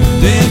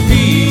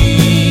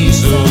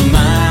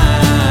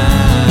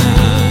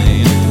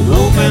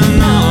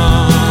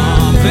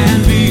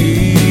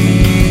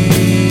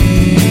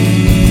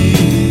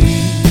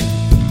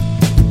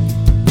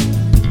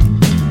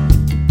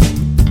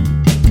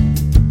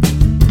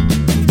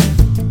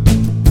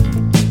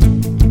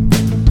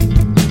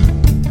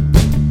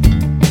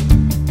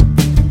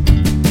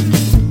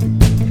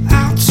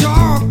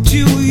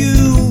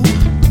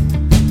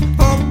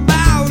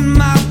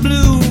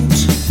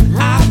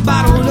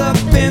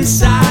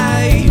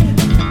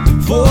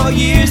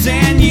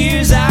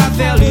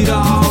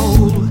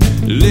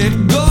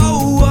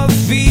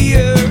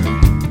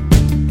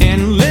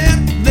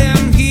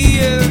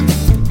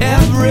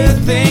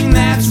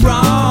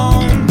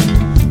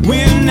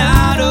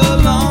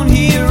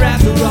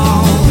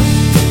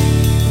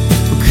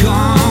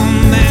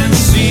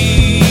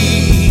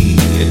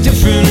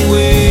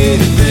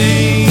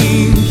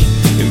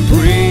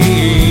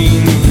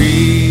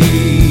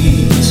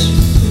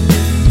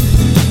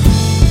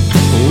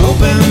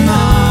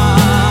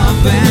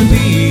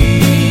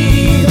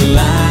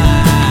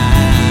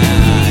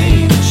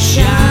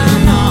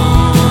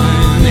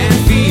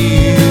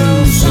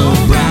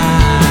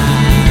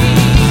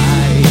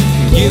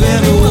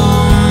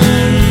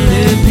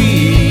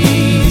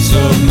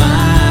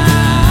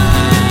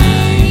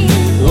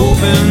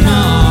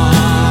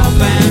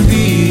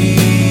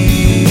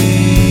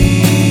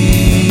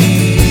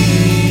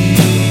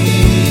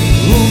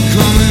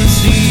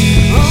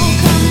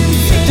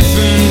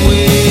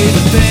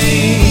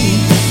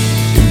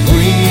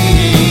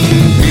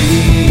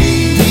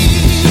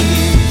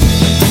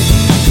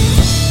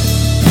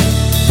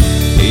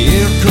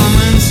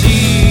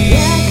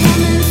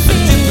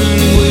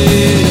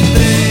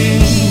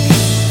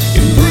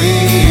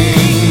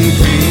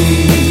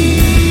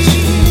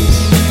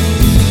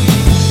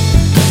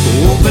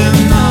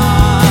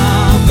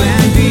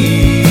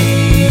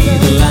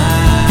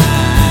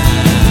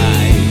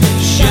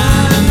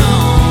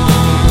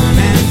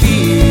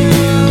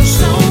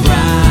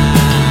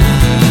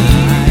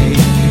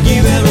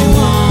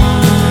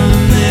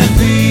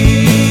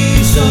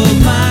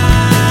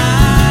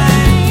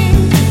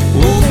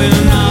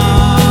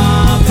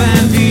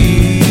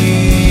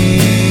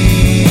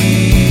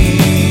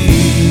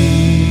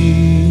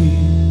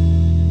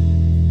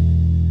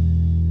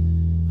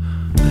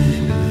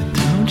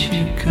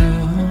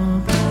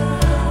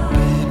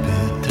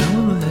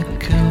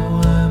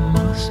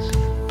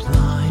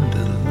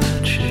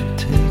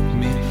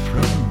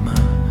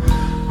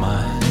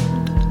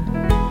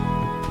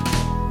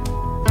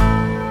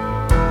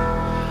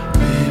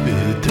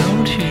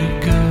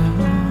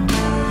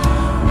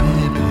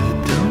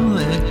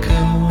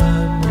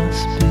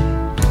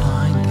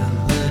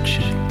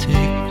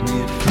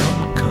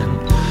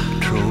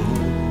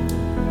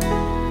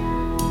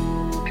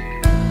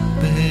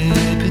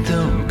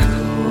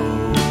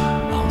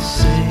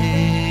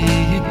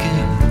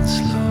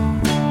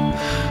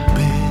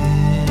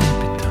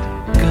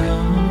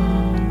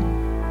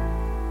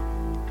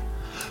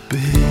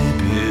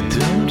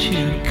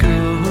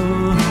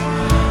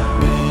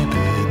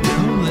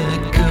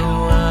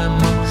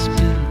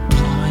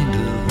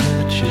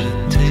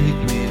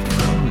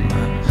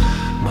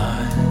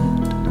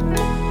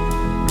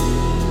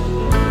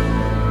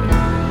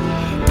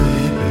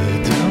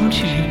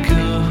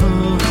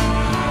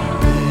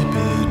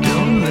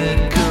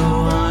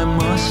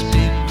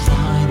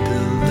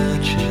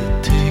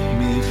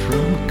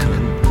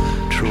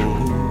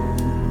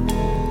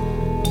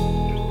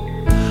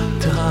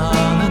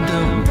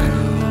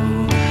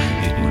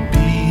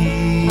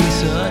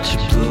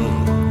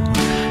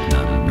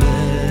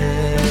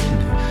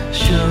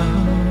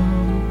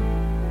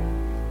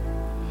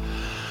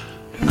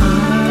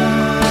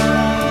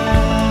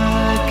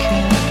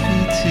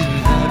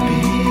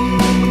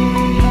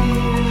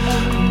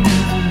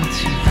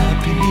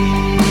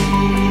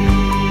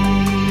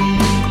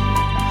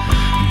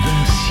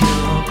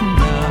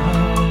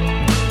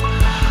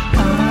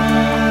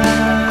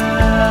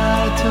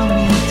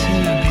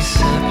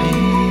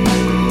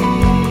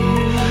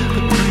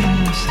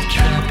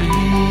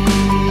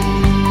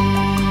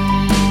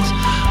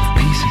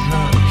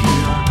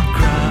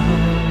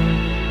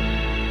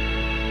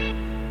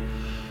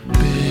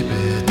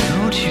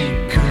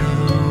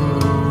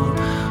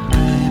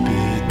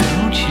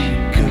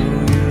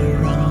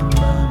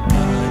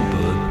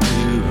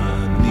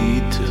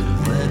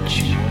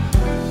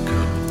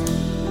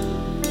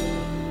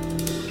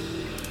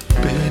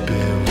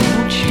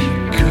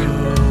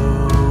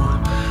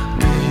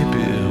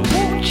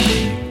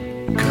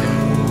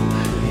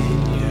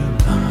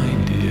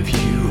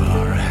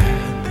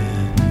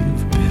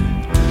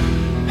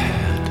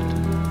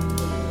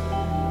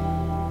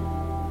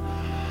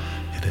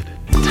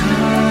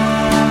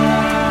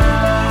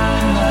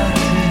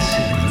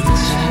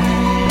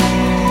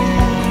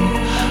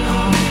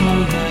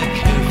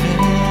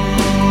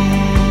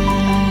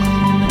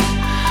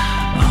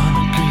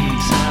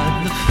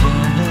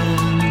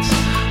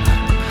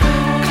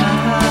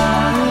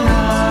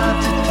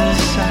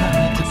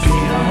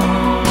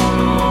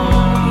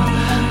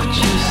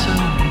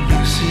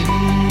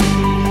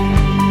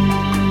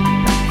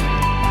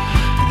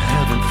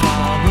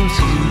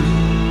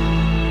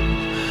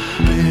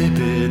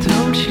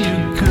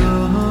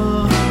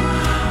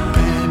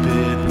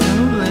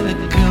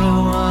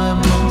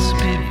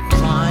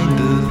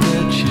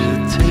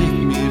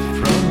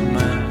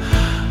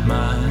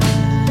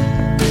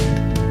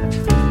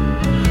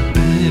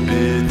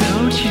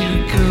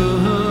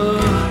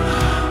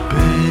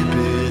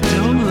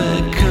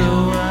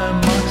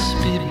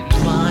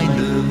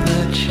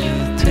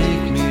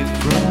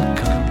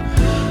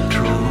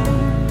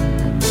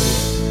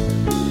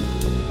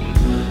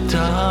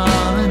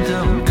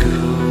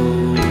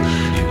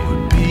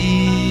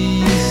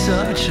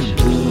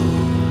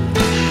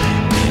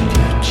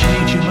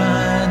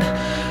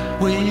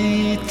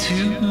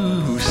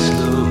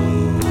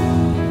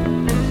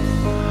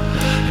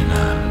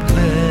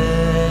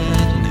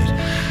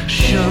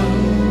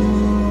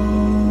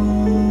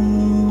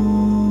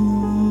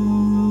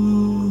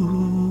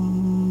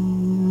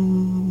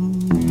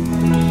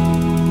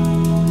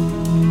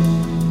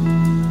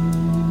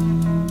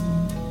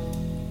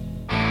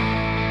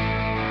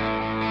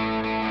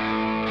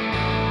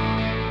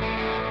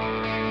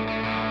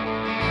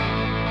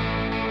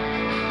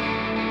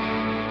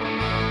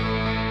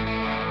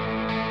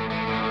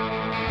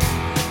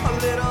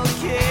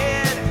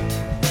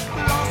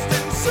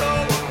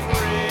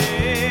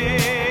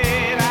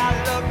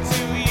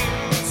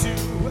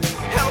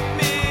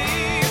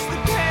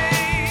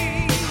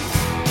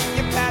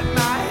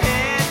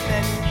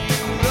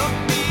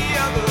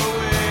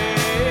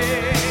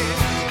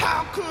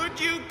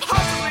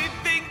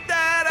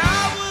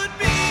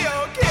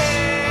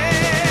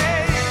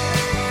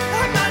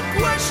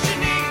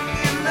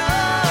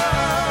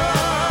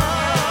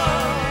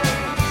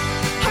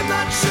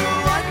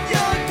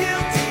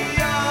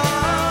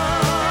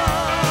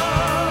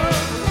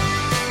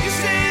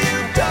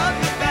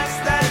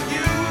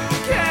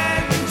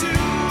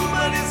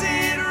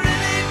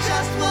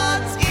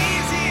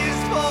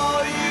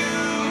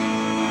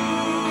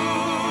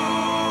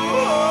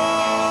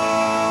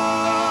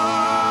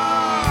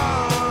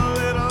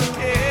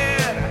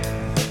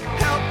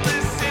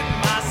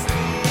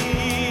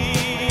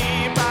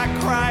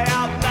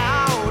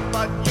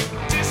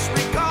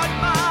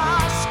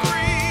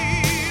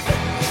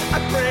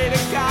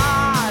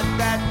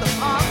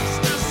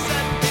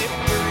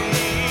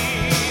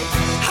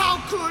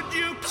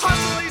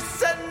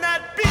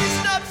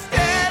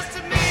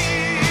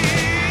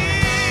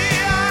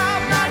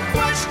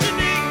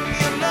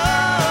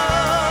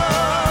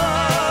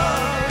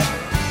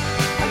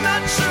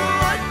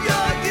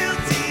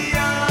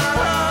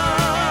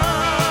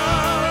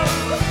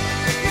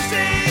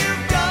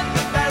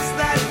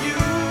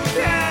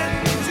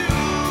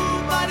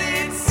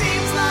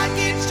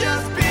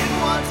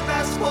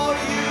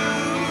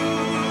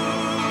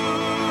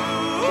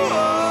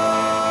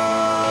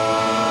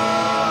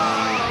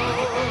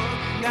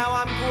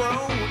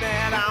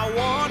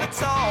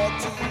talk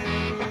to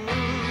you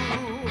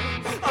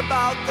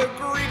about the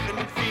grief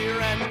and fear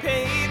and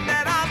pain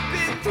that I've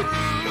been through.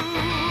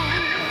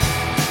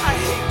 I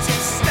hate to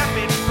step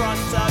in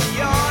front of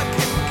your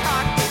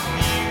concocted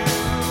view,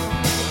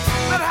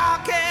 but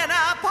how can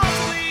I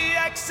possibly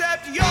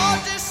accept your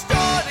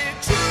distorted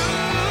truth?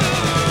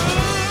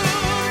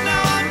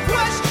 Now I'm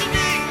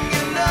questioning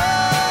your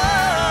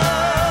love,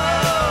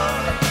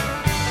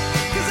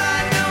 'cause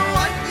I know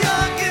what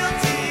you're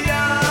guilty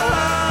of.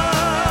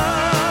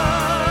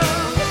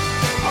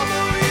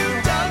 Although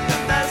you've done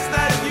the best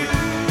that you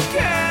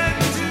can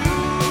do,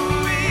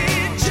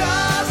 it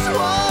just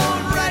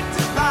won't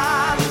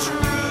rectify the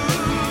truth.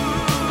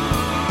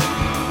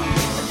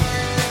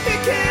 It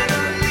can't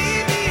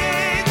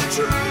alleviate the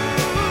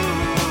truth,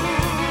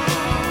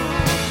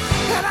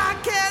 and I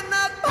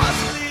cannot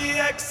possibly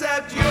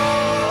accept your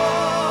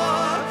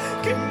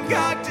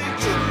concocted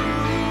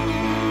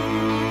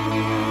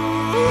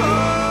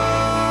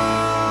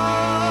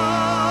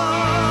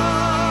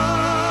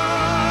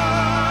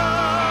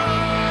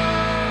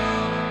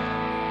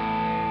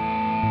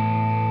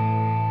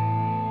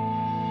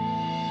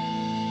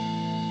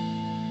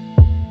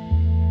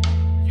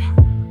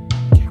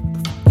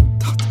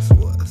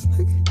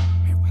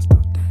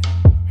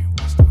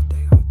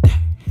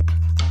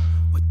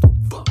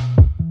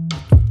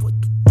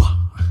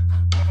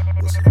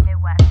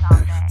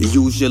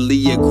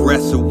Usually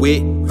aggressive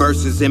with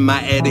verses in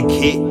my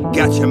etiquette.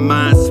 Got your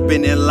mind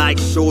spinning like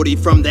Shorty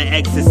from The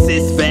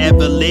Exorcist.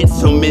 Forever lit,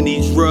 so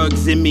many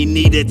drugs in me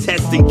need a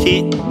testing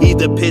kit.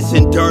 Either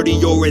pissing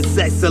dirty or it's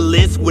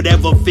excellence,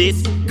 whatever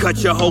fits.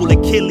 Cut your whole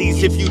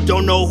Achilles if you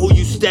don't know who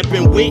you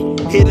stepping with.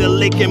 Hit a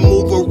lick and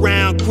move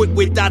around quick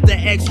without the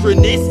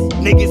extraness.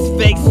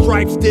 Niggas fake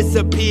stripes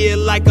disappear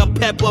like a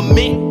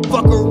peppermint.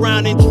 Fuck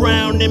around and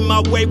drown in my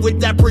way with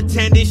that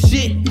pretending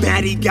shit.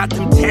 Maddie got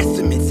them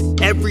testaments,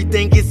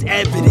 everything is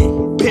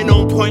evident. Been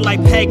on point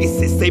like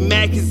Pegasus, they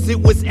mad cause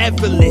it was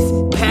effortless.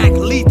 Pack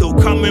lethal,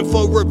 coming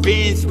for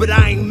revenge, but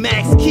I ain't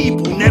Max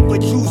Keeble. Never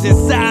choosing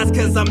sides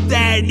cause I'm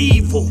that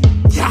evil.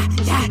 Yeah,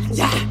 yeah,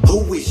 yeah.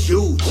 Who is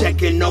you?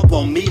 Checking up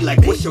on me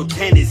like what's your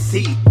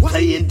tendency?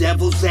 Playing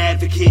devil's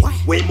advocate,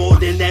 way more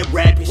than that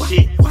rapping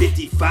shit.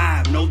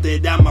 55, know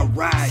that I'm a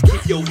ride.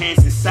 Keep your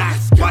hands inside.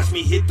 Watch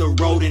me hit the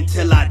road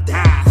until I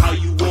die. How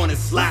you wanna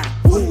slide?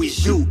 Who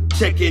is you?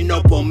 Checking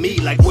up on me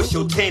like what's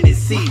your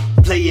tendency?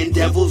 Playing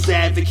devil's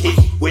advocate,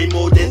 way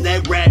more than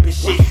that rapping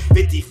shit.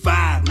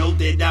 55, know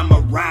that I'm a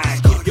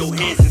ride. Keep your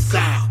hands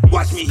inside.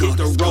 Watch me hit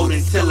the road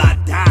until I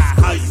die.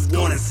 How you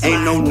wanna slide?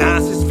 Ain't no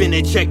nonsense,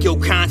 finna check your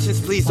conscience.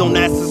 Please don't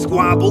ask to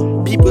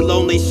squabble. People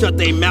only shut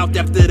their mouth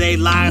after they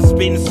lie,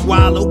 spit and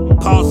swallow.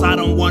 Pause, I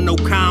don't want no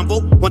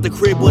convo. Want the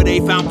crib where they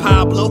found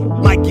Pablo.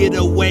 Might get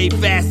away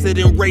faster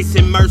than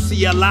racing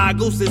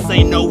Murcielagos. This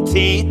ain't no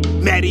 10.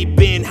 Maddie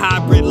been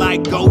hybrid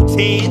like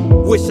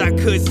Goten. Wish I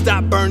could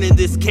stop burning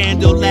this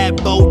candle at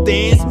both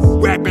ends.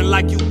 Rapping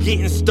like you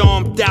getting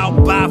stormed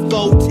out by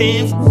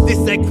 410s. This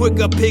that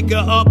quicker picker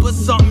up or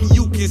something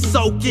you can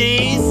soak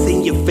in.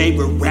 Sing your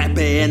favorite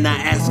rapper and I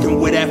ask him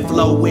where that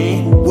flow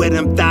in. Where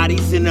them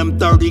thotties in them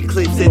 30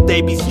 clips that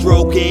they be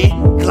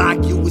stroking.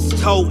 Clock you was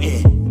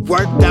toting.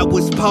 Work that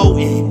was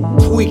potent.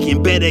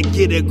 Tweaking, better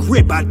get a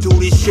grip. I do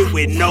this shit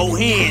with no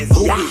hands.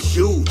 Who is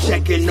you?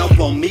 Checking up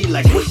on me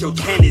like what's your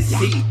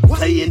tendency?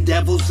 Playing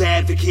devil's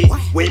advocate,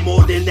 way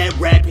more than that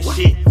rapping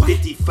shit.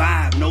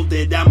 55, know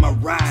that I'm a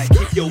ride.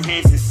 Keep your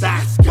hands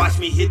inside. Watch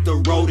me hit the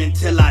road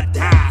until I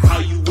die. How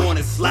you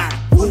wanna slide?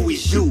 Who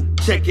is you?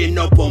 Checking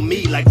up on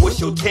me like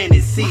what's your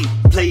tendency?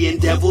 Playing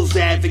devil's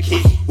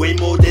advocate, way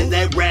more than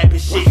that rapping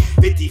shit.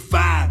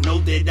 55, know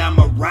that I'm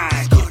a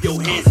ride. Keep your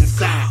hands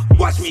inside.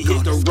 Watch me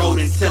hit the road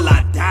until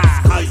I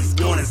die. How you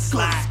wanna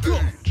slide?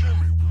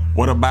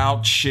 What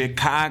about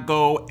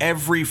Chicago?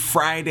 Every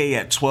Friday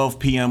at 12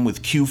 p.m.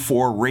 with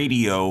Q4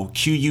 Radio,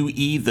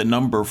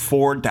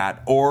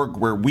 QUE4.org,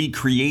 where we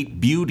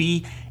create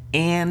beauty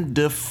and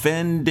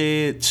defend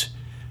it.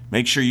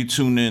 Make sure you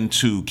tune in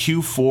to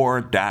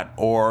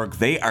Q4.org.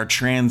 They are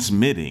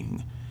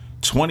transmitting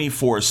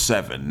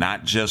 24/7,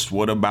 not just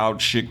What About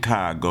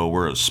Chicago.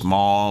 We're a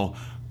small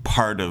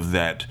part of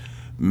that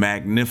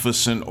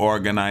magnificent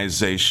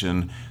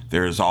organization.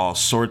 There's all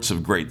sorts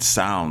of great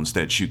sounds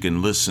that you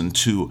can listen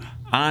to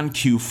on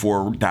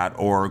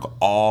Q4.org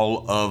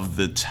all of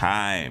the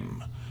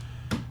time.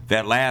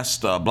 That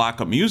last block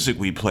of music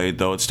we played,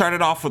 though, it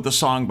started off with a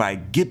song by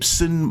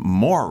Gibson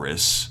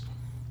Morris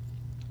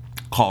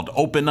called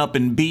Open Up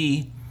and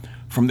Be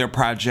from their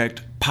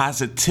project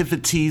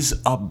Positivities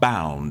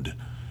Abound.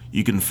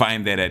 You can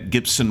find that at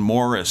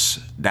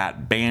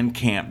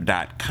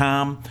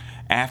gibsonmorris.bandcamp.com.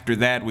 After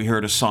that, we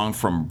heard a song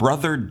from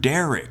Brother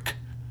Derek,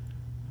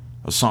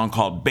 a song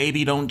called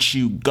Baby Don't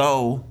You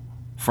Go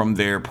from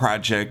their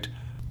project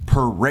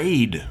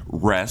Parade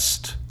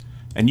Rest.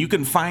 And you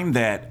can find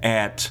that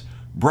at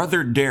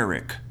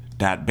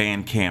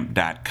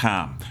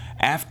brotherderek.bandcamp.com.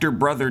 After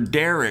Brother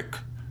Derek,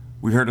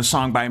 we heard a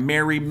song by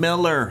Mary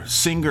Miller,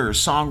 singer,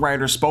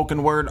 songwriter,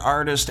 spoken word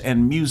artist,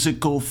 and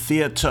musical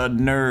theater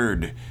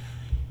nerd.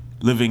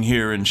 living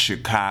here in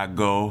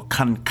Chicago.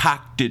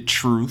 Concocted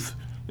Truth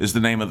is the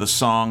name of the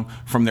song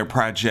from their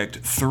project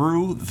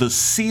Through the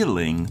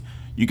Ceiling.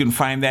 You can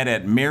find that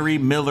at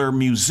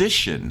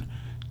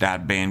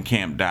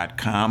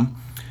marymillermusician.bandcamp.com.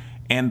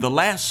 And the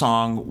last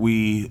song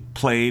we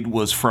played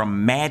was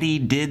from Maddie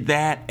Did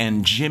That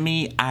and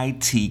Jimmy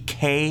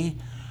ITK,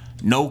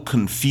 No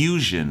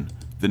Confusion,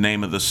 the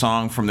name of the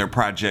song from their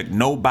project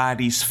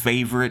Nobody's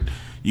Favorite.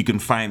 You can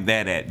find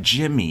that at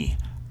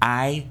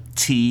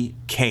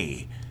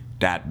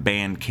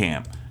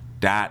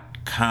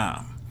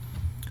jimmyitk.bandcamp.com.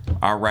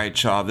 All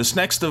right, y'all. This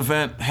next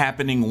event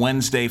happening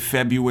Wednesday,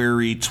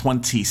 February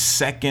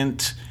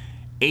 22nd,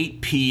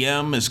 8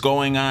 p.m. is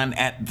going on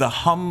at the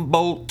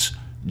Humboldt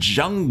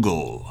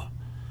Jungle.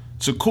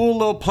 It's a cool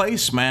little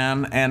place,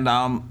 man. And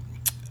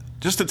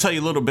just to tell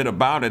you a little bit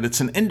about it,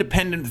 it's an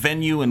independent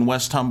venue in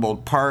West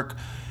Humboldt Park.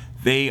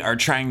 They are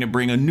trying to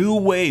bring a new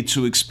way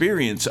to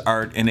experience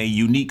art in a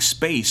unique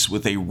space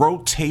with a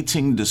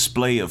rotating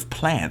display of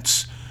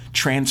plants,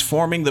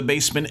 transforming the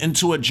basement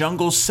into a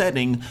jungle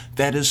setting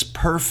that is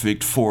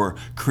perfect for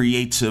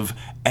creative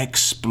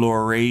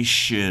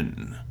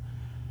exploration.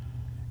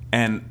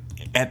 And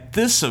at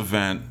this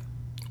event,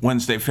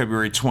 Wednesday,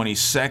 February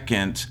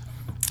 22nd,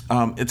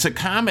 it's a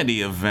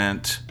comedy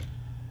event.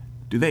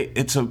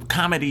 It's a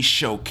comedy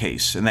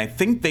showcase, and I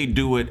think they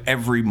do it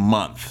every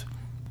month.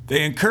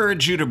 They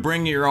encourage you to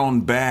bring your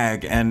own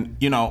bag, and,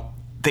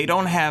 they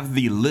don't have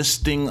the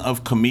listing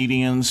of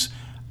comedians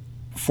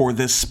for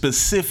this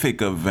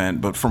specific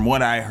event, but from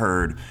what I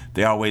heard,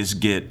 they always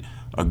get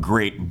a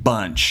great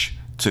bunch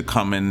to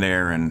come in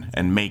there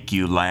and make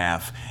you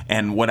laugh.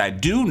 And what I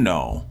do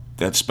know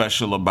that's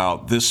special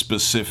about this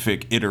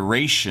specific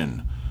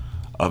iteration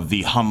of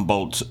the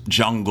Humboldt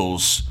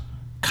Jungle's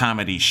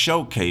comedy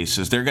showcase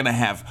is they're going to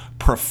have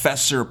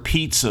Professor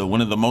Pizza,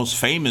 one of the most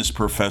famous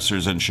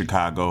professors in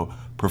Chicago,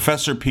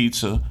 Professor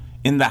Pizza,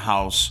 in the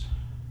house,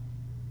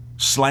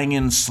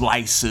 slanging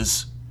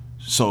slices.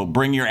 So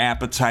bring your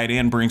appetite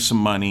and bring some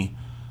money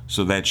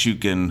so that you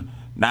can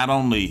not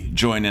only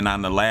join in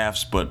on the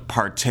laughs, but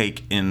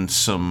partake in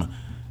some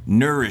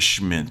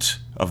nourishment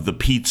of the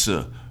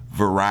pizza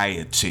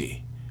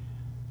variety.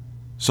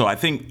 So I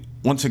think,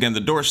 once again, the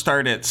doors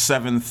start at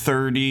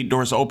 7:30.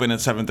 Doors open at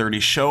 7:30.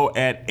 Show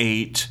at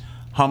 8.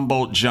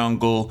 Humboldt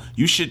Jungle.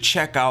 You should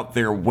check out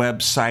their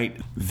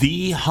website,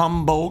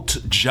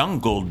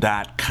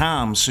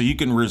 thehumboldtjungle.com, so you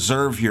can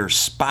reserve your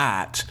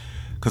spot.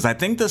 Because I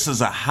think this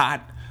is a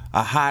hot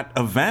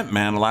event,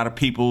 man. A lot of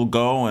people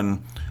go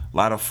and a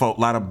lot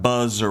of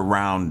buzz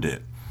around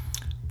it.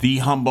 The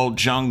Humboldt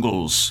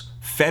Jungle's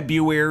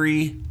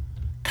February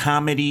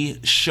Comedy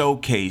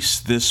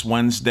Showcase this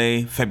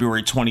Wednesday,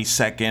 February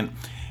 22nd,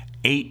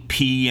 8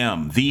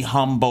 p.m.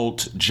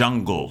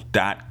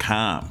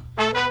 thehumboldtjungle.com.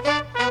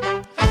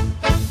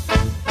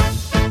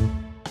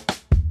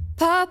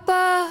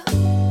 Papa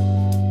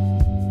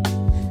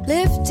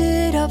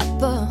lifted up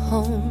a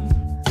home,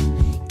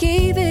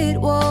 gave it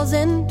walls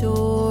and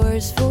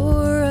doors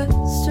for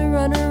us to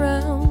run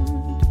around.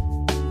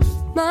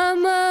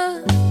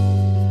 Mama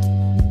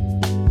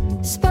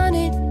spun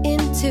it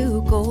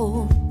into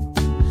gold,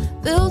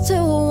 built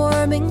a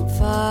warming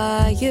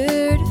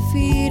fire to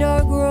feed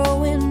our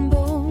growing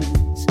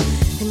bones.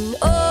 And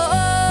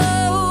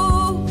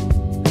oh,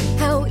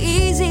 how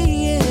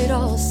easy it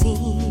all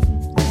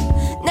seems.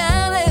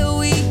 Now that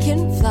we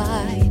can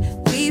fly,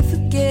 we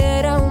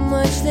forget how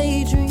much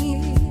they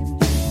dream.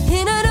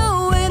 And I know,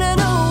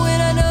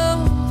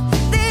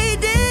 they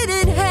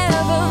didn't have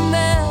a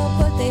map,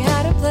 but they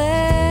had a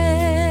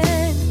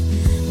plan.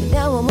 But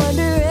now I'm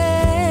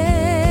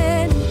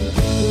wondering,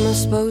 am I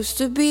supposed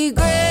to be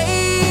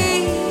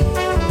great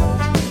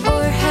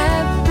or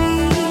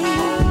happy?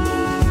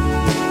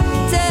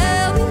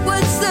 Tell me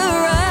what's the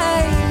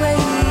right way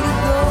to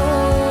go.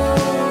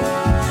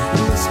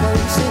 Am I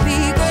supposed to be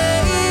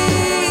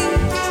great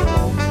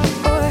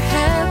or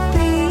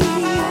happy?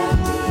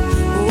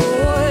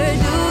 Or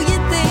do you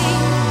think,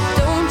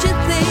 don't you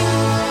think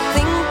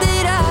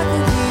that I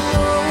could be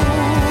bold?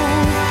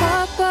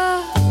 Papa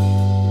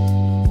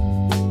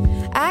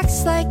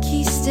acts like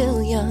he's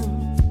still young.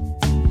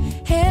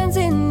 Hands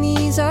and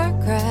knees are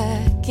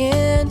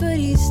cracking, but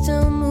he's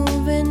still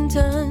moving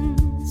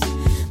tons.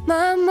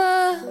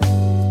 Mama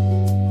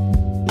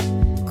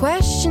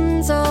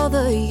questions all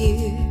the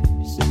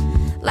years,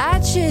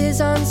 latches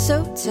on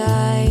so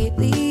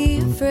tightly,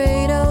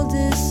 afraid I'll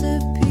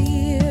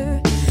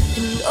disappear.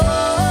 And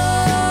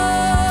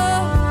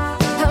oh,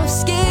 how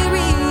scary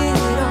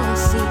it all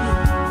seems.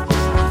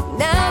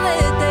 Now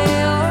that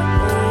they are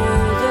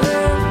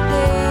older,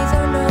 days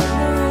are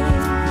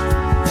numbering.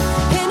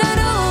 And I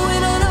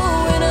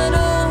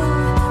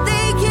know,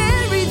 they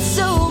carried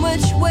so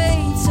much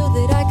weight so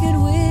that I could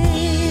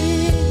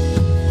win.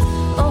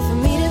 All for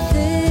me to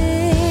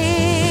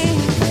think,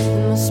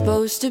 am I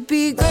supposed to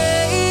be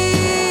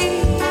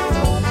great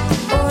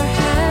or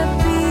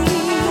happy?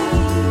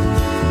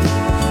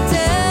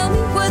 Tell me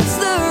what's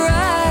the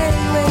right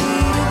way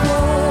to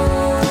go.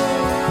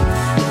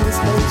 Am I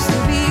supposed to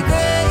be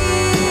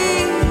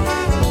great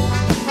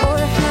or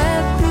happy?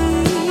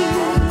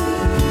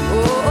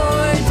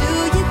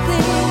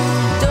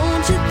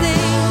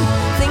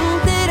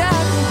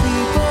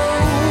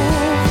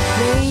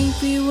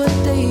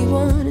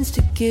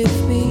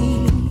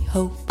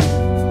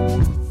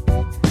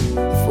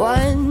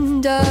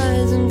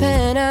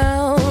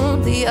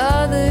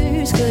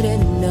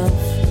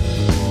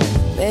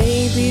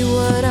 Baby,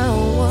 what I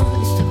want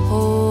is to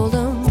hold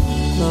them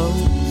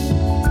close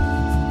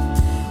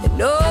and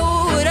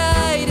know what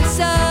I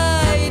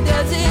decide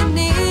doesn't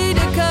need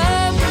a compromise.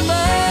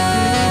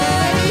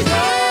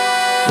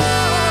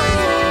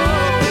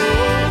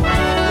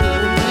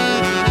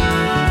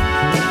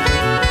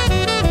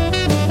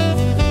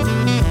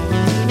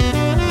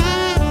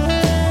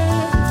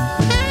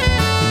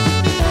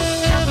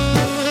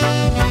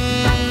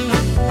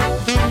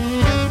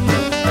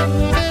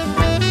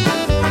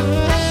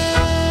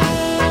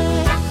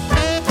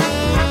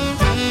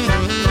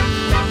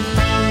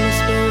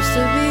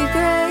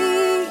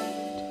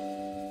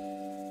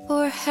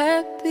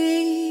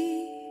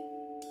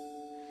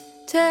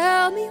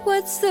 Tell me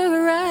what's the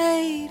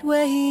right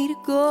way to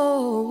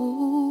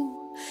go.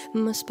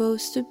 Am I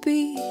supposed to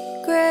be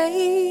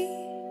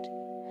great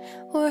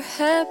or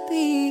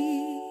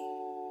happy?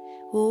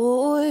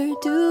 Or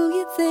do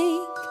you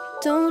think,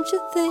 don't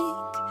you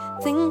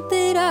think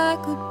that I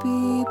could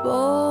be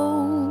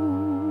both?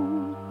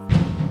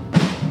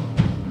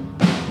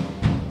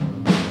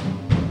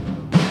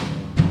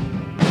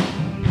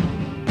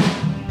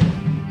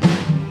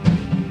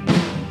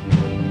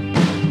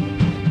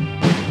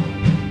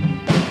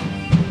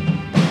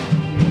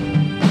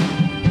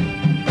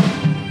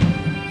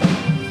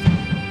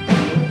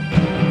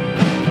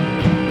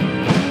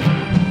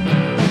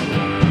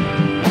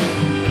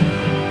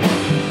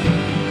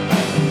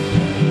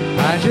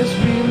 I just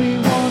really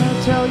wanna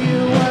tell you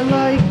I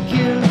like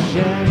you,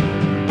 Jack.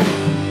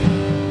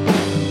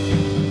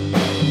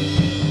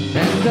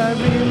 And I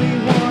really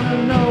wanna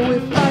know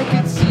if I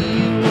could see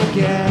you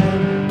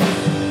again.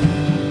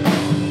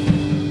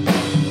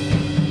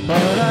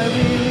 But I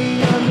really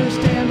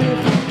understand if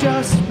you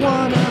just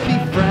wanna be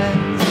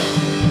friends.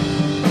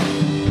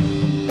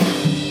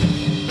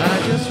 I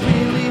just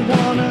really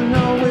wanna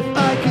know if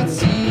I could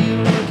see you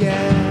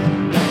again.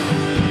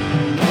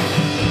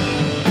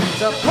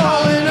 Stop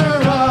calling her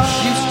up,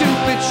 you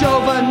stupid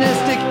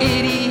chauvinistic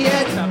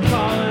idiot. Stop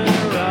calling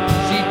her up.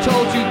 She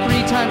told you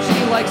 3 times she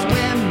likes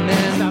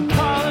women. Stop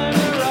calling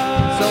her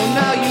up. So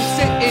now you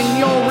sit in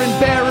your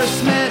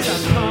embarrassment.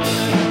 Stop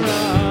calling her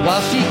up.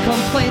 While she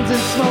complains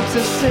and smokes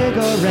a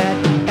cigarette.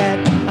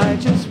 And I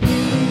just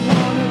really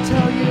wanna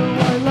tell you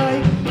I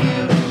like you,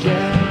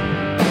 Jack.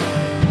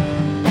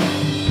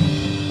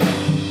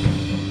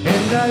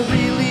 And I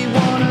really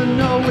wanna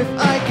know if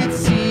I could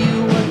see you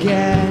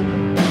again.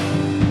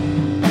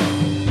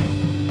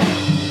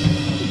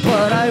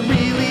 But I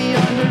really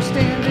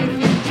understand if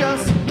you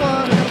just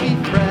wanna be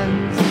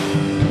friends.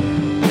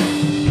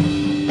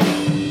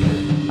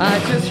 I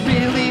just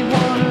really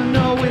wanna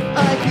know if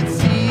I could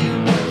see you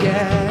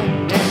again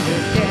and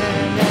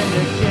again and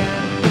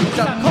again.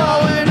 Stop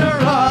calling her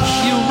up,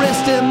 you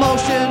risked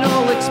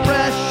emotional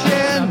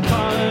expression.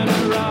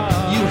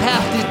 You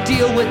have to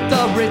deal with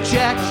the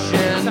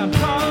rejection.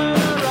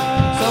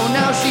 So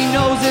now she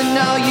knows and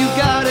now you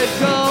gotta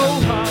go.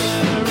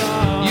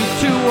 You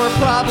two are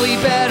probably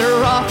better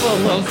off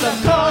alone. Stop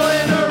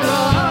calling her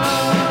up.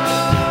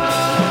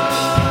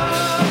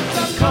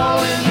 Stop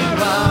calling you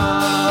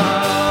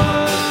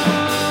up.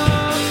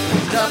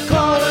 Stop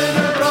calling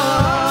her up.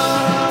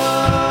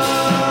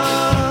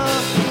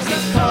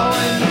 Stop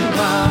calling you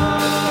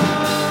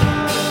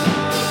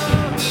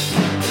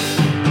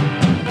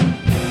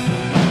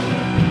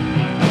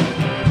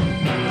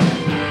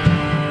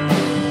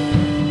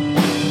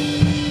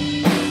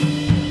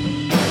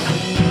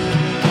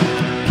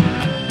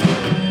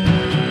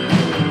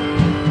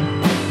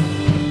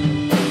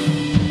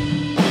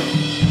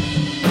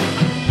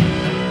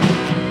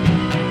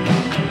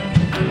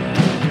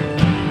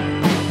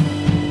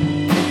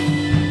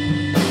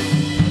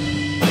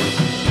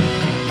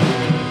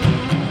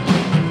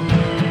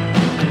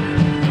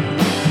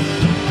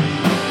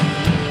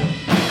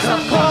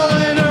Stop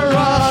calling her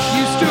up,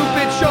 you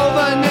stupid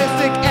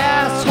chauvinistic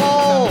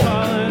asshole.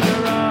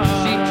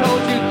 She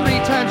told you 3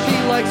 times she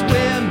likes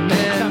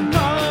women.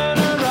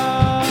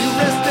 You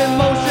risked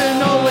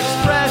emotional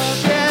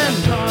expression.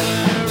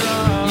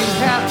 You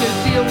have to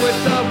deal with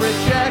the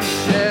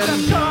rejection.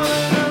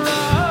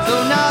 So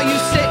now you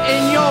sit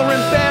in your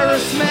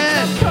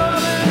embarrassment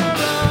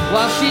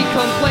while she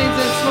complains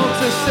and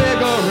smokes a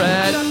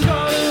cigarette.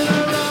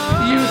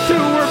 You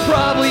two were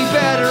probably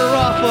better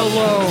off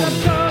alone.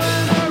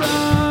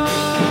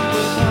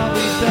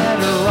 Probably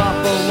better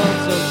off alone,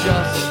 so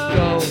just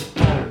go.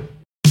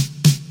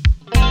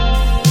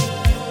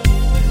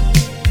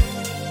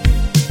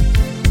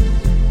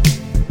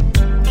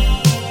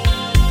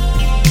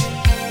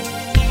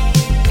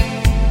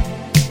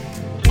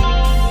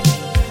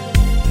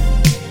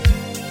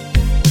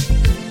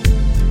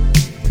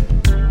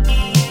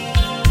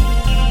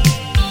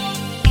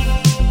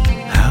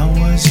 How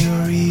was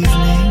your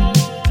evening?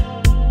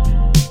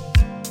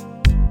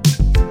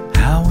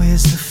 How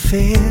is the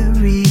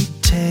fairy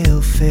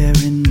tale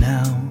faring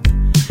now?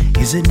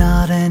 Is it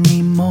not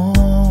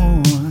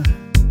anymore?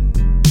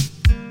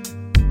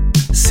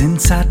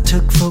 Since I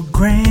took for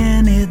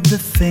granted the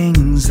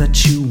things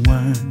that you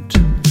weren't,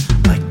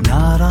 like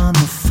not on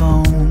the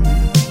phone.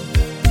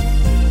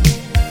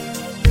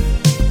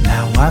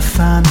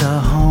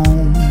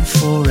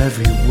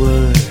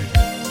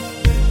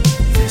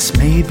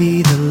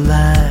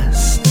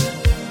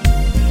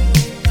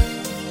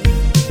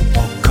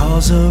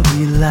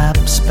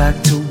 relapse back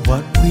to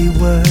what we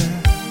were.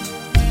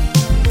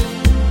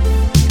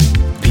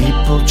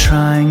 People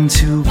trying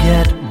to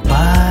get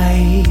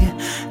by,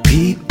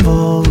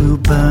 people who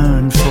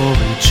burn for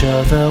each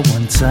other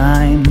one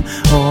time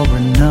or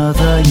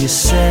another. You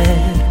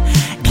said,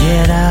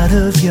 get out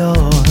of your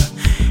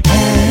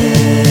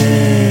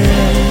head,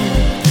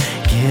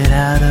 get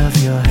out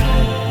of your head.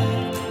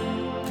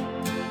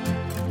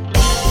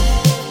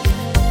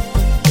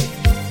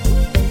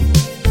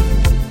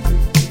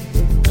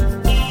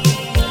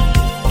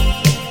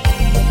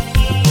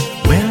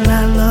 Well,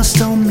 I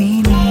lost all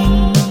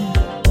meaning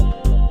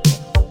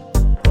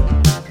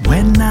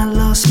when I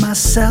lost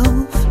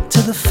myself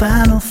to the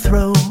final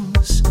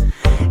throes.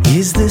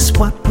 Is this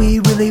what we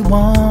really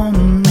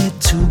want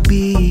it to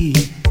be?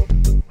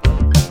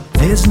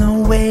 There's no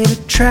way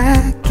to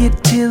track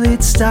it till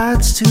it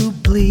starts to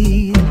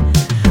bleed.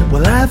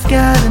 Well, I've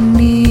got a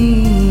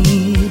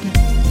need,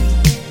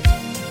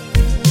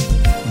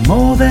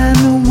 more than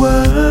a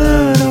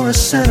word or a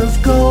set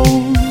of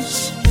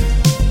goals.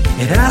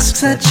 It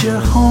asks at your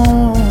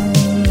home,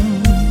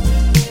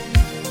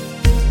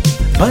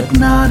 but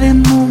not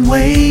in the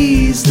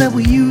ways that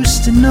we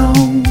used to know.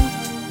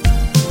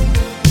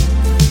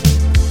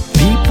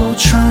 People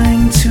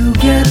trying to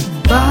get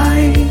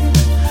by,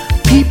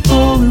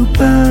 people who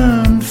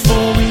burn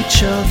for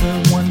each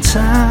other one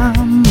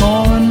time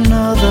or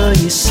another.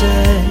 You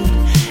said,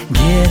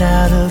 get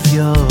out of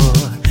your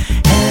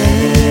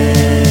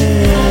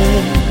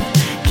head,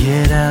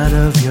 get out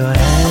of your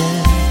head.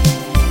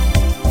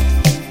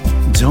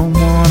 Don't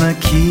wanna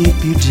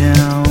keep you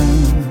down,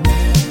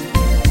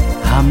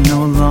 I'm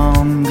no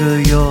longer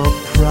your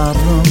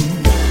problem.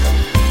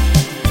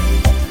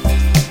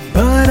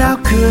 But how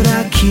could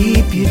I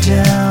keep you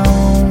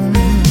down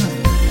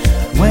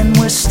when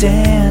we're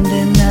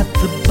standing at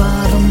the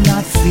bottom,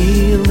 not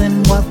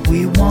feeling what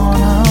we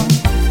wanna?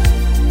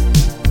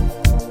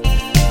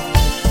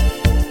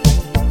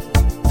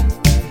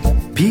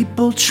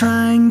 People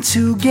trying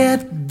to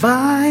get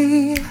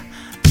by,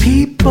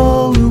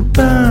 people who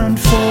burn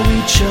for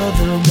each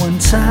other one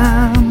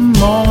time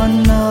or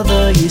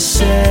another. You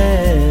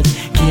said,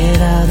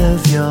 get out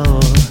of your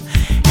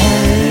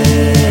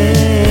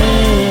head,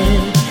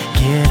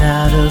 get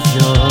out of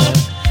your head.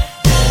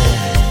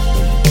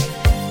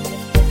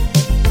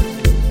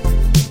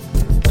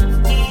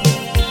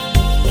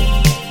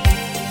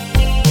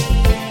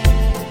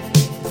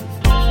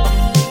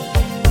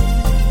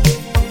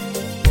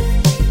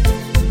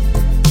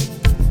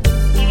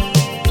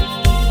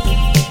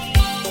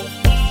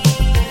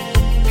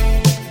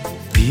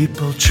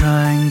 People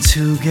trying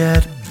to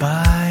get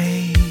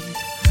by.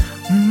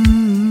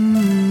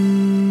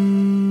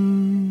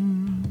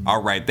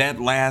 All right, that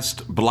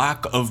last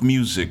block of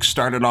music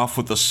started off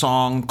with a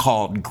song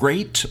called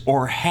Great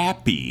or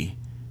Happy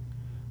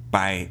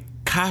by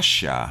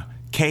Kasia,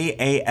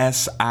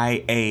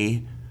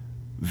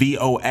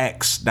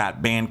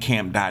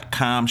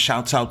 KASIAVOX.bandcamp.com.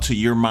 Shouts out to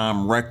Your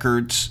Mom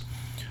Records.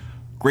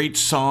 Great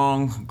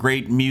song,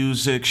 great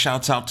music.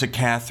 Shouts out to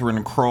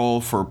Catherine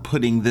Kroll for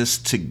putting this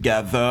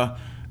together.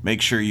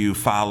 Make sure you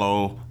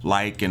follow,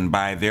 like, and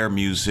buy their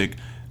music.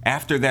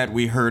 After that,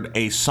 we heard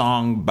a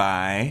song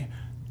by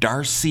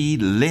Darcy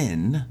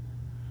Lynn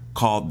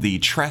called the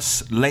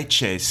Tres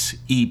Leches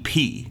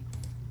EP.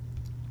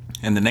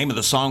 And the name of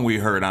the song we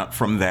heard out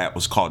from that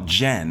was called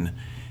Jen.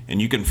 And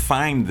you can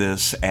find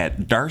this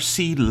at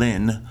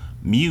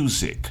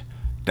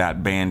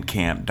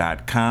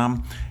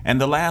darcylynnmusic.bandcamp.com.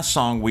 And the last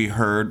song we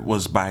heard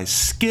was by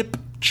Skip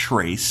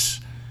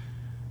Trace.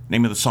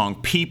 Name of the song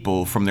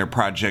People from their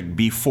project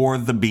Before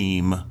the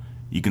Beam.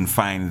 You can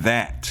find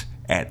that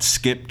at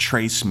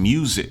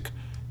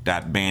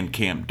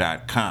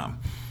skiptracemusic.bandcamp.com.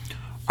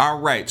 All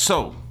right,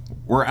 so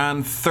we're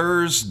on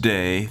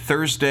Thursday.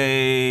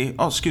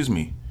 Oh, excuse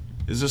me.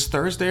 Is this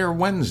Thursday or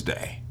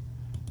Wednesday?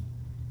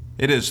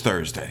 It is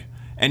Thursday.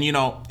 And you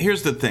know,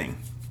 here's the thing.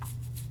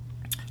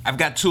 I've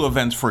got two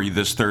events for you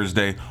this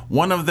Thursday.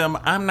 One of them,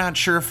 I'm not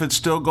sure if it's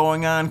still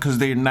going on because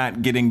they're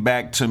not getting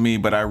back to me,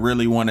 but I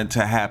really want it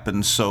to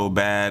happen so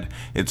bad.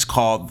 It's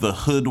called the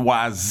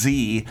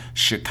Hoodwazee,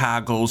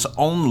 Chicago's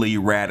only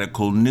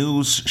radical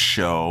news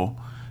show.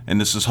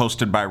 And this is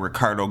hosted by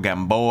Ricardo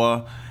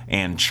Gamboa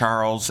and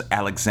Charles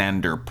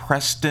Alexander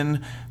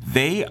Preston.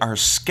 They are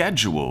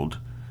scheduled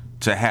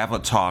to have a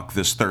talk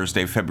this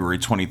Thursday, February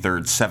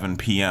 23rd, 7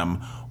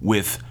 p.m.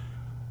 with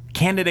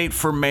candidate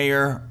for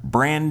mayor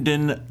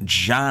Brandon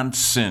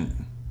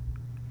Johnson.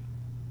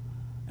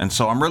 And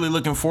so I'm really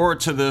looking forward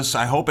to this.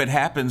 I hope it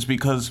happens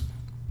because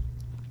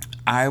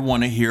I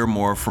want to hear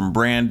more from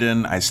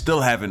Brandon. I still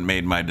haven't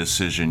made my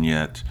decision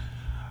yet,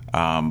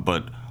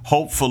 but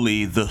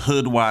hopefully the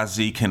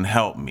Hoodwazee can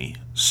help me.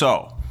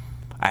 So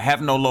I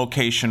have no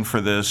location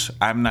for this.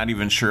 I'm not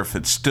even sure if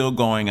it's still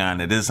going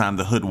on. It is on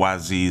the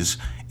Hoodwazee's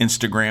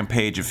Instagram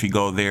page. If you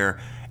go there,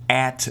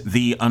 at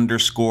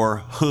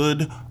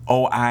 @_Hood,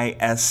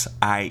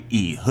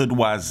 OISIE,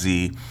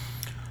 Hoodwazee.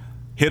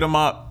 Hit them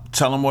up.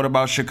 Tell them What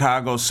About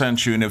Chicago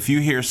sent you. And if you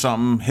hear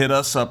something, hit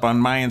us up on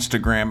my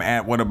Instagram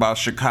at What About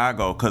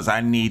Chicago, because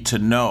I need to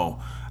know.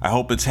 I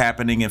hope it's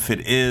happening. If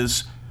it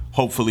is,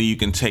 hopefully you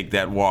can take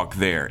that walk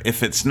there.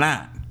 If it's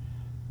not,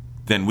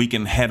 then we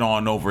can head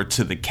on over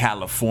to the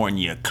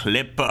California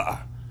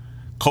Clipper.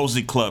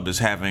 Cozy Club is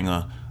having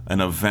an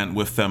event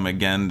with them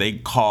again. They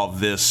call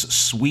this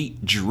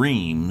Sweet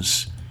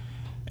Dreams,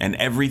 and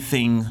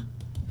everything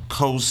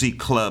Cozy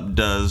Club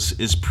does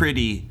is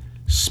pretty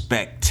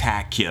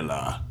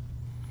spectacular,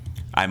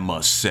 I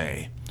must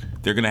say.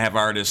 They're going to have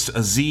artists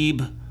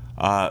Azib,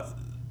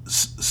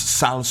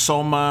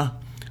 Salsoma,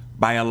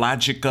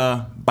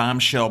 Biologica,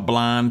 Bombshell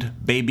Blonde,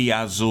 Baby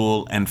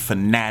Azul, and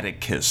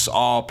Fanaticus,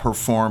 all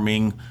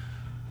performing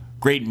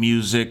great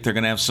music. They're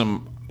going to have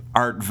some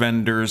art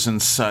vendors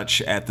and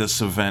such at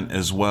this event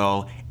as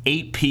well.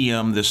 8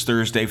 p.m. this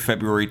Thursday,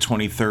 February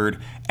 23rd,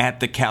 at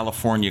the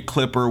California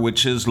Clipper,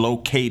 which is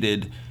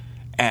located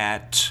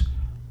at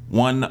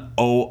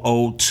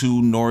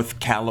 1002 North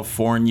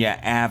California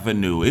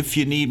Avenue. If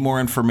you need more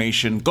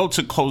information, go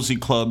to Cozy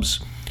Club's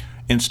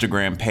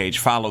Instagram page.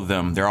 Follow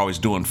them. They're always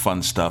doing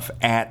fun stuff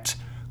at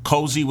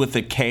cozy.club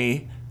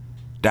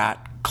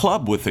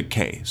with a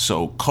K.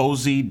 So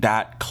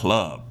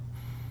cozy.club.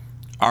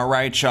 All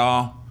right,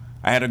 y'all.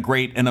 I had a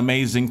great and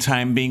amazing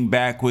time being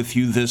back with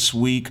you this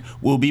week.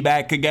 We'll be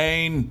back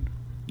again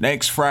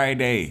next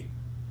Friday,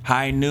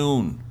 high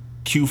noon,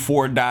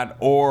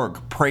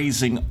 q4.org,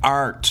 praising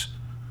art.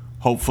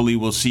 Hopefully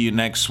we'll see you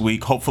next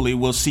week. Hopefully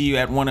we'll see you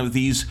at one of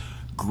these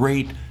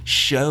great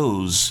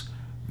shows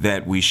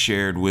that we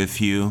shared with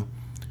you.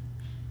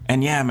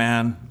 And yeah,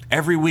 man,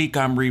 every week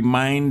I'm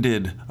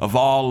reminded of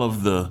all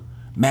of the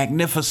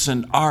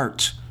magnificent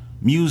art,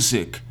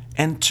 music,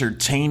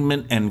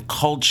 entertainment, and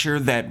culture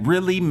that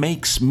really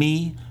makes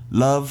me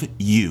love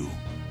you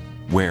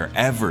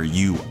wherever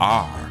you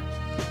are.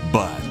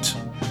 But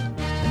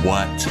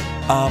what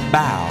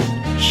about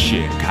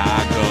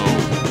Chicago?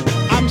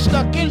 I'm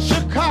stuck in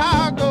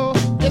Chicago.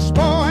 It's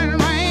pouring